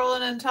 oh, I'll roll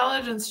an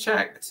intelligence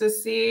check to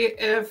see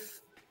if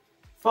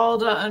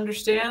Falda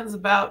understands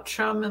about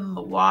chum in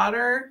the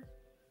water.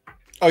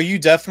 Oh, you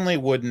definitely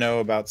would know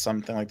about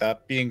something like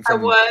that. Being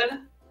from, I would.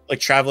 Like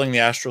traveling the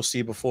astral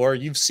sea before,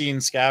 you've seen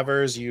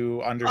scavers,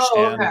 you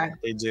understand what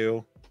they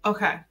do.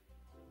 Okay.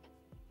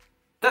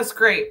 That's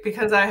great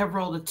because I have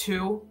rolled a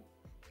 2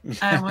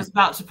 and was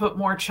about to put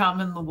more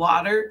chum in the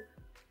water.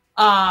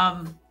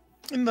 Yeah.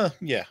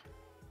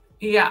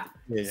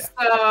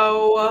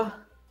 So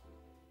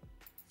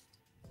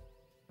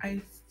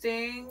I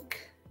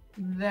think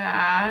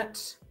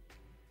that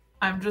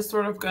I'm just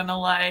sort of gonna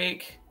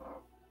like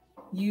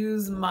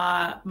use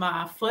my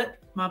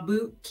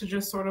boot to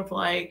just sort of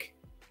like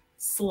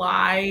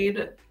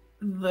slide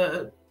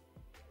the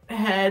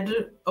head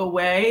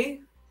away.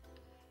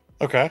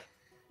 Okay.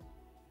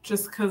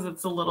 Just because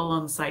it's a little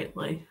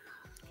unsightly.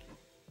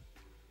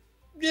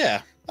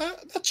 Yeah,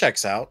 that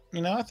checks out.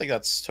 You know, I think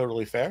that's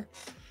totally fair.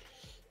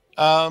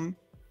 I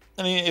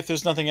mean, if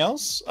there's nothing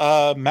else,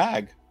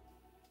 Mag,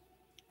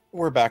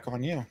 we're back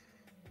on you.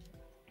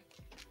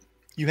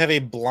 You have a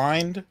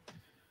blind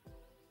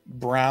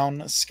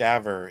brown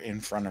scaver in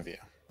front of you.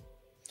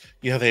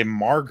 You have a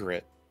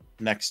Margaret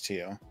next to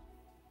you.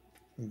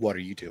 What are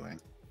you doing?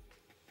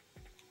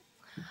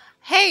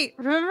 Hey,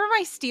 remember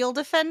my steel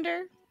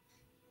defender?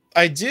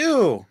 I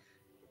do.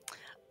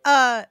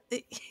 Can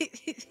I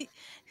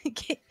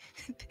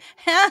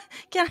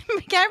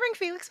bring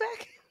Felix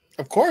back?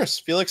 Of course,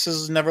 Felix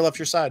has never left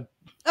your side.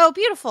 Oh,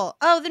 beautiful.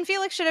 Oh, then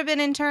Felix should have been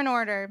in turn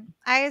order.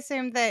 I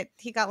assumed that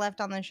he got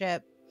left on the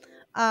ship.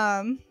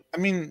 I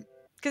mean,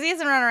 because he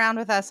hasn't run around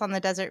with us on the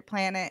desert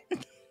planet.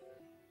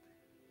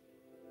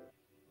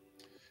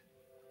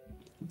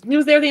 He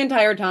was there the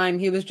entire time.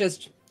 He was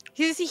just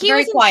he was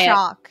very quiet. In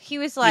shock. He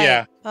was like,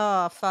 Yeah.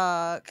 "Oh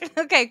fuck."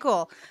 Okay,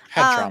 cool.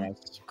 had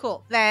traumas.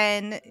 Cool.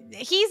 Then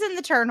he's in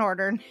the turn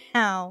order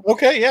now.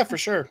 Okay, yeah, for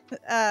sure.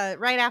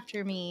 Right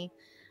after me.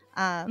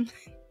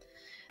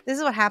 This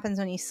is what happens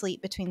when you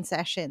sleep between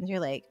sessions. You're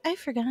like, I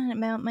forgot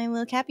about my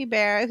little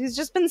capybara who's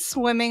just been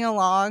swimming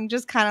along,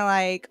 just kind of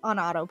like on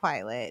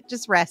autopilot,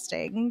 just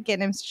resting,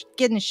 getting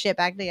his shit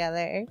back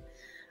together.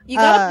 You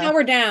gotta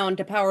power down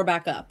to power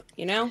back up,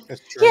 you know?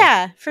 That's true.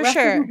 Yeah, for Rest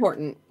is sure.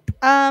 important.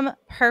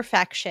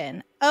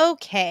 Perfection.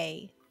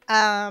 Okay. You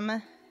know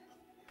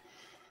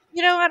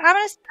what?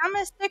 I'm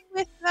gonna stick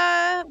with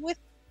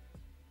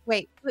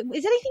wait,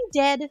 is anything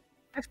dead?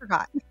 I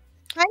forgot.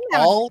 I didn't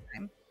have enough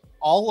time.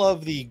 All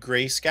of the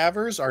gray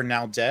scavers are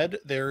now dead.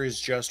 There is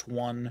just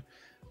one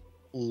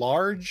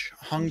large,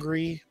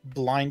 hungry,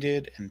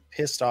 blinded, and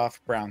pissed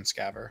off brown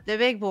scaver. The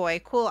big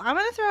boy. Cool. I'm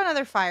gonna throw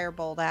another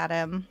firebolt at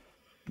him.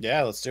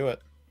 Yeah, let's do it.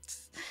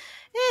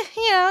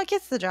 It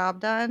gets the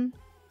job done.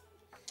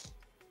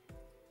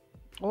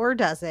 Or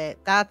does it?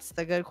 That's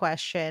the good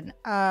question.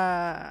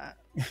 Does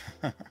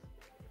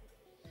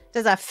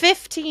a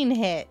 15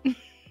 hit?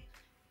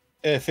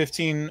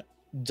 15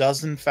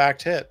 does in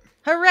fact hit.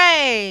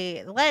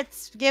 Hooray!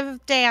 Let's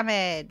give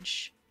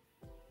damage.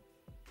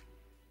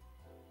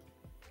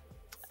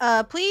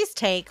 Please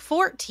take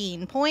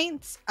 14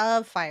 points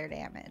of fire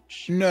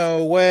damage.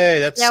 No way.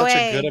 That's No such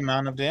way. a good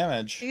amount of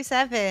damage. 2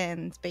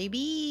 sevens,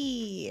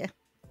 baby.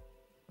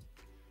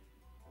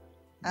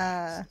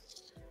 I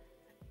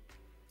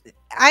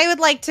would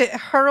like to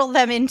hurl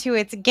them into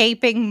its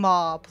gaping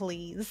maw,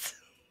 please.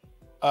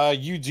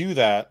 You do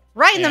that.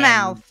 Right in the and-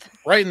 mouth.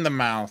 Right in the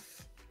mouth.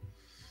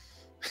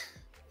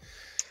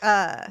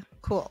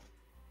 Cool.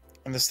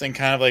 And this thing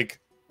kind of like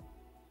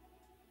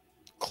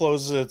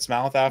closes its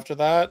mouth after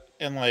that,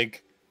 and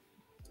like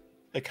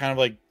it kind of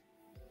like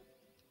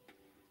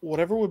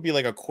whatever would be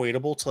like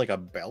equatable to like a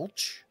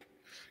belch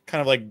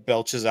kind of like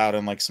belches out,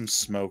 and like some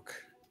smoke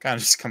kind of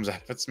just comes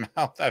out of its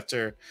mouth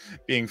after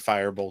being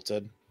fire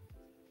bolted.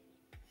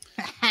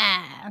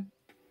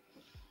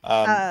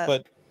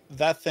 But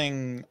that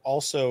thing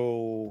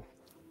also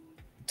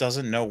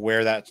doesn't know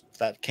where that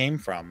came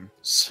from,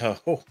 so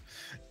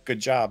good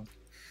job.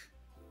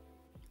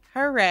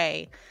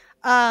 Hooray.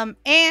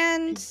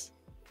 And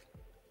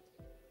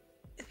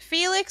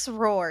Felix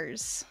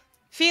roars.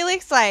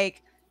 Felix,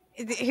 like,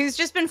 who's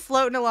just been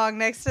floating along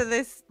next to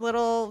this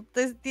little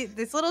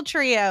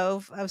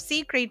trio of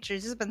sea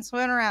creatures, just been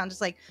swimming around,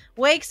 just like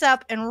wakes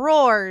up and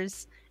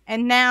roars.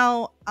 And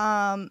now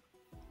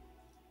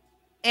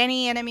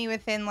any enemy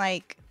within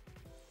like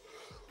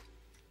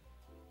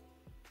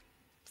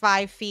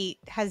 5 feet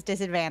has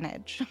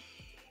disadvantage.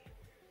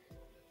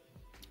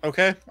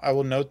 Okay, I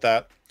will note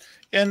that.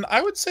 And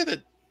I would say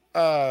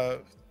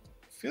that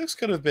Felix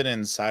could have been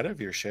inside of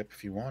your ship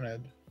if you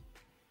wanted.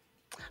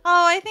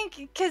 Oh, I think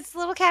because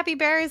little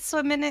capybara is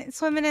swimming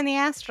in the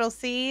astral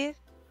sea.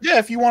 Yeah,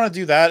 if you want to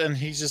do that, and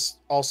he's just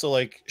also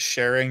like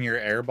sharing your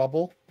air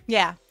bubble,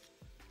 Yeah.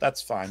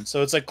 that's fine.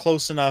 So it's like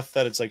close enough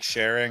that it's like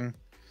sharing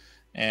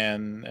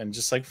and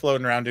just like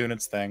floating around doing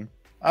its thing.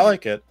 I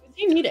like it.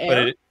 You need air.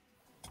 But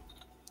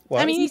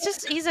what? I mean,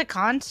 he's a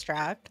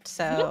construct,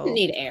 so He doesn't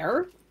need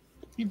air.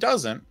 He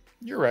doesn't.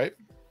 You're right.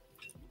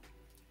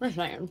 That's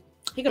fine.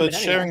 He could But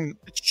have been anywhere.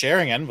 it's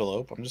sharing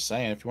envelope. I'm just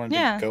saying, if you wanted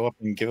Yeah. to go up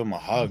and give him a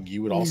hug,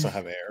 you would also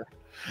have air.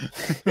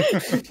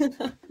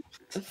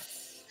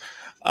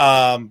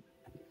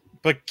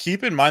 But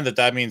keep in mind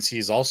that means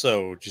he's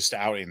also just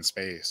out in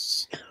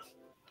space.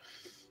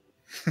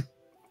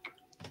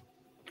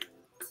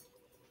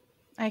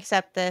 I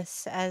accept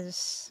this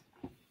as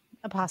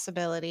a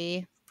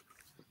possibility.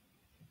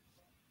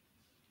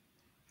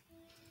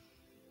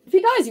 If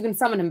he dies, you can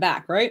summon him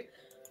back, right?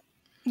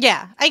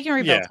 Yeah, I can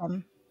rebuild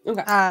him.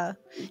 Okay.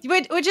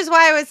 Which is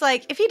why I was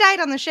like, if he died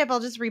on the ship, I'll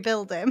just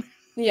rebuild him.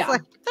 Yeah.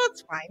 Like,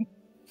 that's fine.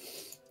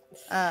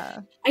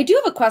 I do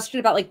have a question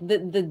about like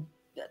the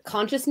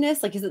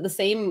consciousness. Like, is it the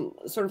same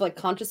sort of like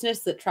consciousness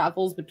that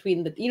travels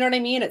between the? You know what I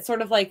mean? It's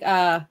sort of like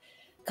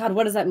God,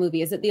 what is that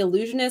movie? Is it The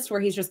Illusionist,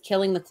 where he's just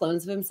killing the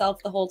clones of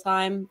himself the whole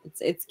time?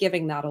 It's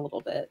giving that a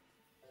little bit.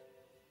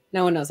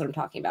 No one knows what I'm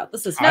talking about.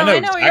 This is No, I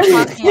know what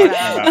you're talking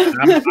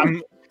about.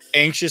 I'm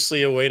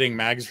anxiously awaiting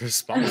Mag's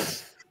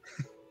response.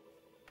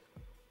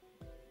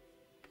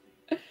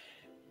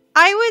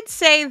 I would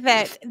say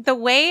that the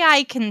way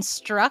I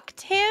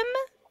construct him,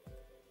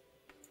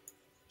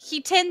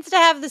 he tends to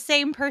have the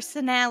same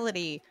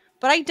personality.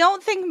 But I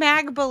don't think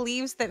Mag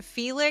believes that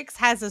Felix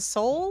has a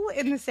soul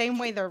in the same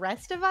way the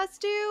rest of us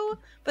do.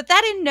 But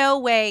that in no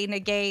way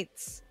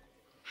negates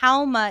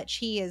how much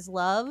he is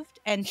loved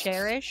and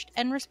cherished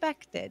and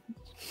respected.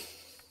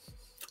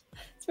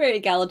 It's a very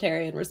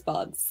egalitarian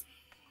response.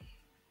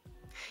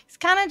 It's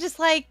kind of just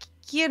like,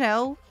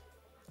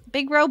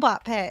 Big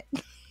robot pet.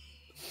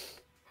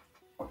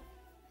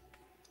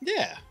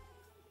 Yeah,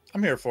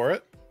 I'm here for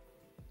it.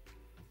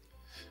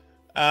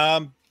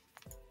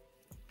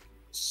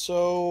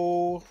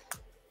 So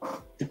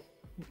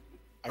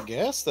I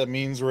guess that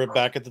means we're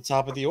back at the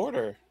top of the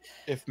order.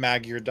 If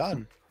Mag, you're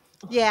done.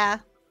 Yeah.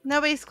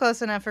 Nobody's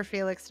close enough for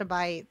Felix to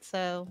bite,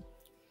 so.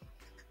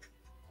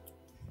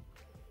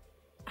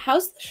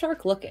 How's the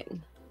shark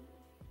looking?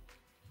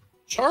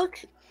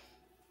 Shark,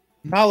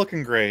 not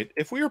looking great.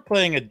 If we were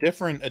playing a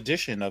different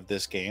edition of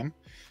this game,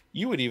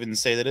 you would even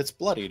say that it's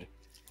bloodied.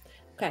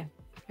 Okay.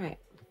 All right.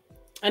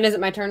 And is it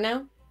my turn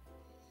now?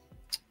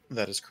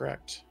 That is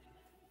correct.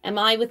 Am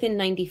I within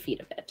 90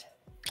 feet of it?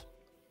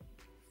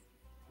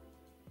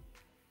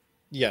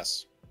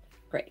 Yes.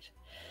 Great.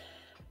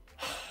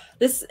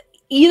 This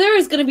either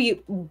is going to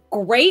be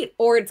great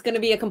or it's going to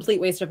be a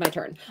complete waste of my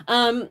turn.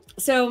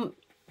 So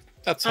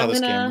That's how this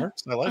game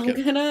works. I like it.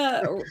 I'm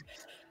gonna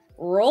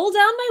roll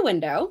down my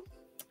window.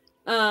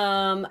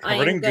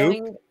 Covered in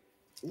goop.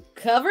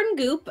 Covered in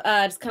goop.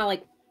 Just kind of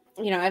like,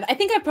 I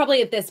think I've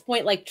probably at this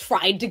point like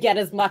tried to get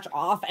as much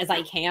off as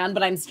I can,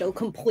 but I'm still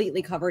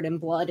completely covered in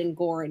blood and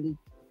gore and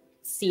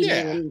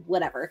semen and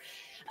whatever.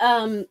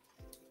 And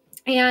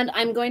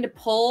I'm going to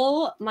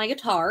pull my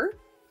guitar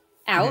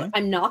out.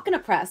 I'm not going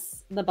to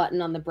press the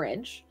button on the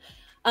bridge.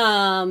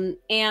 And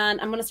I'm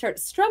going to start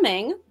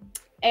strumming.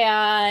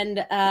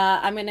 And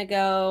I'm going to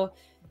go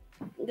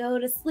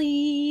to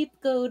sleep,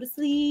 go to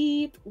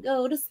sleep,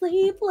 go to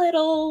sleep,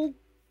 little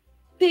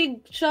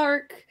big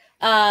shark.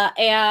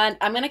 And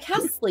I'm going to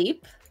cast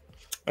sleep.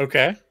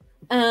 Okay.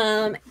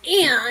 And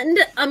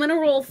I'm going to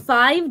roll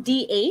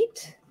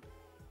 5d8.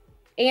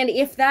 And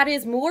if that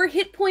is more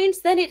hit points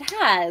than it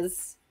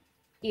has,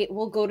 it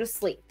will go to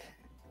sleep.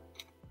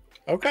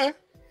 Okay.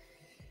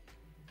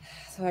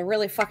 So I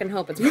really fucking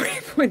hope it's more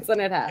hit points than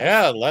it has.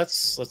 Yeah,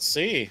 let's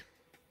see.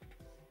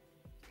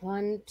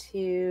 1,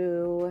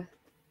 2.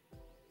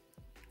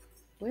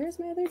 Where's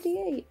my other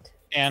d8?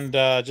 And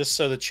just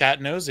so the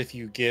chat knows, if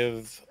you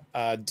give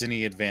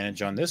Denny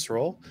advantage on this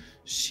roll,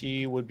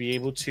 she would be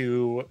able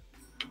to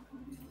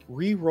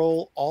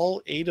re-roll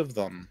all 8 of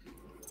them.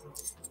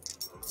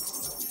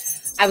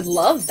 I would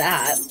love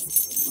that.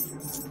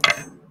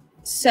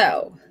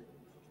 So,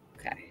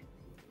 okay.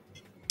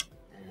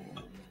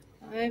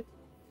 I'm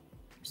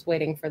just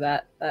waiting for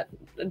that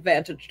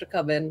advantage to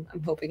come in.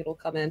 I'm hoping it'll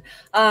come in.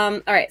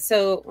 All right.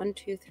 So 1,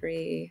 2,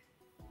 3.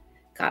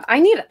 God, I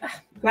need it.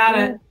 Got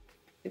it.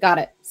 Got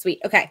it. Sweet.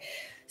 Okay.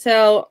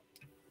 So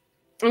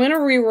I'm going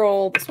to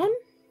re-roll this one.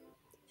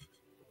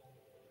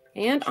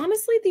 And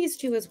honestly, these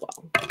two as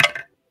well.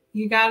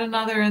 You got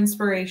another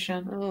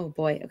inspiration. Oh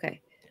boy.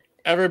 Okay.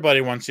 Everybody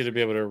wants you to be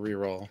able to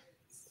re-roll.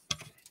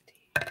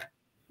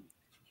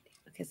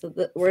 Okay, so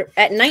we're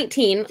at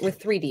 19 with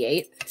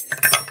 3d8.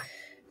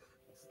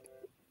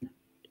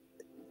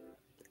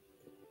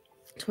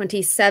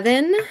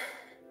 27.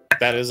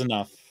 That is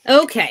enough.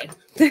 Okay.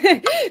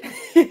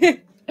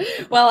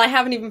 Well, I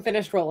haven't even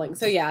finished rolling.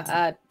 So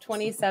yeah,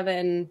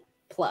 27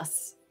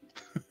 plus.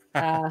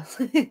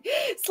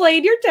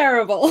 Slade, you're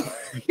terrible.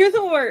 You're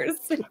the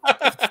worst.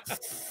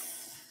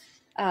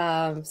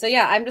 So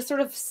yeah, I'm just sort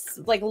of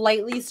like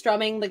lightly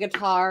strumming the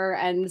guitar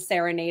and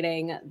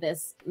serenading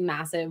this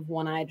massive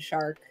one-eyed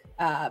shark,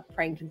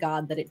 praying to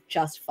God that it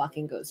just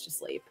fucking goes to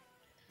sleep.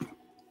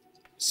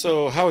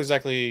 So how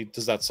exactly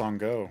does that song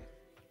go?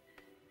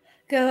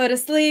 Go to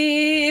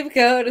sleep,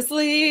 go to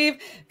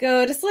sleep,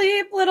 go to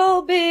sleep,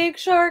 little big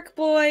shark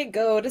boy.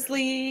 Go to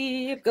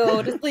sleep,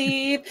 go to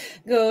sleep,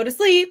 go to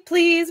sleep,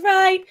 please,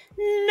 right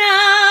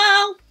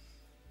now.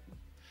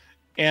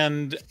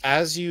 And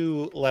as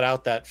you let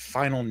out that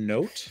final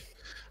note,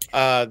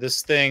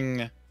 this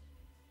thing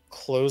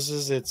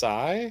closes its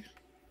eye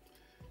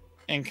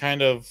and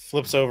kind of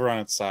flips over on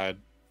its side.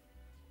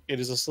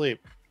 It is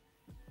asleep.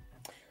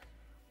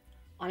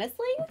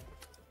 Honestly,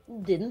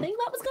 didn't think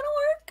that was going to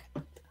work,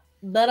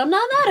 but I'm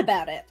not mad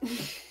about it.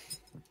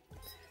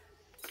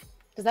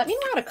 Does that mean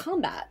we're out of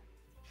combat?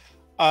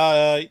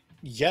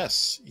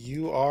 Yes,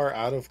 you are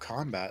out of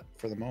combat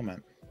for the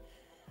moment.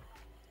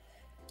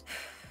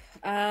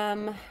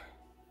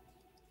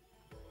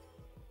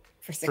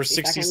 For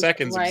 60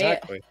 seconds right?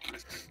 exactly.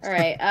 All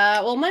right.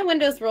 Well, my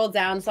window's rolled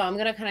down, so I'm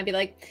gonna kind of be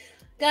like,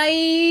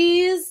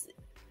 guys,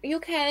 are you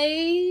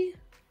okay?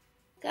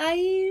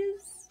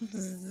 Guys?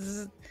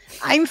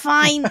 I'm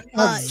fine.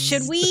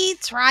 Should we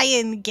try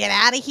and get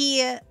out of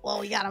here? Well,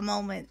 we got a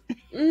moment.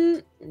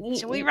 Should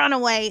we run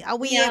away? Are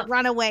we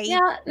run away?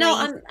 Yeah.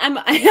 No,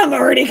 I'm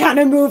already kind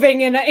of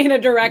moving in a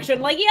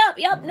direction. Like,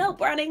 yep, nope,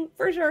 running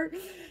for sure.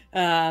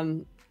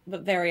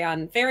 But very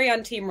on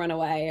team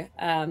runaway.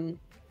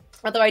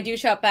 Although I do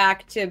shout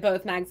back to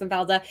both Mags and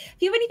Valda, if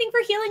you have anything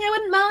for healing, I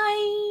wouldn't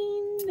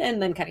mind. And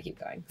then kind of keep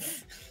going.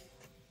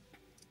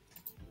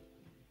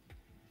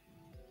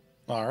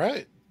 All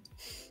right.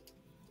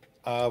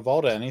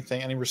 Valda,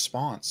 any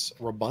response?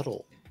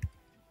 Rebuttal?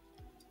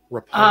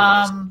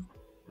 I'm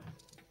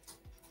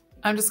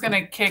just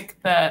gonna kick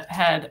the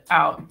head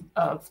out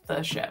of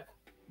the ship.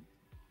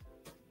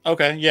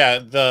 Okay, yeah,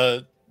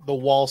 the the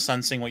wall,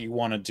 sensing what you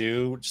want to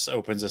do, just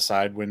opens a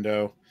side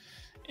window,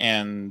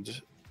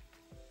 and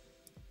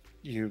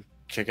you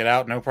kick it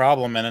out, no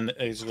problem, and then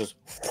it just goes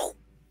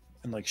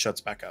and like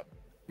shuts back up.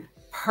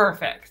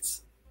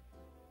 Perfect.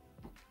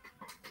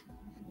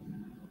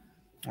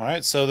 All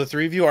right, so the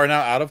three of you are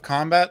now out of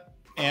combat,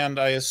 and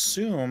I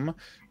assume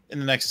in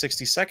the next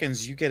 60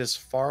 seconds you get as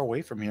far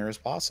away from here as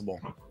possible.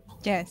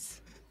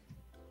 Yes.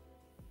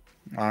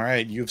 All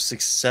right, you've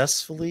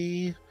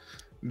successfully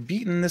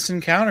beaten this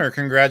encounter.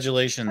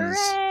 Congratulations.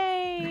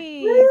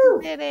 Hooray!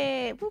 We did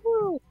it.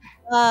 Woo-hoo.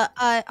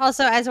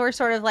 Also, as we're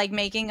sort of like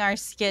making our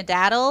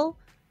skedaddle,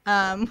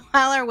 while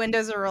our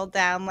windows are rolled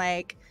down,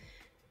 like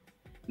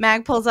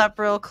Mag pulls up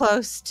real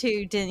close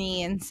to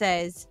Denis and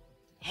says,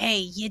 "Hey,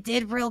 you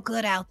did real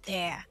good out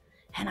there,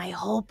 and I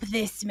hope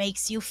this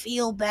makes you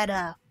feel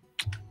better."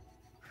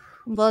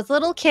 Blows a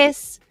little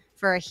kiss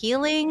for a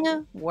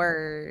healing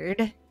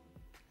word.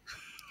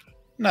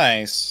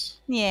 Nice.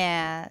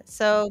 Yeah,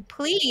 so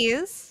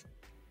please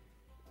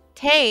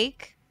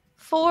take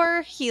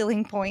 4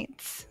 healing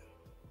points.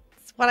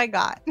 That's what I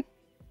got.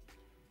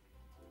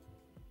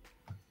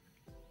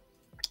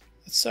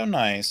 It's so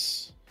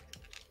nice.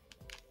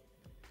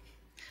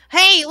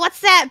 Hey,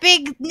 what's that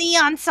big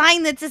neon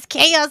sign that says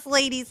Chaos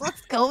Ladies?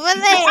 Let's go over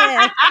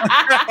there.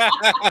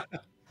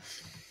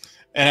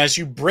 And as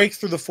you break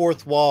through the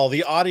fourth wall,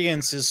 the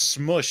audience is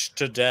smushed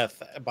to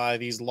death by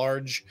these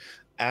large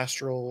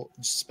astral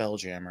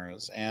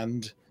spelljammers,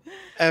 and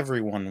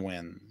everyone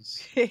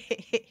wins.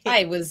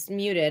 I was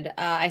muted.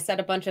 I said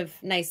a bunch of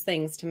nice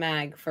things to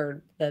Mag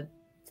for the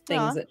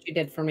things that she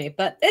did for me,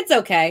 but it's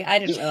okay. I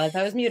didn't realize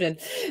I was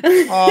muted.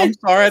 Oh, I'm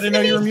sorry. I didn't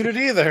know you were muted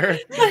either.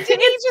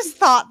 Denis just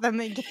thought them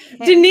again.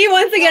 Denis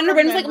once again, her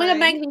brain's like, "Oh my god,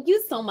 Mag, thank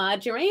you so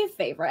much. You're my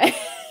favorite."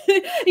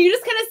 You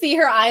just kind of see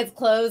her eyes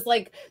close,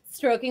 like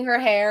stroking her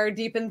hair,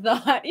 deep in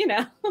thought, you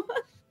know.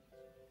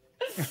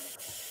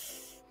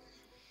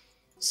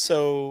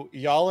 So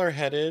y'all are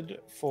headed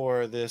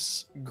for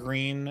this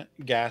green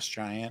gas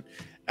giant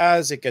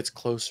as it gets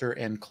closer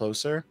and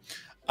closer.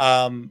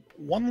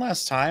 One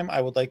last time,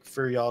 I would like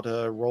for y'all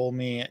to roll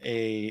me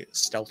a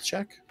stealth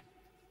check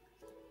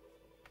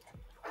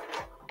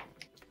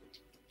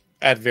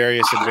at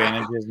various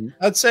advantages.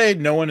 I'd say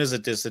no one is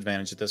at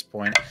disadvantage at this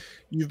point.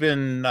 You've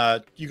been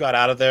you got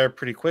out of there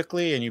pretty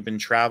quickly, and you've been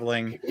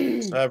traveling,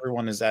 so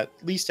everyone is at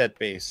least at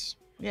base.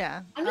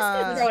 Yeah. I'm just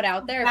gonna throw it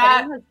out there. If Matt-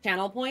 anyone has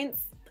channel points,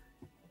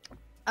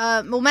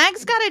 Well,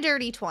 Mag's got a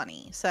dirty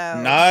 20,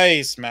 so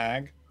Nice,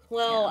 Mag.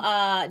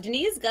 well,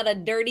 Denise got a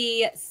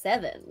dirty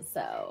 7,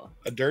 so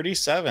A dirty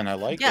 7. I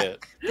like Yuck.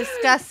 it.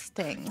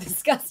 Disgusting.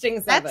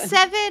 disgusting 7. That's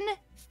 7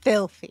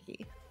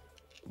 filthy.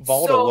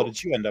 Valdo, So- what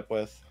did you end up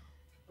with?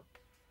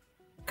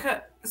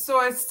 So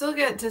I still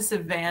get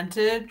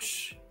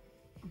disadvantage.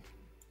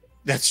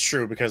 That's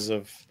true because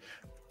of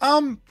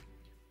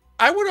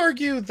I would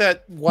argue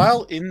that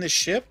while in the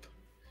ship,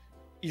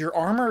 your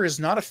armor is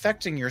not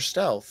affecting your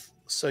stealth,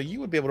 so you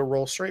would be able to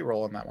roll straight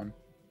roll on that one.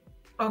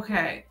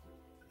 Okay.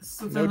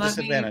 So No then let me...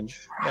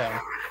 disadvantage.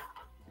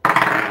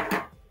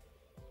 Yeah.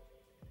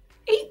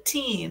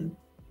 18.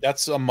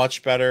 That's a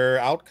much better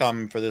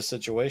outcome for this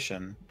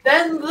situation.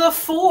 Then the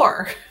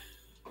 4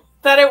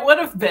 that it would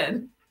have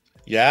been.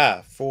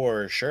 Yeah,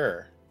 for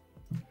sure.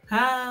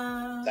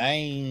 Ah.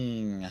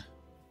 Dang.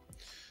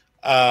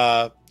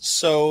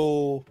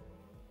 So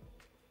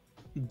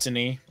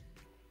Denis,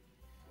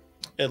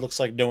 it looks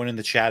like no one in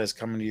the chat is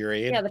coming to your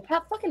aid. Yeah, the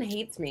chat fucking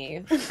hates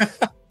me.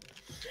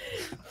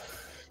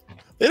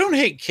 They don't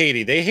hate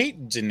Katie, they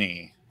hate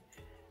Denis.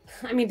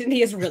 I mean,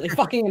 Denise is really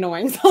fucking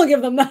annoying, so I'll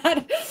give them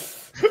that.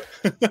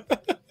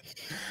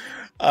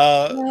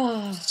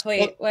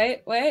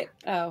 Wait.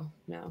 Oh,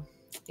 no.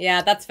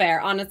 Yeah, that's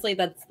fair. Honestly,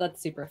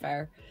 that's super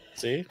fair.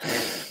 See?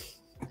 This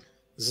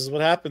is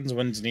what happens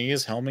when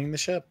Denis is helming the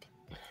ship.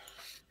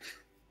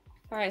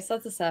 All right, so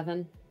that's a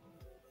 7.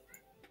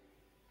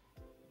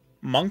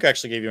 Monk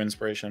actually gave you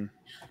inspiration.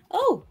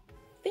 Oh,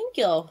 thank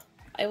you.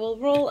 I will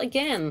roll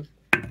again.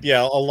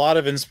 Yeah, a lot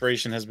of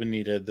inspiration has been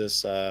needed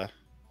this That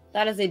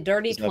is a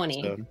dirty 20.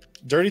 episode.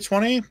 Dirty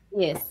 20?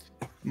 Yes.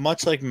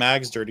 Much like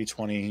Mag's dirty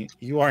 20,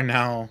 you are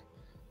now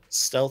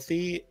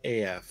stealthy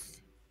AF.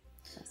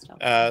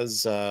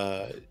 As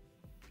the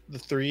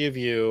three of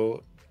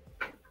you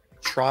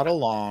trot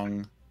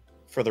along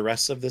for the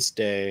rest of this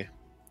day,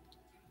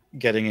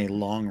 getting a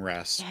long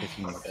rest if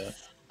you need it.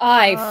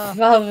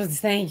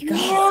 Thank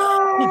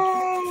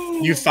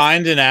God. You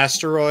find an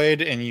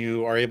asteroid and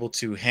you are able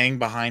to hang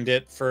behind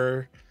it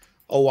for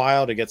a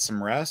while to get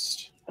some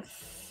rest.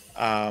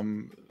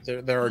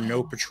 There are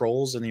no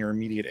patrols in your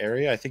immediate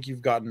area. I think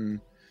you've gotten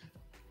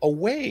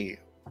away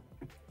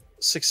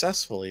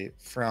successfly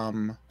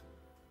from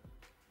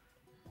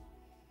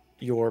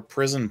your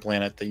prison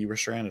planet that you were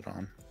stranded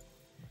on.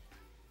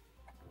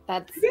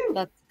 That's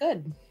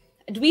good.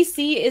 Do we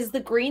see, is the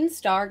green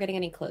star getting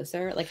any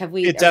closer? Like, have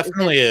we? It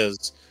definitely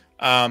is.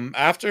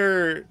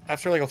 After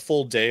like a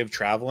full day of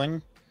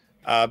traveling,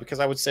 because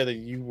I would say that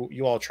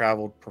you all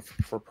traveled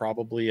for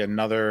probably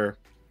another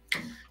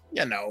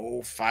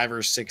 5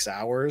 or 6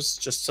 hours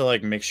just to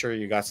like make sure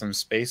you got some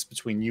space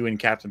between you and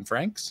Captain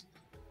Franks.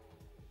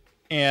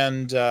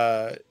 And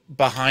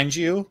behind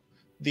you,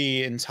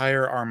 the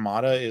entire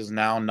armada is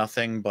now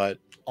nothing but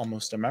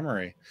almost a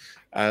memory,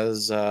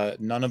 as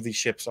none of these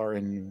ships are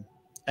in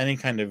any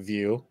kind of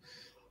view.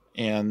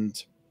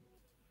 And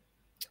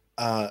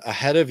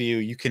ahead of you,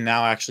 you can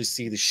now actually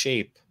see the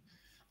shape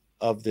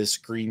of this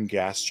green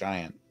gas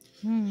giant.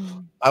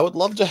 I would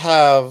love to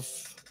have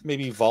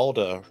maybe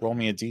Valda roll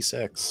me a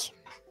d6.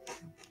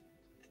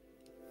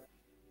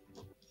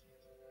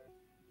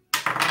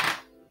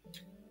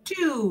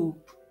 Two.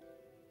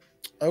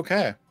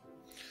 Okay.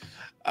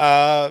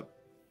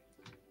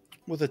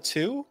 With a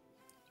 2,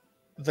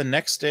 the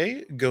next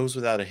day goes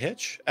without a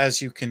hitch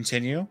as you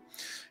continue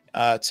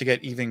to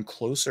get even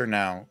closer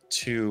now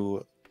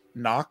to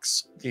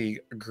Nox, the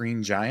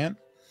green giant.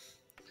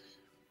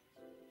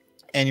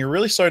 And you're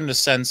really starting to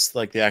sense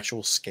like the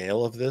actual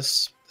scale of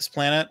this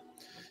planet.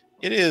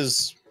 It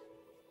is,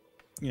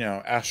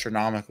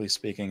 astronomically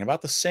speaking,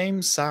 about the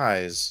same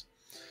size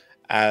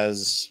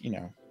as,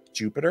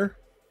 Jupiter.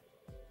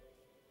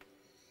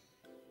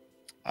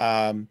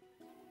 But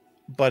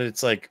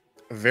it's like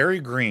very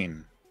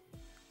green.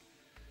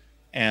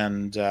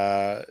 And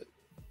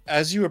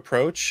as you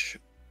approach,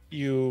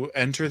 you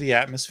enter the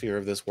atmosphere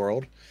of this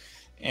world,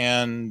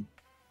 and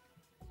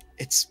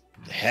it's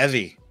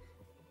heavy.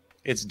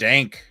 It's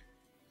dank.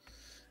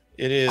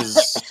 It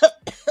is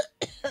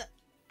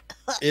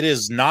it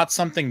is not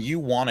something you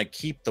want to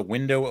keep the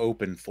window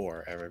open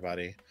for,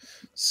 everybody.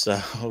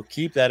 So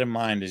keep that in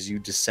mind as you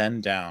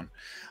descend down.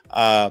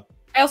 I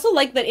also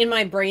like that in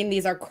my brain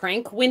these are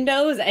crank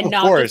windows and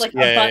not course. just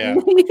like a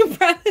button you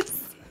press.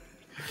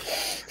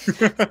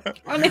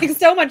 It makes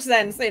so much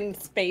sense in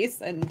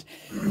space and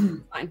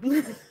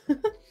fine.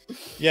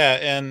 Yeah,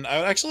 and I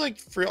would actually like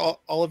for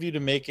all of you to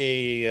make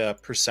a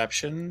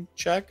perception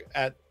check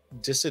at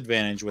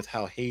disadvantage with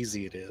how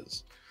hazy it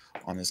is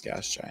on this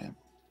gas giant.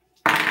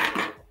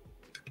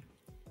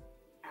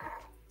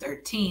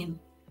 13.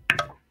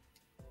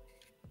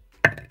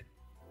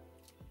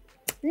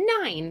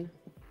 9.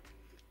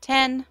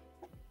 10.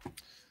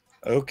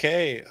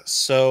 Okay,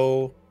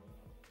 so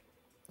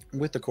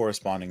with the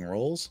corresponding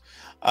rolls,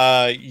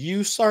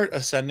 you start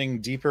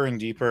ascending deeper and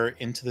deeper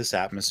into this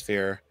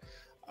atmosphere,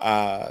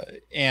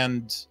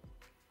 and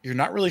you're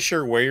not really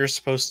sure where you're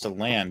supposed to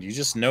land. You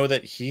just know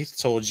that Heath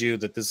told you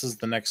that this is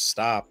the next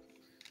stop,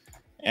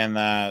 and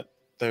that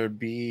there'd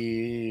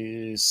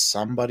be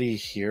somebody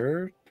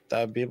here that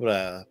would be able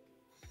to,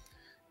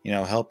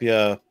 help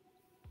you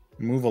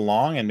move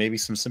along, and maybe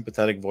some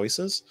sympathetic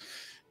voices.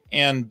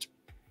 And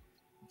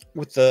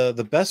with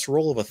the best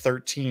roll of a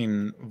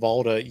 13,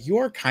 Valda, you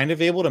are kind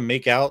of able to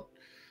make out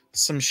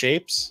some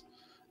shapes.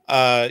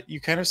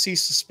 You kind of see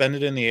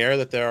suspended in the air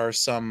that there are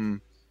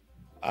some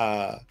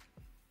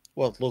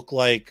what look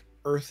like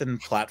earthen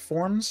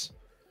platforms,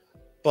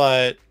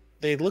 but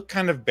they look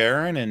kind of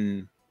barren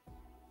and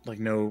like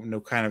no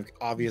kind of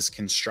obvious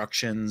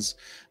constructions,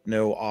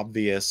 no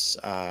obvious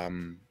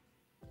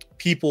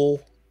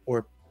people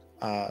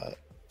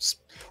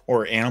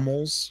or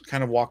animals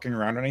kind of walking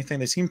around or anything.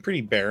 They seem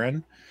pretty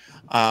barren.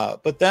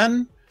 But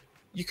then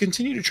you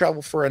continue to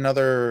travel for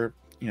another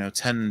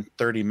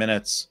 10-30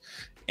 minutes,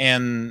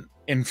 and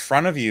in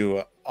front of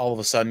you all of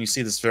a sudden you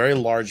see this very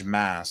large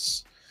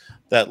mass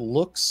that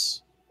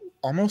looks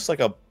almost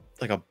like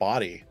a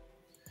body,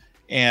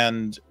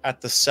 and at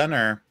the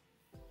center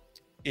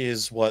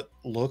is what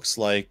looks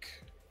like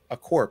a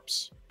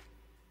corpse,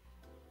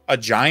 a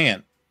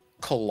giant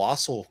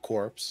colossal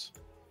corpse,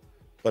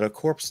 but a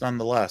corpse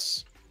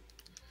nonetheless.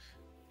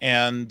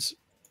 And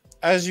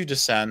as you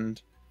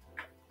descend,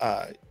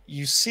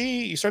 you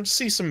start to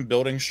see some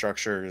building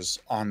structures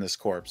on this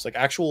corpse, like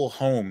actual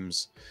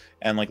homes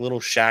and like little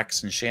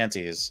shacks and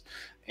shanties.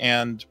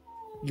 And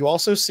you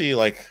also see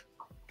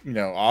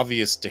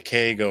obvious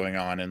decay going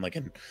on in like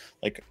an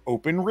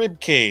open rib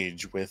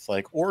cage with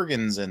like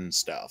organs and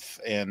stuff.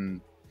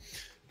 And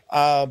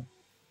can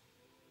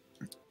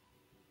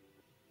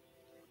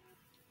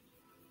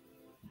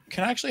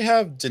I actually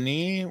have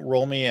Denis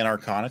roll me an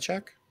Arcana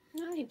check?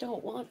 I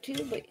don't want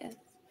to, but yes.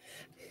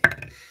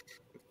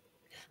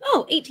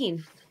 Oh,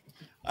 18.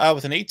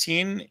 With an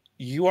 18,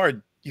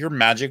 your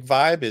magic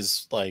vibe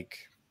is like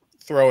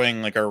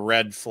throwing like a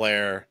red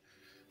flare.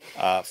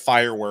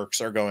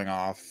 Fireworks are going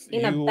off.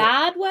 In a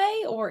bad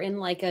way, or in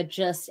like a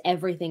just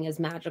everything is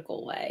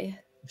magical way?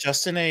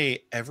 Just in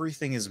a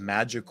everything is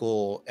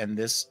magical, and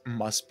this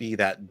must be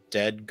that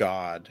dead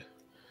god.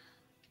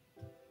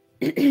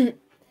 Remind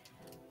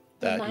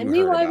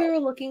me why we were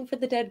looking for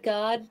the dead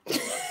god.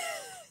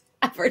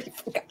 I've already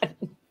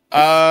forgotten.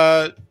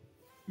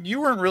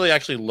 You weren't really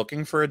actually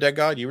looking for a dead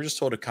god. You were just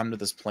told to come to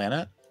this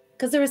planet.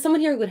 Because there was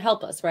someone here who could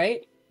help us,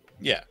 right?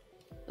 Yeah.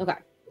 Okay.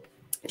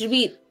 Do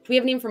we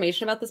have any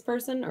information about this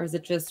person, or is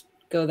it just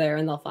go there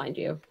and they'll find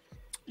you?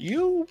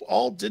 You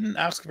all didn't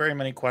ask very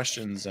many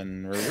questions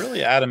and were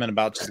really adamant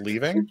about just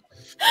leaving.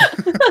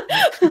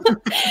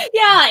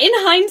 Yeah, in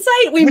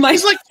hindsight, we might.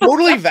 It's like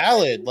totally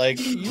valid. Like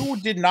you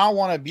did not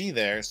want to be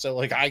there, so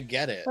like I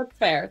get it. That's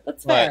fair.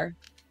 That's But fair.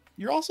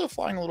 you're also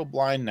flying a little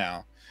blind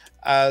now,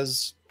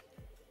 as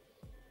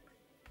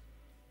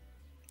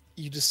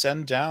you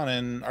descend down.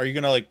 And are you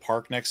gonna like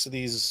park next to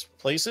these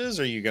places?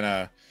 Are you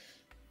gonna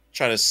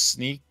try to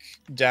sneak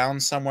down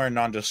somewhere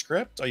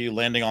nondescript? Are you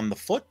landing on the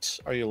foot?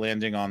 Are you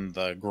landing on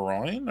the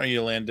groin? Are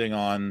you landing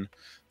on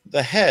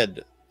the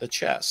head, the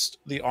chest,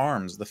 the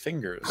arms, the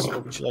fingers? Where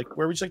would you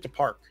like to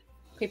park?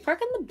 Okay,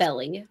 park on the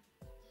belly.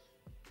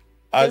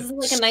 Uh, This is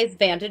like a nice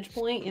vantage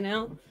point, you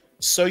know?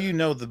 So you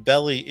know, the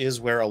belly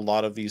is where a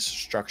lot of these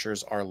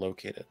structures are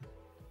located.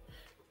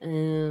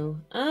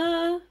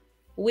 Oh,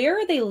 where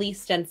are they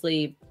least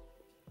densely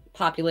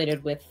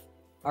populated with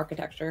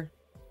architecture?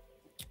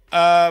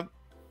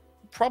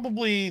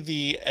 Probably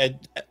the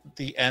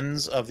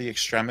ends of the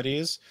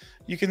extremities.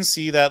 You can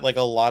see that like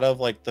a lot of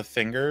like the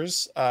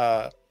fingers,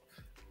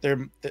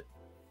 they're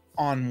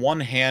on one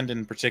hand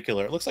in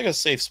particular. It looks like a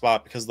safe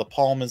spot because the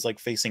palm is like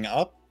facing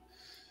up,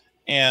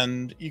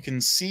 and you can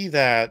see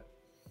that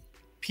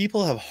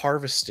people have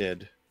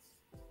harvested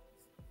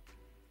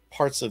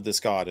parts of this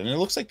god, and it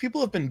looks like people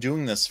have been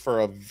doing this for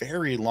a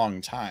very long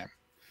time.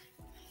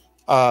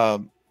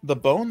 The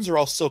bones are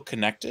all still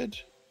connected,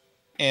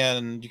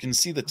 and you can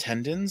see the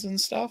tendons and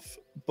stuff,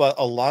 but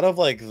a lot of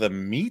like the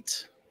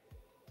meat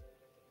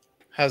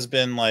has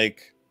been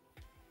like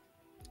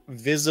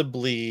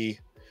visibly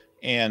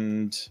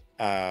and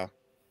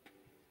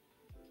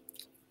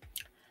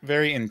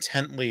very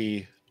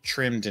intently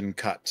trimmed and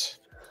cut.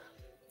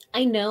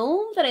 I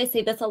know that I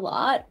say this a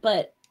lot,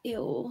 but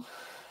ew.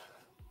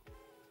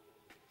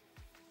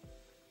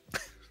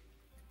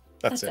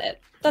 That's it.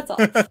 That's all.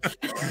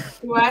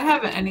 Do I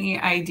have any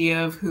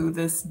idea of who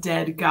this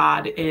dead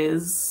god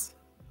is?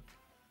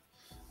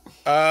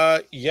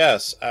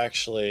 Yes,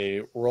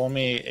 actually, roll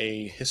me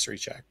a history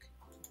check.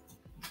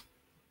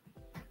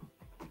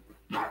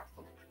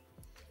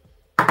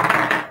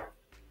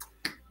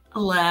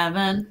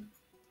 11.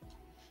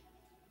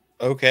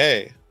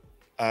 Okay.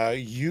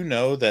 You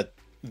know that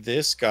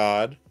this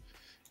god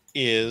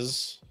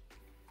is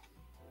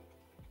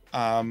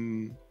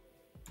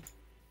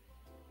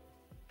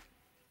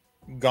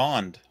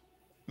Gond,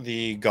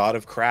 the god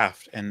of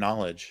craft and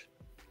knowledge.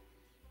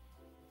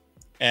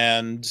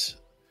 And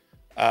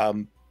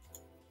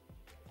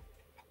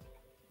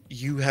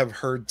you have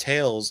heard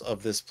tales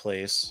of this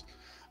place.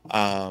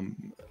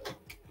 Kind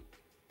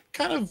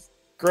of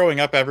growing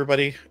up,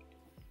 everybody,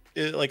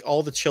 like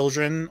all the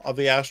children of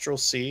the Astral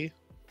Sea,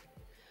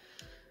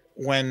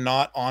 when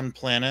not on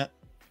planet,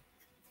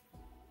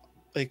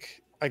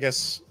 like, I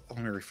guess, let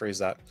me rephrase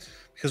that.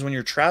 Because when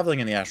you're traveling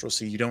in the Astral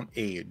Sea, you don't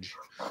age.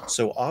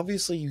 So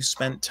obviously you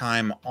spent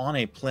time on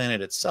a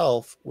planet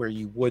itself where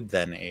you would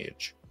then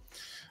age.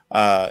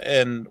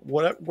 And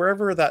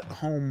wherever that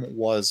home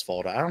was,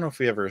 Volta, I don't know if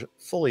we ever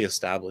fully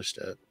established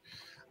it.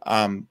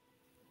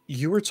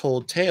 You were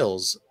told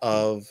tales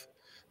of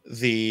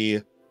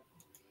the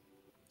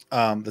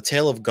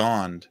tale of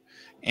Gond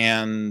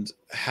and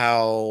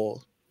how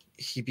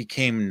he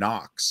became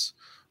Nox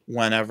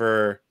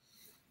whenever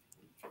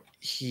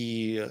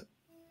he,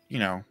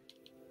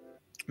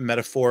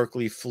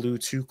 metaphorically flew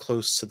too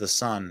close to the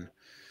sun,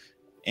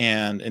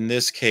 and in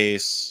this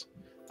case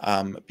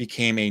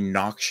became a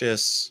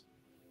noxious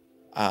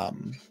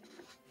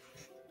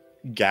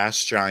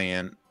gas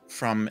giant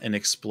from an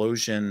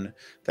explosion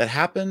that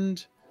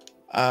happened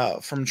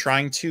from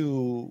trying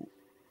to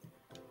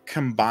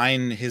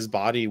combine his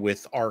body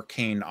with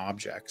arcane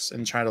objects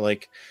and try to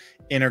like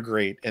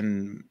integrate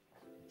and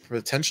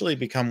potentially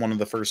become one of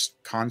the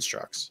first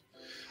constructs.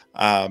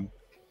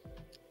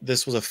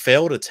 This was a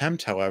failed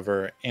attempt,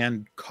 however,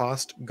 and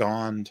cost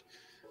Gond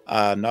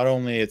not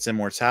only its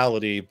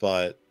immortality,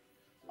 but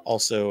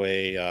also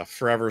a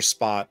forever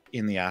spot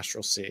in the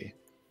Astral Sea.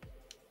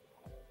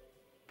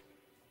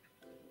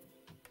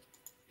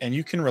 And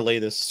you can relay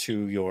this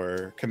to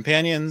your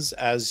companions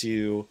as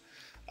you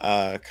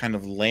kind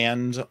of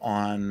land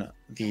on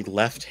the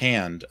left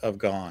hand of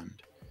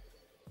Gond.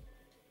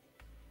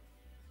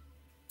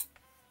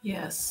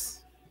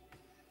 Yes.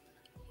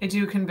 I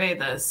do convey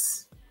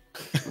this.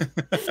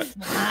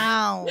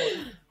 Wow.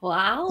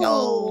 Wow.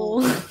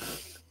 No.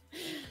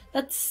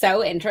 That's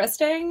so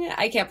interesting.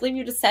 I can't believe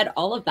you just said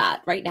all of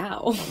that right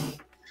now.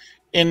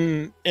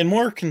 In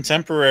more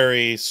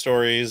contemporary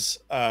stories,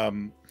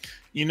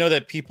 you know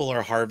that people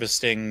are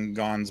harvesting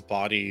Gond's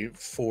body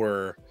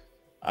for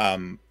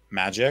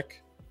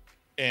magic,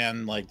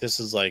 and like this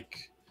is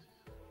like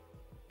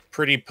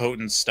pretty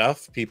potent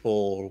stuff.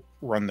 People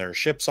run their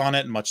ships on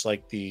it, much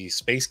like the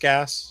space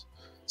farts.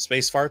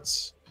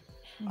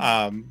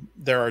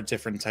 There are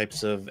different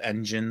types of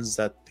engines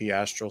that the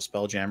Astral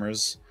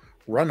Spelljammers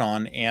run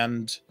on,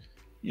 and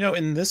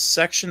in this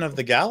section of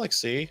the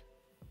galaxy,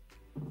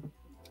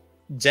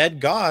 Dead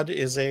God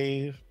is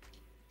a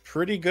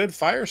pretty good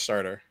fire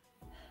starter.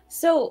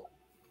 So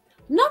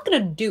I'm not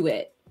gonna do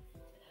it,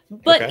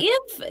 but Okay.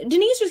 if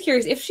Denise was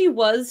curious, if she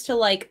was to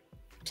like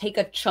take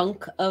a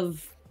chunk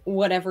of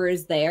whatever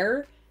is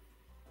there,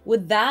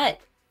 would that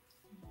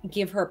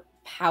give her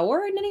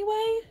power in any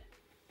way?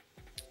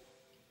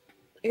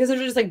 Because it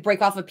would just like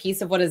break off a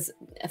piece of what is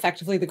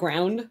effectively the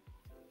ground.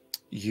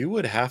 You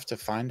would have to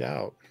find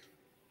out.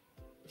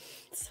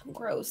 It's so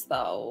gross,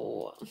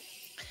 though.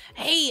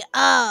 Hey,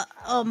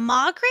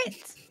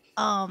 Margaret.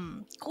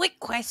 Quick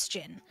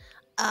question.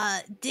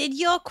 Did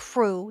your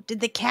crew, did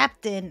the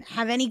captain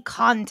have any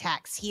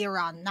contacts here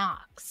on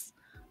Nox?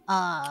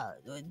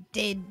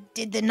 Did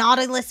the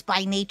Nautilus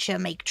by nature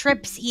make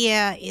trips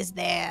here? Is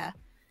there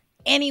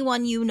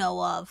anyone you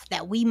know of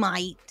that we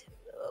might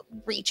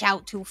reach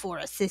out to for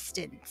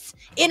assistance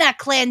in a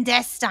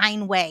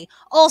clandestine way?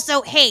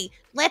 Also, hey,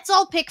 let's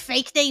all pick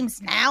fake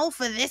names now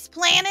for this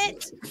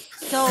planet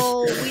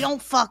so we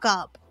don't fuck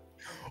up.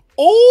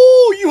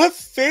 Oh, you have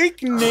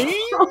fake names?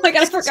 Oh my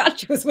god, I forgot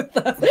she was with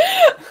us.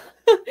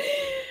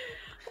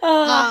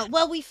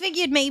 Well, we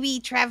figured maybe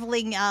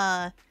traveling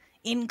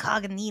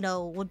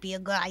incognito would be a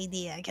good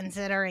idea,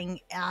 considering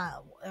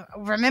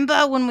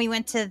remember when we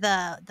went to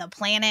the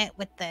planet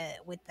with the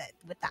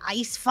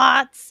ice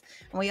farts,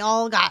 and we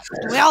all got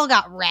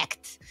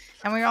wrecked,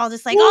 and we were all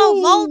just like,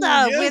 oh,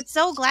 Volda, yes. we're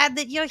so glad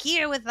that you're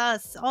here with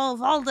us. Oh,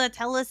 Volda,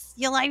 tell us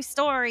your life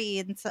story.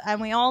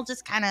 And we all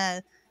just kind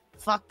of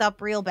fucked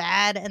up real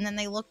bad, and then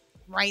they looked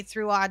right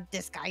through our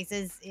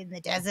disguises in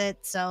the desert,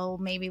 so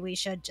maybe we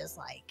should just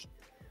like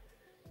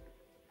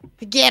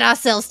get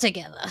ourselves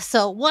together.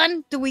 So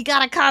 1, do we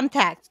got a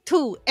contact?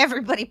 2,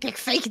 everybody pick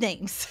fake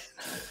names.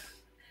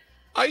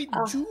 I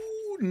do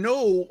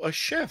know a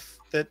chef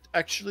that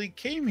actually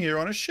came here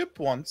on a ship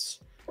once.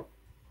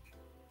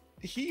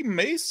 He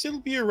may still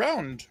be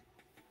around.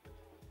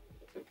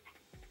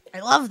 I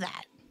love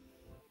that.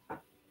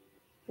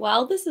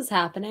 While this is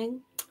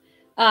happening,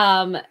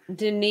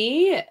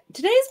 Denis,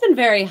 today's been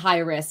very high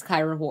risk, high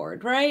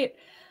reward, right?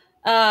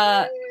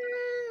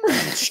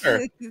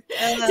 Sure.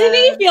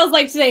 Denis feels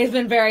like today's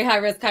been very high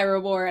risk, high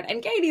reward,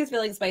 and Katie is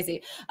feeling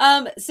spicy.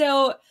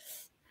 So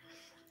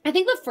I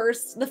think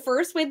the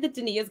first way that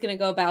Denis is going to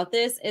go about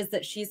this is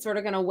that she's sort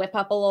of going to whip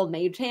up a little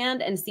mage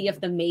hand and see if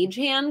the mage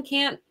hand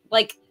can't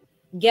like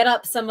get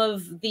up some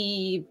of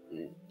the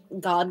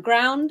god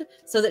ground,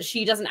 so that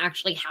she doesn't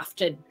actually have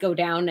to go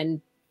down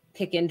and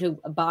pick into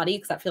a body,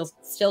 because that feels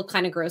still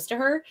kind of gross to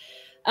her.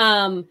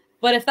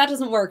 But if that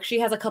doesn't work,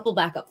 she has a couple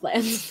backup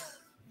plans.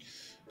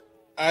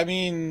 I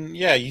mean,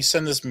 yeah, you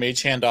send this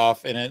mage hand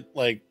off, and it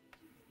like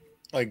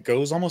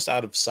goes almost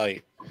out of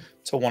sight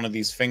to one of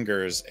these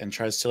fingers and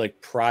tries to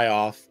like pry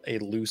off a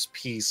loose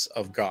piece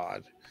of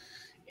God,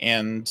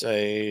 and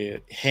a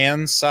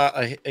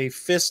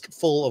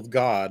fistful of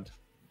God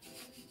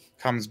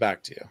comes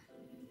back to you.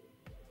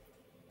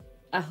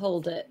 I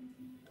hold it.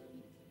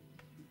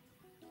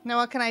 Now,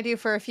 what can I do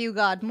for a few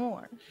god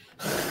more?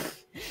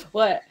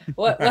 What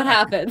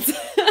happens?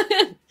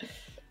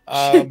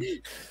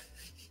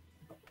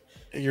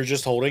 You're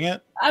just holding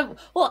it? I'm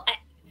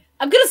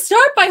gonna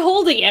start by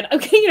holding it.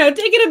 Okay,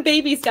 take it in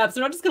baby steps.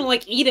 I'm not just gonna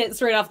like eat it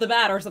straight off the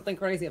bat or something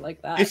crazy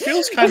like that. It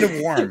feels kind of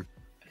warm.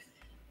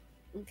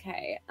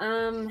 Okay.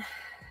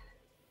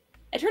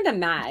 I turned to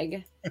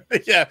Mag.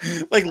 Yeah,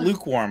 like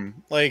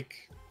lukewarm.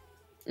 Like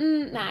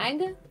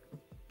Mag.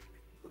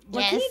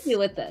 What can you do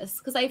with this?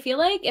 Because I feel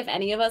like if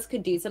any of us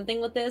could do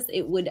something with this,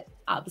 it would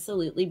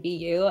absolutely be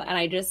you. And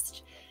I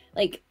just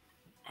like,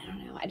 I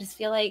don't know. I just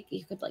feel like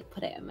you could like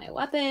put it in my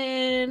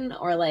weapon,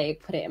 or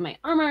like put it in my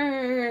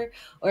armor,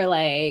 or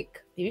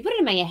like maybe put it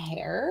in my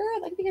hair.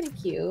 That'd be kind of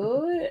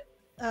cute.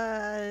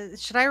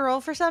 Should I roll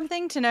for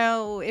something to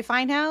know if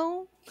I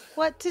know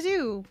what to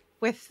do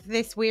with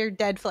this weird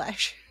dead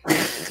flesh?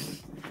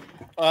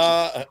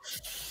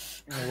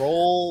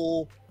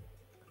 Roll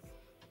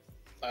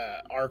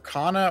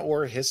Arcana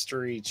or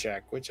History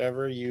check,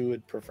 whichever you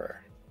would prefer.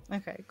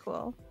 Okay,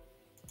 cool.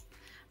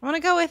 I want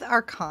to go with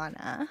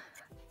Arcana.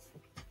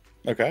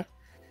 Okay.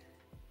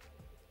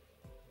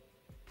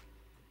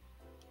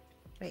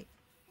 Wait.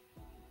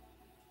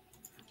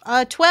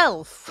 12.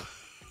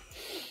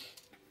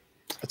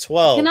 A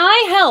 12. Can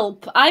I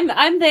help?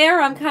 I'm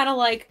there. I'm kind of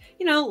like,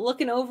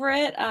 looking over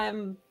it.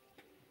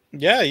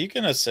 Yeah, you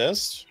can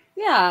assist.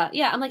 Yeah.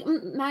 I'm like,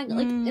 Mag,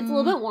 like it's a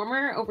little bit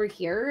warmer over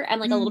here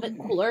and like a little bit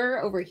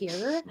cooler over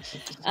here.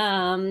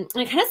 And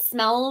it kind of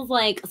smells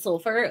like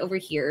sulfur over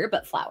here,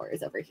 but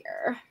flowers over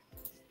here.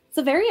 It's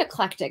a very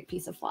eclectic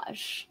piece of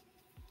flesh.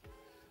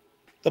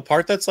 The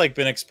part that's like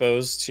been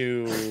exposed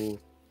to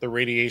the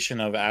radiation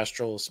of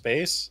astral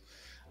space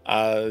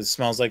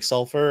smells like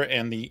sulfur,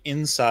 and the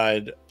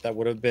inside that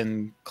would have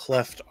been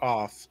cleft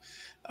off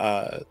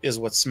is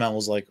what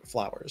smells like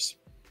flowers.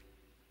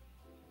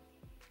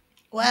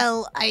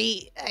 Well,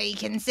 I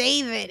can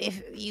say that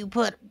if you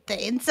put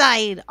the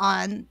inside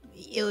on,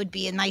 it would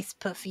be a nice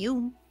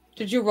perfume.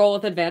 Did you roll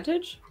with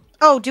advantage?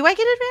 Oh, do I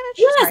get advantage?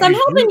 Yes, Sorry. I'm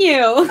helping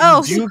you.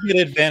 Oh, You get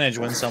advantage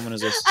when someone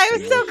is assisting. I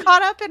was so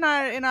caught up in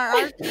our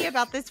RP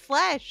about this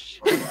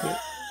flesh.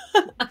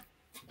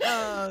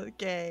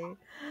 Okay.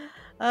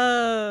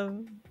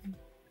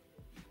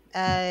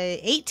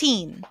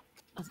 18.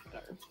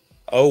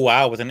 Oh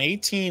wow, with an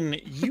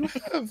 18,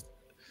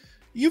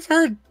 you've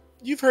heard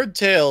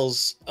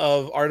tales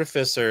of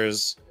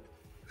artificers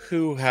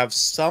who have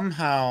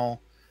somehow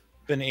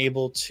been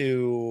able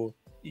to,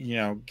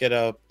 get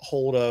a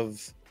hold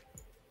of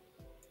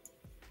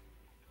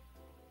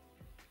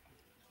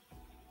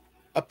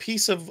a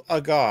piece of a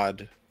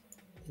god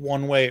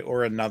one way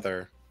or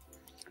another.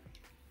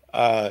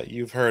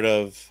 You've heard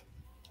of,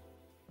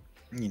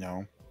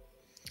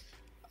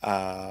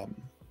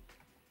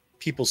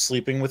 people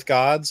sleeping with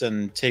gods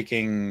and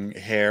taking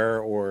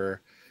hair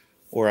or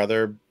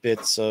other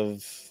bits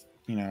of,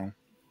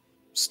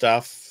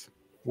 stuff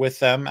with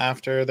them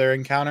after their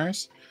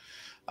encounters,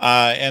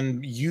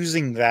 and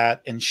using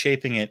that and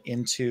shaping it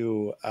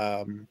into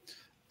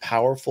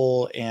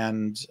powerful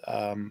and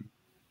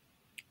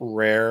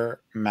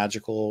rare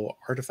magical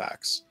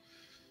artifacts.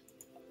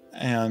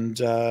 And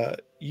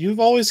you've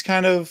always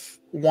kind of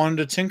wanted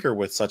to tinker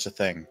with such a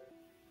thing.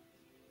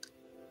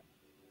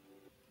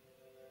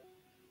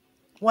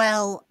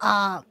 Well,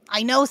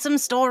 I know some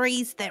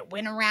stories that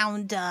went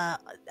around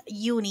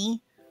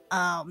uni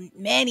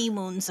many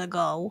moons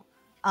ago.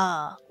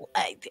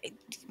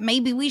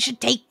 Maybe we should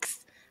take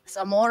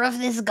some more of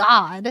this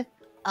god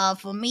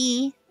for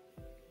me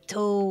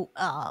to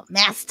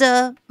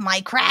master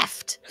my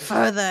craft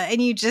further.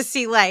 And you just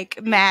see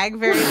like Mag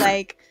very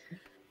like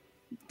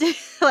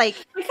like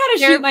I kind of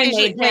shoot my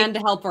mage hand to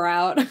help her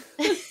out.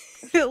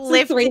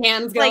 Lift 3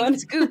 hands going. like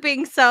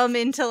scooping some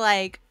into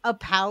like a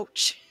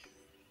pouch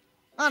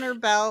on her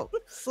belt.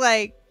 It's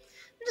like,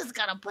 I'm just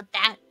gonna put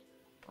that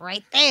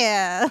right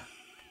there.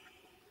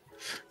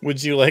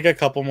 Would you like a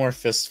couple more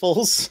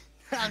fistfuls?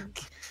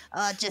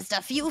 Just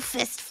a few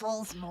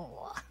fistfuls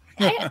more.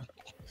 I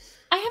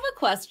have a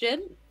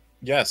question.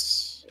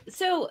 Yes.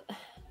 So,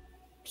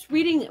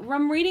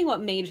 I'm reading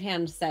what Mage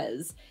Hand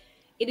says.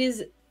 It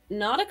is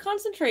not a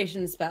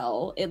concentration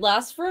spell. It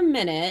lasts for a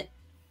minute.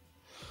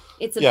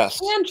 It's a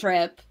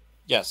cantrip.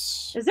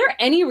 Yes. Is there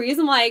any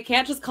reason why I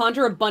can't just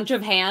conjure a bunch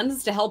of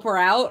hands to help her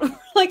out for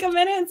like a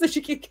minute so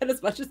she can get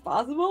as much as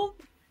possible?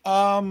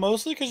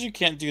 Mostly because you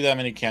can't do that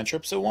many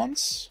cantrips at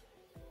once.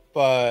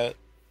 But,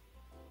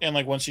 and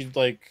like once you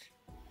like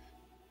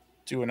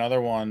do another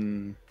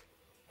one,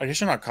 I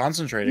guess you're not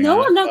concentrating. No,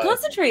 on I'm it, not but,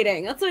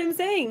 concentrating. That's what I'm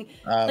saying.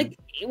 Like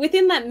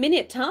within that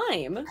minute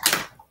time.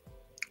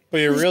 But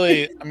you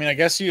really, I mean, I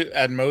guess you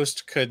at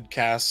most could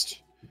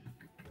cast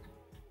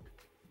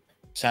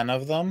 10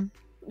 of them.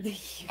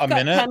 A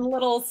minute? 10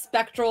 little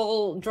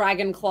spectral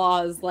dragon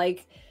claws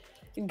like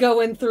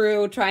going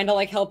through trying to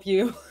like help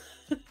you.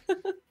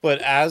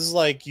 But as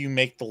like you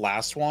make the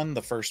last one,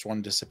 the first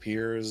one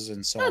disappears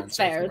and so on and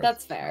so forth.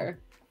 That's fair.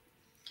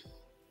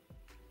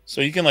 So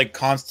you can like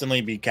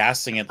constantly be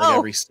casting it like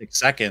every 6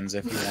 seconds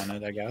if you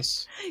wanted, I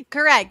guess.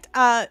 Correct.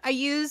 I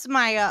use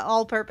my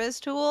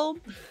all-purpose tool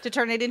to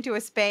turn it into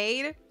a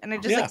spade, and I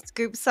just like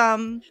scoop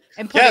some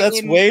and put it in. Yeah,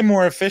 that's way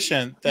more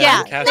efficient than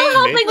casting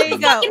helping with the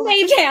fucking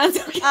mage hands.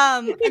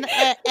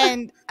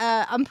 And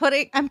I'm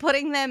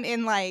putting them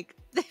in like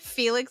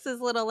Felix's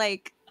little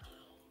like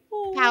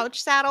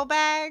pouch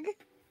saddlebag.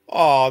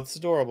 Oh, it's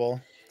adorable.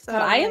 So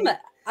God,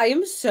 I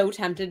am so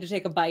tempted to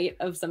take a bite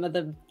of some of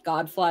the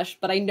god flesh,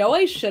 but I know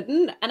I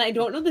shouldn't, and I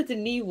don't know that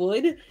Denis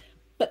would,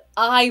 but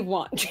I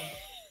want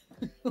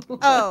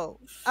to.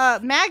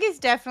 Mag is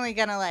definitely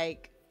gonna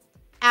like,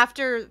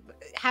 after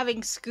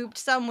having scooped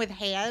some with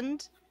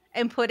hand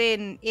and put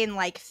in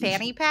like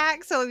fanny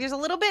packs. So there's a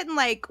little bit in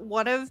like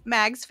one of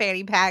Mag's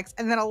fanny packs,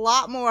 and then a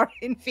lot more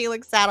in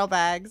Felix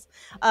saddlebags.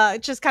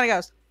 It just kind of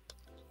goes.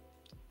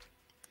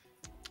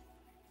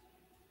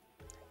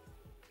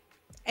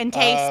 And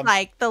taste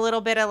like the little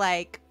bit of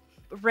like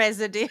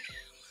residue.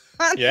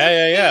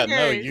 Yeah.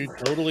 No, you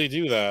totally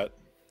do that.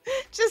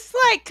 Just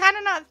like kind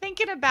of not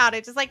thinking about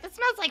it. Just like, this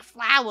smells like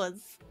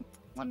flowers.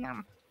 Well,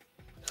 no.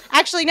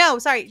 Actually, no,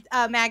 sorry.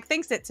 Mag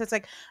thinks it. So it's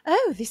like,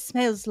 oh, this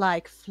smells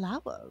like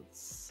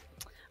flowers.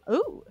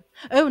 Oh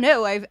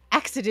no, I've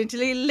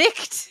accidentally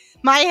licked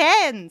my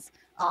hands.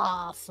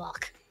 Oh,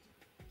 fuck.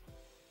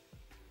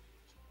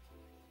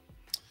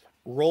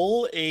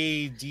 Roll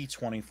a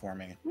d20 for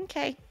me.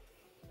 Okay.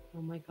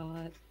 Oh my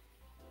god.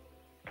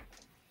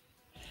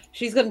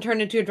 She's gonna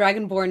turn into a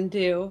dragonborn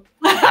too.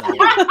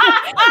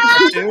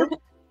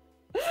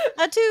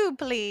 A 2,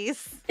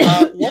 please.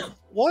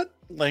 What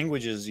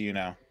languages do you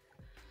know?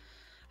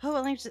 Oh,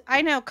 well,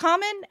 I know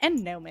Common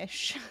and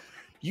Gnomish.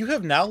 You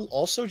have now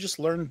also just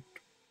learned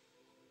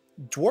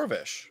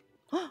Dwarvish.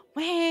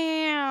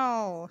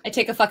 Wow. I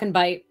take a fucking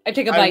bite. I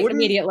take a bite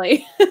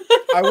immediately.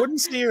 I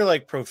wouldn't say you're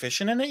like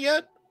proficient in it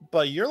yet,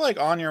 but you're like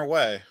on your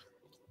way.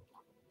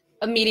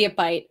 Immediate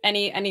bite.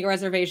 Any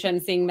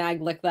reservation seeing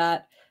Mag lick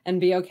that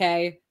and be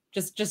okay.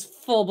 Just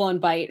full blown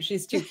bite.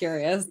 She's too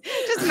curious.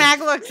 Just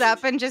Mag looks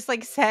up and just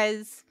like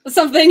says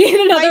something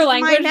in another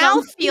language. My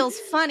mouth feels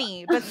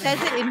funny, but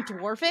says it in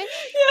Dwarvish.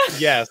 Yeah.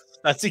 Yes,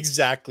 that's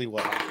exactly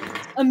what happened.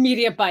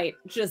 Immediate bite.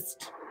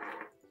 Just.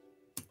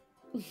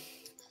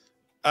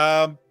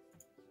 Let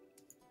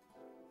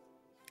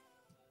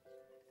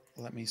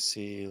me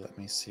see.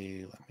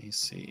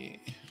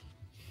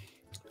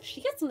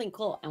 She gets something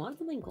cool. I want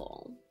something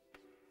cool.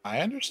 I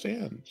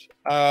understand.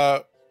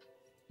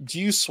 Do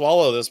you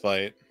swallow this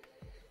bite?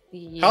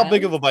 How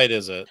big of a bite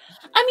is it?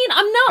 I mean,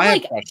 I'm not I have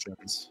like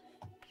questions.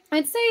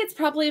 I'd say it's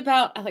probably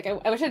about like I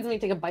wish I had something to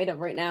take a bite of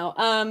right now.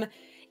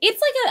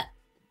 It's like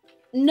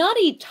not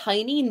a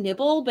tiny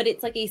nibble, but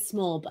it's like a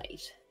small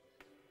bite.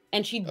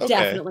 And she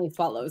definitely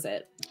swallows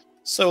it.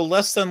 So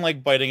less than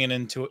like biting it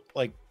into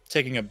like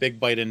taking a big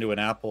bite into an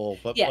apple,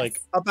 but Yes.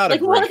 like about like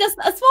a more grape.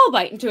 like a small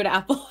bite into an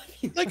apple.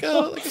 like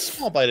a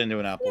small bite into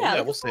an apple. Yeah,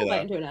 like we'll a small say bite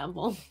that. into an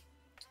apple.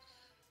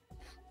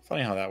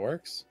 Funny how that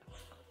works.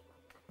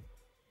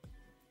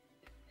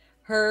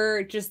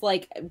 Her just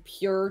like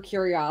pure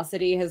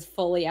curiosity has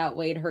fully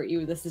outweighed her.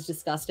 This is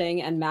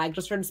disgusting. And Mag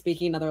just started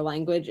speaking another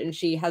language, and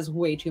she has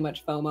way too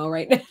much FOMO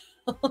right now.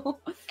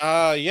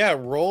 Yeah,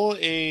 roll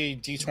a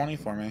d20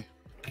 for me.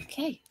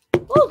 Okay.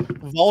 Woo!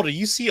 Valda,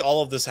 you see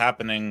all of this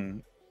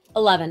happening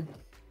 11.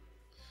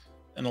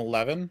 in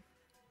 11?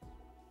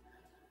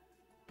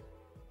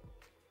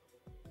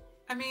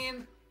 I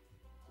mean,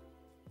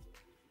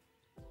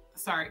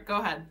 sorry,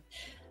 go ahead.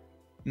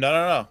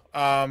 No.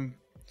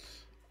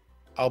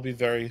 I'll be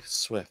very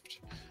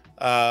swift.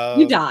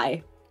 You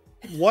die.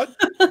 What?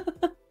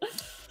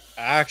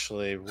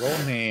 Actually, roll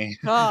me.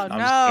 Oh, I'm no.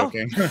 just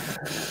joking.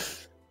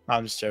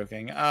 I'm just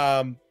joking.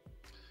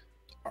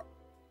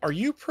 Are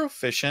you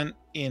proficient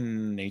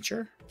in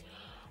nature?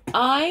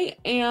 I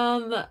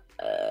am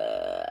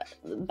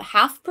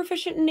half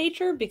proficient in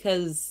nature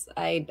because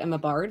I am a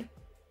bard.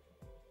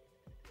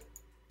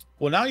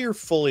 Well, now you're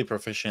fully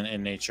proficient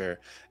in nature.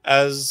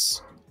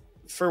 As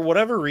for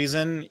whatever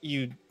reason,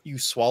 you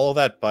swallow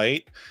that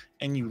bite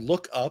and you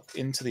look up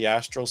into the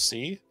astral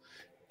sea,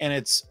 and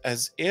it's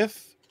as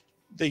if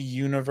the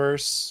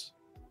universe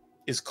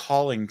is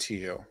calling to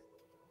you.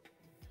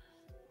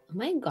 Oh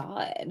my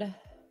god.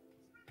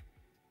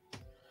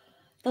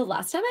 The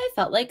last time I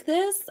felt like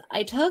this,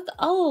 I took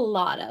a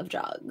lot of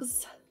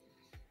drugs.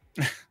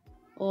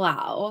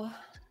 Wow.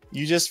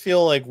 You just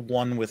feel like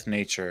one with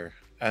nature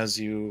as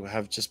you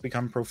have just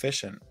become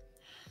proficient.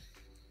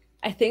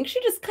 I think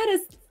she just kind of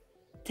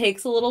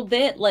takes a little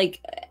bit, like,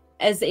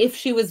 as if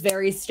she was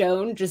very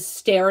stoned, just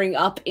staring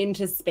up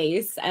into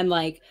space, and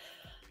like,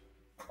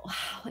 wow,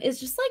 it's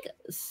just like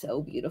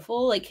so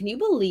beautiful. Like, can you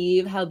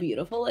believe how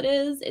beautiful it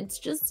is? It's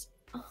just,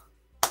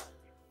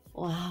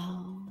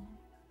 wow.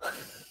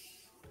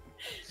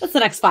 That's the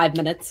next 5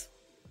 minutes.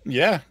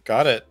 Yeah,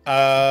 got it.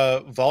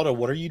 Valda,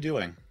 what are you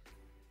doing?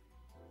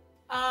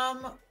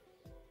 I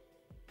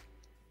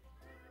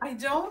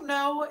don't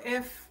know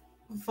if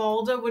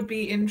Volda would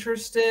be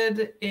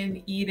interested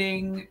in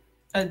eating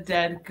a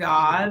dead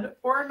god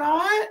or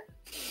not.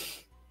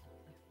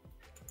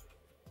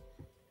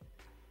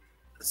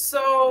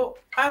 So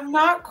I'm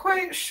not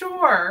quite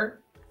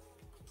sure.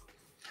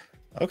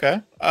 Okay.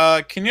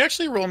 Can you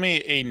actually roll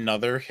me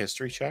another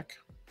history check?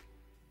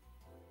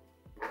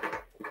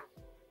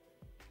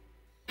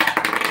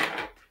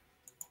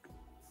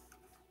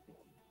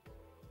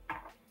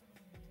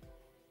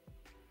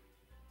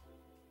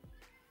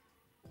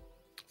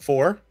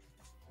 Four.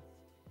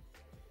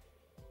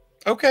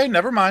 Okay,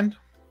 never mind.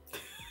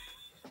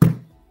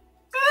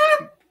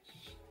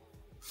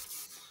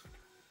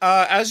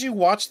 As you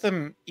watch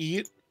them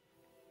eat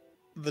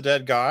the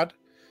dead god,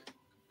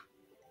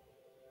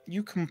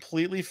 you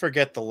completely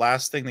forget the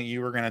last thing that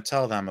you were going to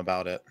tell them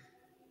about it.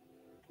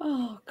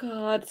 Oh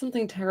god,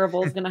 something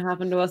terrible is gonna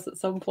happen to us at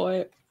some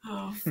point.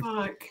 Oh,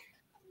 fuck.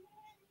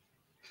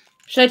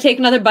 Should I take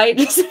another bite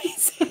just to be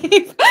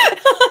safe?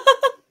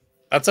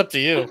 That's up to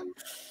you.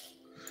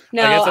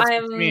 No, I guess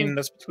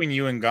that's between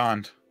you and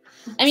Gond.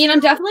 I mean,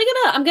 I'm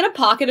gonna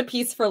pocket a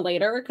piece for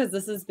later because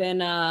this has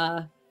been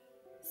an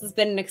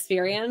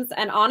experience.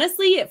 And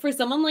honestly, for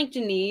someone like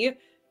Denis,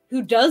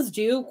 who does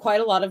do quite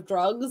a lot of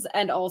drugs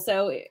and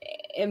also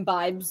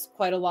imbibes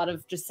quite a lot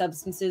of just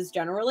substances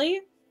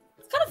generally,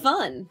 it's kind of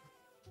fun.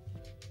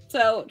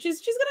 So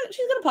she's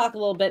gonna pocket a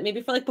little bit,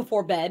 maybe for like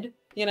before bed,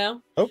 you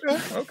know? Okay.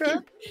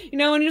 You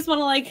know, when you just want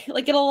to like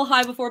get a little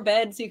high before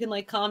bed so you can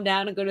like calm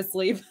down and go to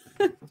sleep.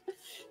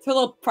 It's her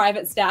little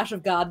private stash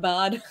of God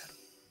bod.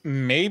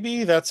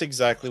 Maybe that's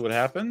exactly what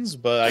happens,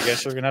 but I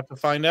guess you're gonna have to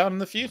find out in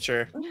the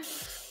future.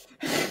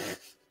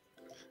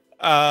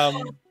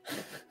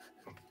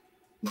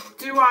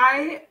 Do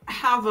I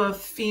have a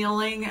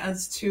feeling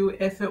as to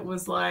if it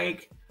was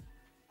like,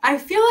 I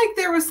feel like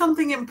there was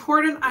something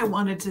important I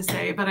wanted to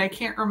say, but I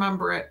can't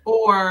remember it,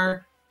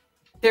 or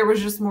there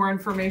was just more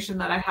information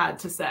that I had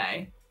to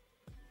say?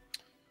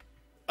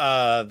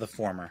 The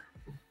former.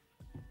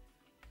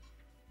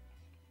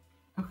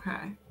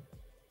 Okay.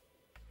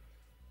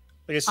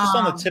 Like it's just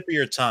on the tip of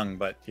your tongue,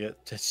 but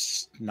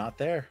it's not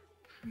there.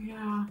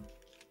 Yeah.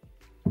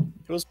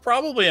 It was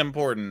probably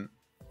important.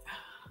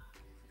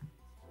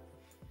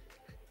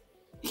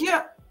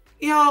 Yeah.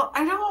 Yeah.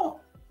 I don't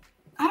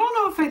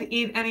know if I'd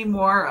eat any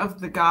more of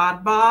the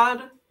God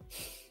bod.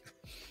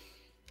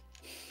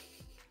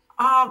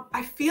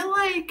 I feel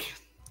like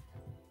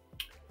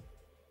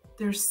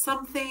there's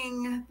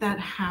something that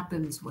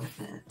happens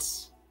with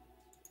it.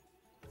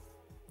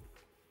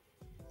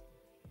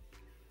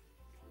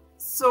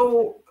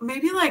 So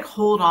maybe like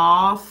hold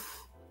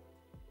off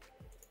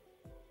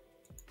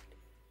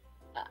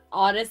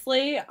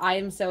honestly, I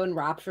am so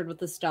enraptured with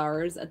the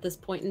stars at this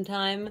point in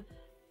time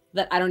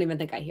that I don't even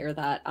think I hear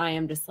that. I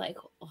am just like,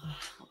 wow.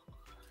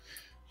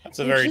 That's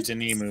a very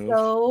Denis move.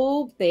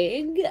 So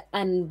big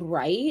and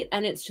bright,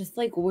 and it's just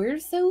like we're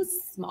so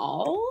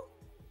small.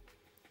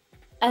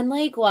 And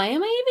like, why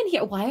am I even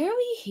here? Why are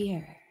we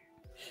here?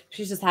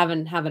 She's just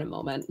having a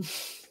moment.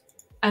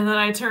 And then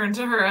I turn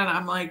to her and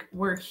I'm like,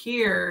 we're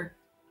here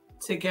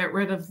to get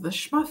rid of the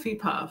Schmuffy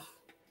Puff.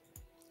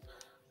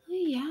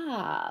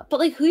 Yeah, but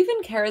like, who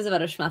even cares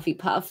about a Schmuffy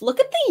Puff? Look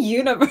at the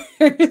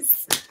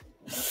universe.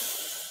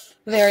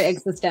 Very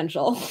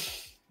existential.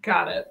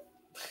 Got it.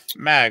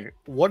 Mag,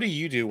 what do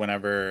you do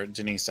whenever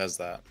Denis says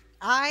that?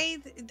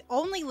 I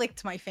only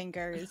licked my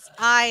fingers.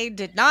 I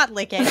did not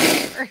lick any.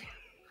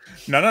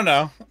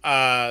 No.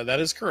 That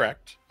is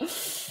correct.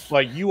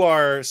 But you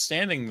are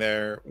standing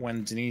there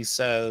when Denis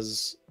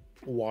says,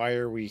 "Why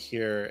are we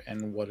here?"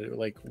 and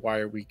why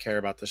are we care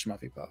about the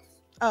Schmuffy Puff?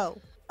 Oh,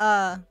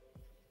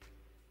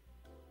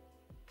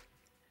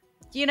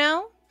 you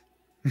know,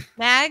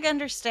 Mag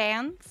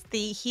understands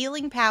the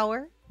healing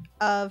power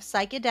of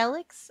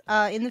psychedelics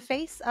in the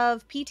face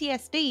of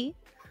PTSD.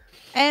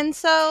 And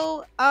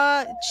so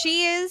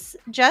she is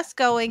just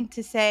going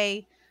to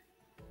say,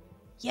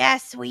 "Yeah,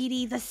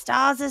 sweetie, the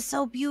stars are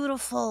so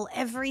beautiful.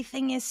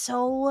 Everything is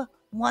so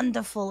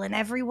wonderful and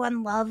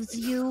everyone loves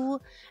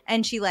you."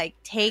 And she like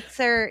takes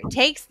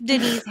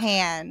Denis'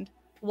 hand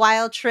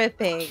while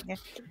tripping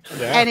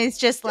and is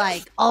just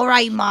like, "All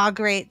right,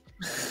 Margaret,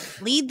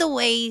 lead the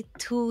way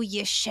to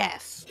your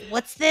chef.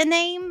 What's their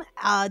name?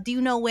 Do you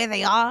know where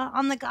they are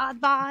on the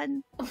God Bod?"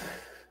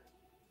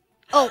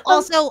 Oh,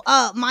 also,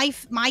 my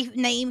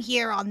name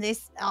here on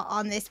this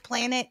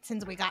planet,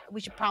 since we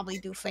should probably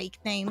do fake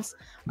names,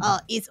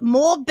 is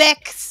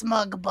Morbeck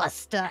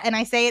Smugbuster, and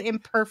I say it in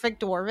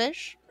perfect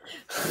Dwarvish.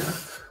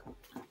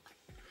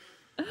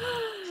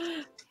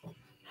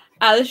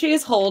 As she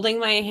is holding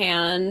my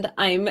hand,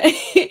 I'm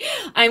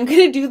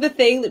gonna do the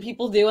thing that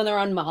people do when they're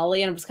on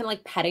Molly, and I'm just kind of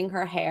like petting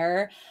her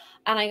hair,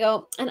 and I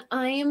go, "And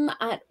I'm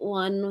at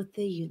one with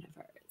the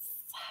universe."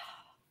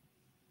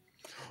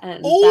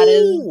 And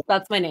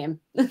that's my name.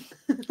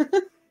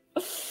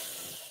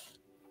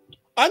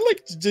 I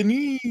liked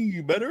Denis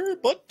better,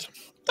 but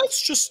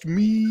that's just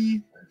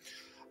me.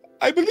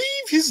 I believe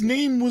his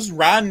name was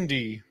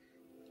Randy.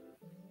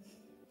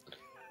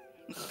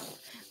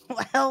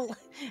 Well,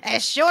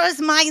 as sure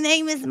as my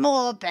name is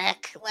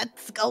Morbeck,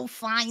 let's go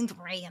find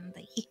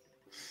Randy.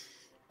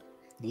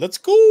 Let's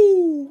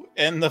go!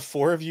 And the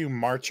four of you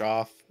march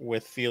off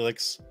with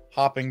Felix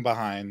hopping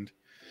behind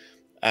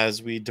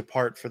as we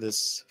depart for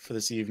this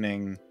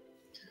evening,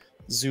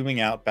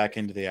 zooming out back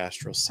into the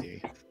Astral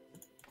Sea.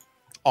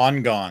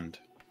 On Gond.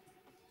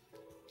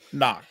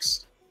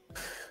 Nox.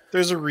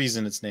 There's a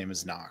reason its name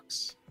is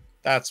Nox.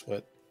 That's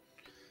what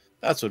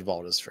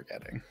Valda's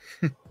forgetting.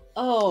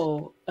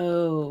 Oh.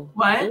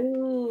 What?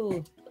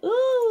 Ooh.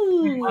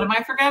 What am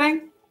I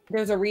forgetting?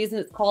 There's a reason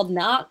it's called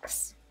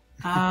Nox.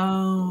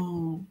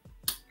 Oh.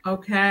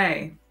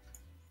 Okay.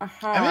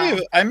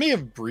 Uh-huh. I may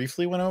have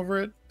briefly went over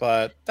it,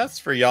 but that's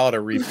for y'all to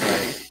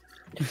replay.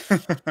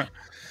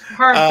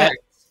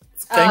 Perfect.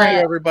 Thank you,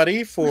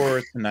 everybody,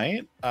 for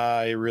tonight.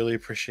 I really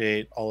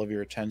appreciate all of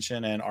your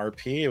attention and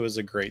RP. It was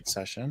a great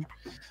session.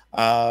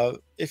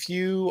 If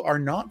you are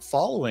not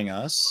following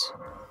us,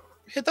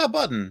 hit that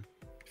button.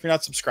 If you're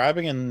not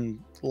subscribing and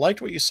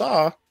liked what you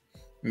saw,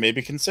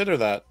 maybe consider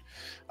that.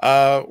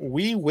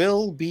 We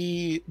will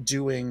be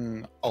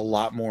doing a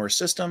lot more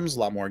systems, a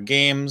lot more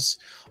games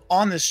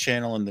on this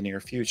channel in the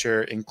near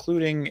future,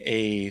 including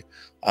a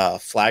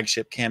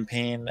flagship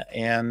campaign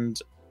and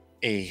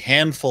a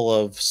handful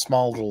of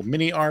small little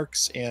mini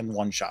arcs and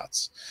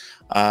one-shots.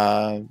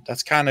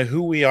 That's kind of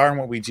who we are and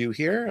what we do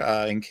here,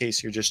 in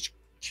case you're just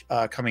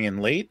coming in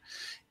late.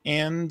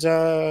 And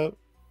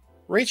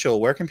Rachel,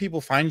 where can people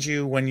find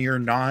you when you're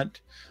not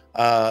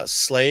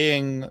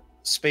slaying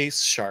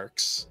space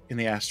sharks in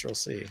the Astral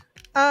Sea?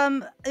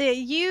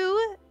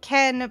 You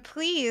can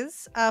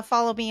please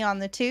follow me on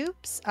the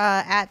tubes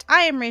at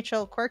I am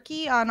Rachel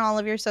Quirky on all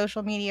of your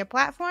social media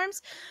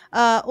platforms,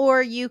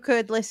 or you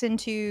could listen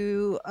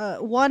to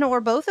one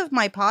or both of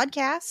my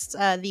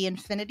podcasts, the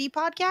Infinity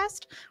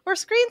Podcast or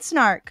Screen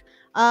Snark.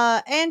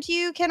 And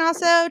you can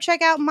also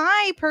check out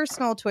my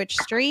personal Twitch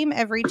stream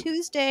every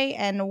Tuesday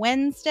and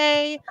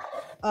Wednesday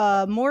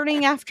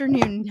morning,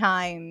 afternoon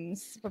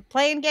times. We're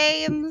playing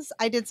games.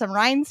 I did some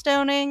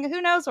rhinestoning.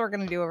 Who knows what we're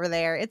gonna do over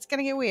there? It's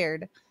gonna get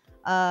weird.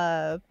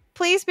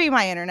 Please be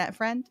my internet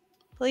friend.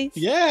 Please.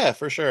 Yeah,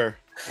 for sure.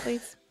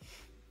 Please.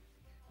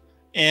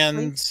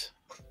 And Please.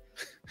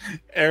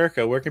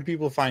 Erica, where can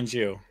people find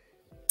you?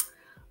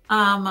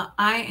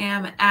 I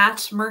am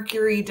at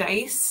Mercury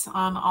Dice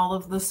on all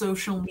of the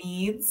social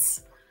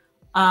medias.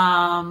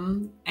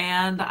 And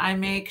I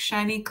make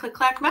shiny click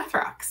clack math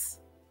rocks.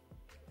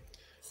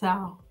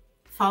 So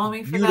Follow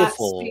me for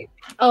Beautiful. that.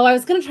 Oh, I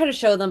was going to try to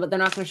show them, but they're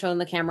not going to show on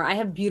the camera. I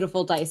have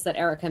beautiful dice that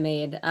Erica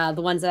made. The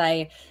ones that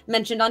I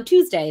mentioned on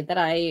Tuesday that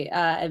I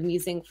am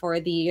using for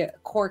the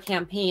core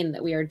campaign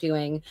that we are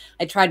doing.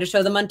 I tried to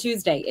show them on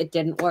Tuesday. It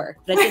didn't work,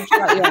 but I did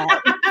shout you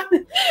out.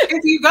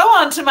 If you go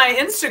onto my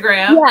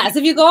Instagram. Yes,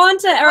 if you go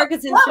onto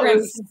Erica's Instagram,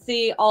 you can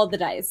see all the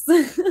dice.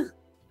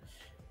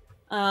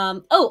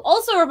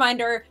 Also a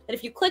reminder that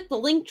if you click the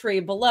link tree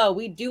below,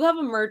 we do have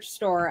a merch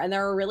store and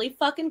there are really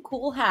fucking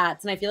cool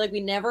hats. And I feel like we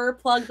never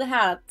plug the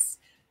hats.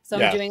 So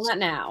I'm doing that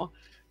now.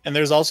 And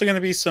there's also going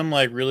to be some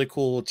like really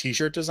cool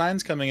t-shirt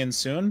designs coming in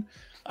soon.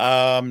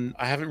 I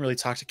haven't really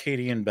talked to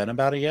Katie and Ben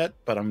about it yet,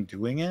 but I'm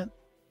doing it.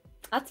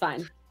 That's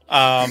fine.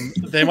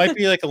 They might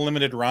be like a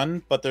limited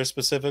run, but they're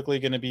specifically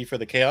going to be for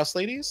the Chaos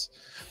Ladies.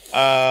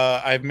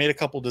 I've made a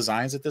couple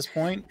designs at this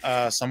point,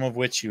 some of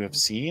which you have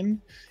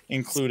seen,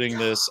 including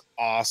this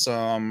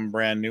awesome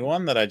brand new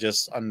one that I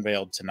just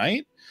unveiled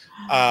tonight.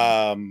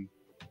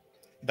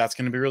 That's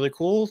going to be really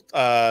cool.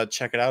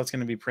 Check it out. It's going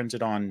to be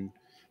printed on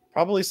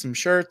probably some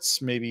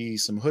shirts, maybe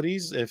some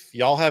hoodies. If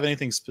y'all have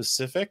anything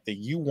specific that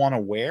you want to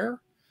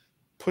wear,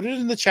 put it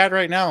in the chat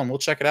right now and we'll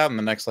check it out in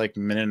the next like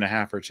minute and a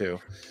half or two.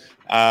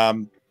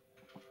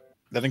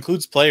 That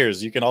includes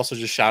players. You can also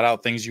just shout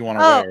out things you want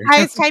to wear.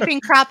 I was typing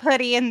crop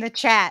hoodie in the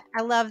chat.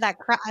 I love that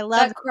crop. I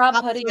love that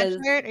crop hoodie.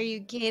 Are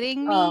you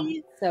kidding me? Oh,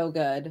 so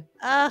good.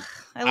 I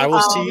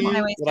will see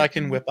what I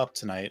can whip up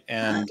tonight.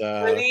 And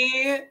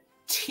hoodie,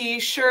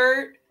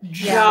 t-shirt,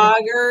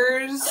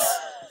 joggers.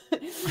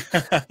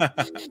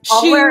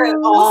 I'll wear it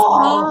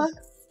all.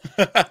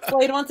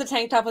 Slade wants a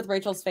tank top with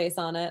Rachel's face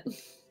on it.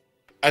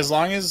 As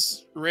long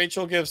as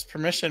Rachel gives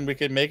permission, we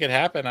could make it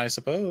happen, I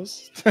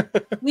suppose.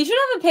 We should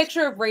have a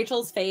picture of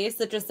Rachel's face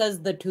that just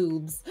says the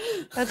tubes.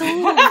 The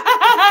tubes.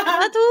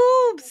 The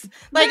tubes.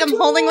 Like I'm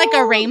holding like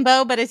a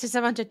rainbow, but it's just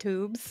a bunch of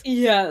tubes.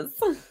 Yes.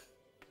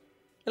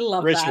 I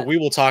love Rachel, that. we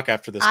will talk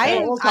after this. I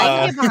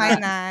get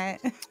behind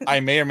that. I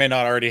may or may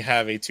not already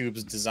have a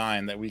tubes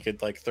design that we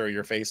could like throw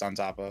your face on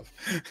top of.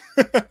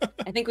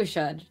 I think we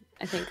should.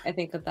 I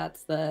think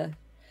that's the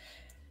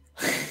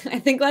I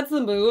think that's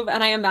the move,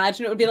 and I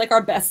imagine it would be like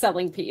our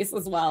best-selling piece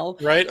as well.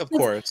 Right, of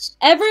course.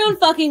 Everyone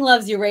fucking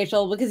loves you,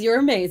 Rachel, because you're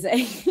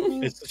amazing.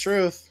 It's the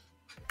truth.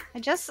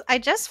 I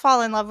just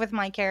fall in love with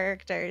my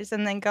characters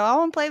and then go, I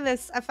want to play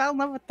this. I fell in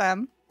love with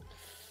them.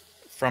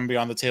 From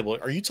Beyond the Table.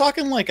 Are you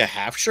talking like a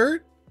half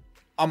shirt?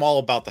 I'm all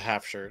about the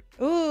half shirt.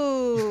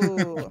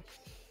 Ooh.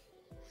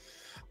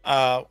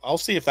 I'll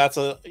see if that's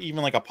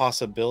even like a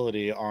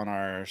possibility on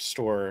our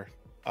store.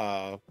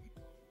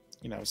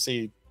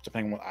 See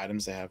depending on what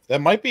items they have.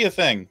 That might be a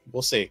thing.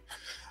 We'll see.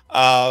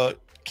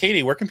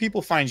 Katie, where can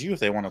people find you if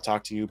they want to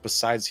talk to you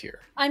besides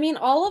here? I mean,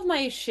 all of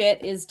my shit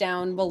is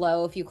down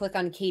below. If you click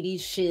on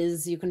Katie's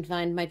Shiz, you can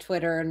find my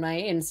Twitter and my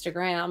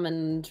Instagram,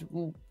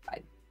 and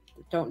I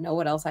don't know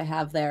what else I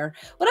have there.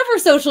 Whatever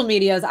social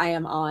medias I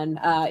am on,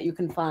 you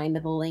can find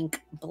the link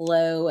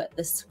below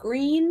the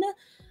screen.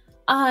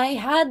 I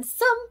had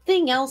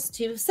something else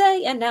to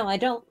say, and now I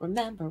don't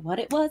remember what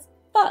it was.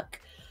 Fuck.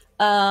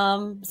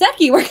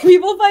 Zeki, where can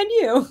people find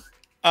you?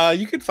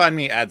 You can find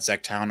me at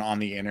Zektown on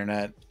the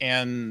internet,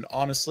 and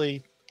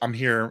honestly, I'm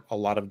here a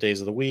lot of days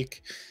of the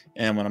week,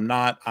 and when I'm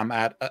not, I'm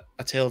at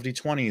a Tale of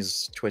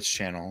D20's Twitch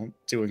channel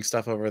doing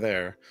stuff over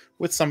there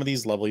with some of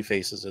these lovely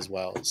faces as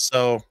well.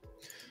 So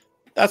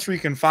that's where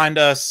you can find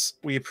us.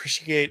 We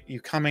appreciate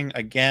you coming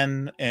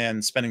again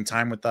and spending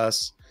time with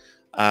us.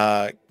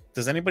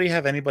 Does anybody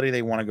have anybody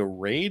they want to go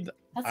raid?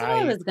 That's what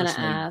I was gonna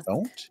ask.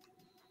 Don't.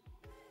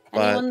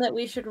 Anyone that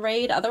we should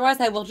raid? Otherwise,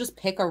 I will just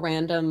pick a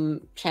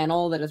random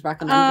channel that is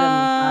recommended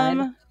on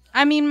the side.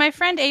 I mean, my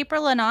friend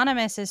April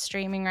Anonymous is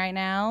streaming right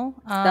now.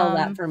 Spell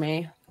that for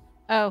me.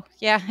 Oh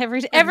yeah,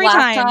 every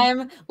last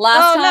time.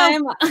 Last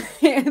time,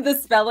 the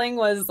spelling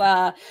was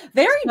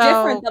very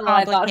different than what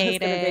I thought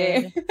it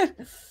was going to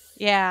be.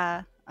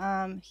 Yeah.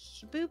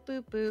 Boop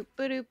boop boop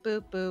boop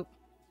boop boop.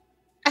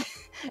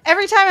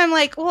 Every time I'm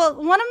like, well,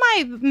 one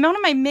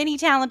of my many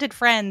talented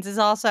friends is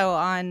also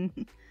on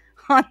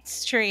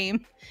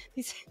stream.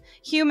 These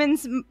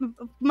humans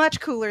much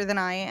cooler than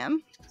I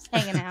am, just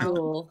hanging out.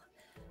 Cool.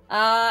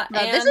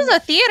 This is a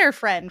theater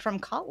friend from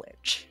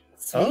college.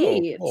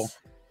 Sweet. Oh,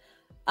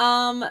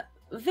 cool.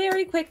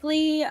 Very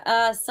quickly,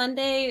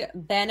 Sunday,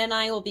 Ben and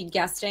I will be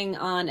guesting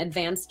on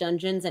Advanced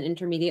Dungeons and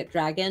Intermediate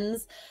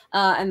Dragons,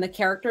 and the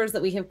characters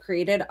that we have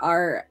created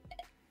are.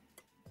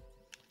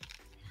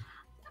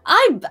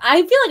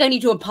 I feel like I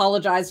need to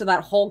apologize to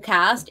that whole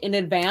cast in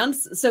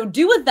advance. So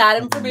do with that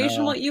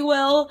information what you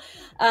will.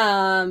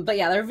 But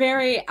yeah, they're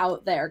very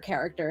out there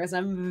characters.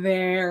 I'm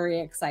very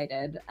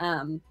excited.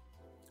 And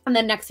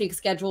then next week's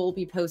schedule will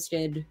be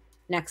posted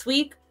next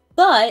week.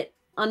 But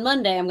on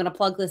Monday, I'm going to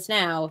plug this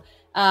now.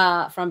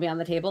 From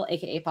Beyond the Table,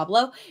 aka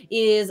Pablo,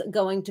 is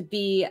going to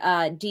be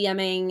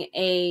DMing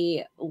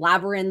a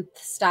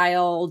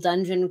labyrinth-style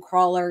dungeon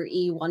crawler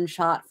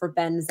one-shot for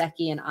Ben,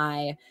 Zeki, and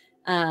I.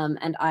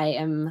 And I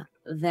am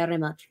very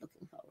much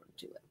looking forward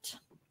to it.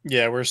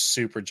 Yeah, we're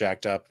super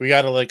jacked up. We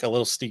got a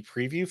little sneak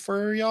preview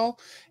for y'all,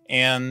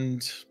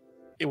 and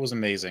it was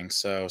amazing.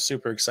 So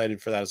super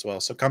excited for that as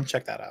well. So come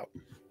check that out.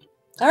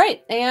 All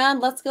right, and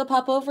let's go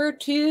pop over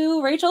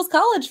to Rachel's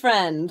college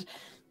friend.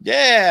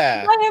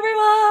 Yeah. Bye,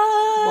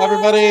 everyone.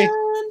 Bye, everybody.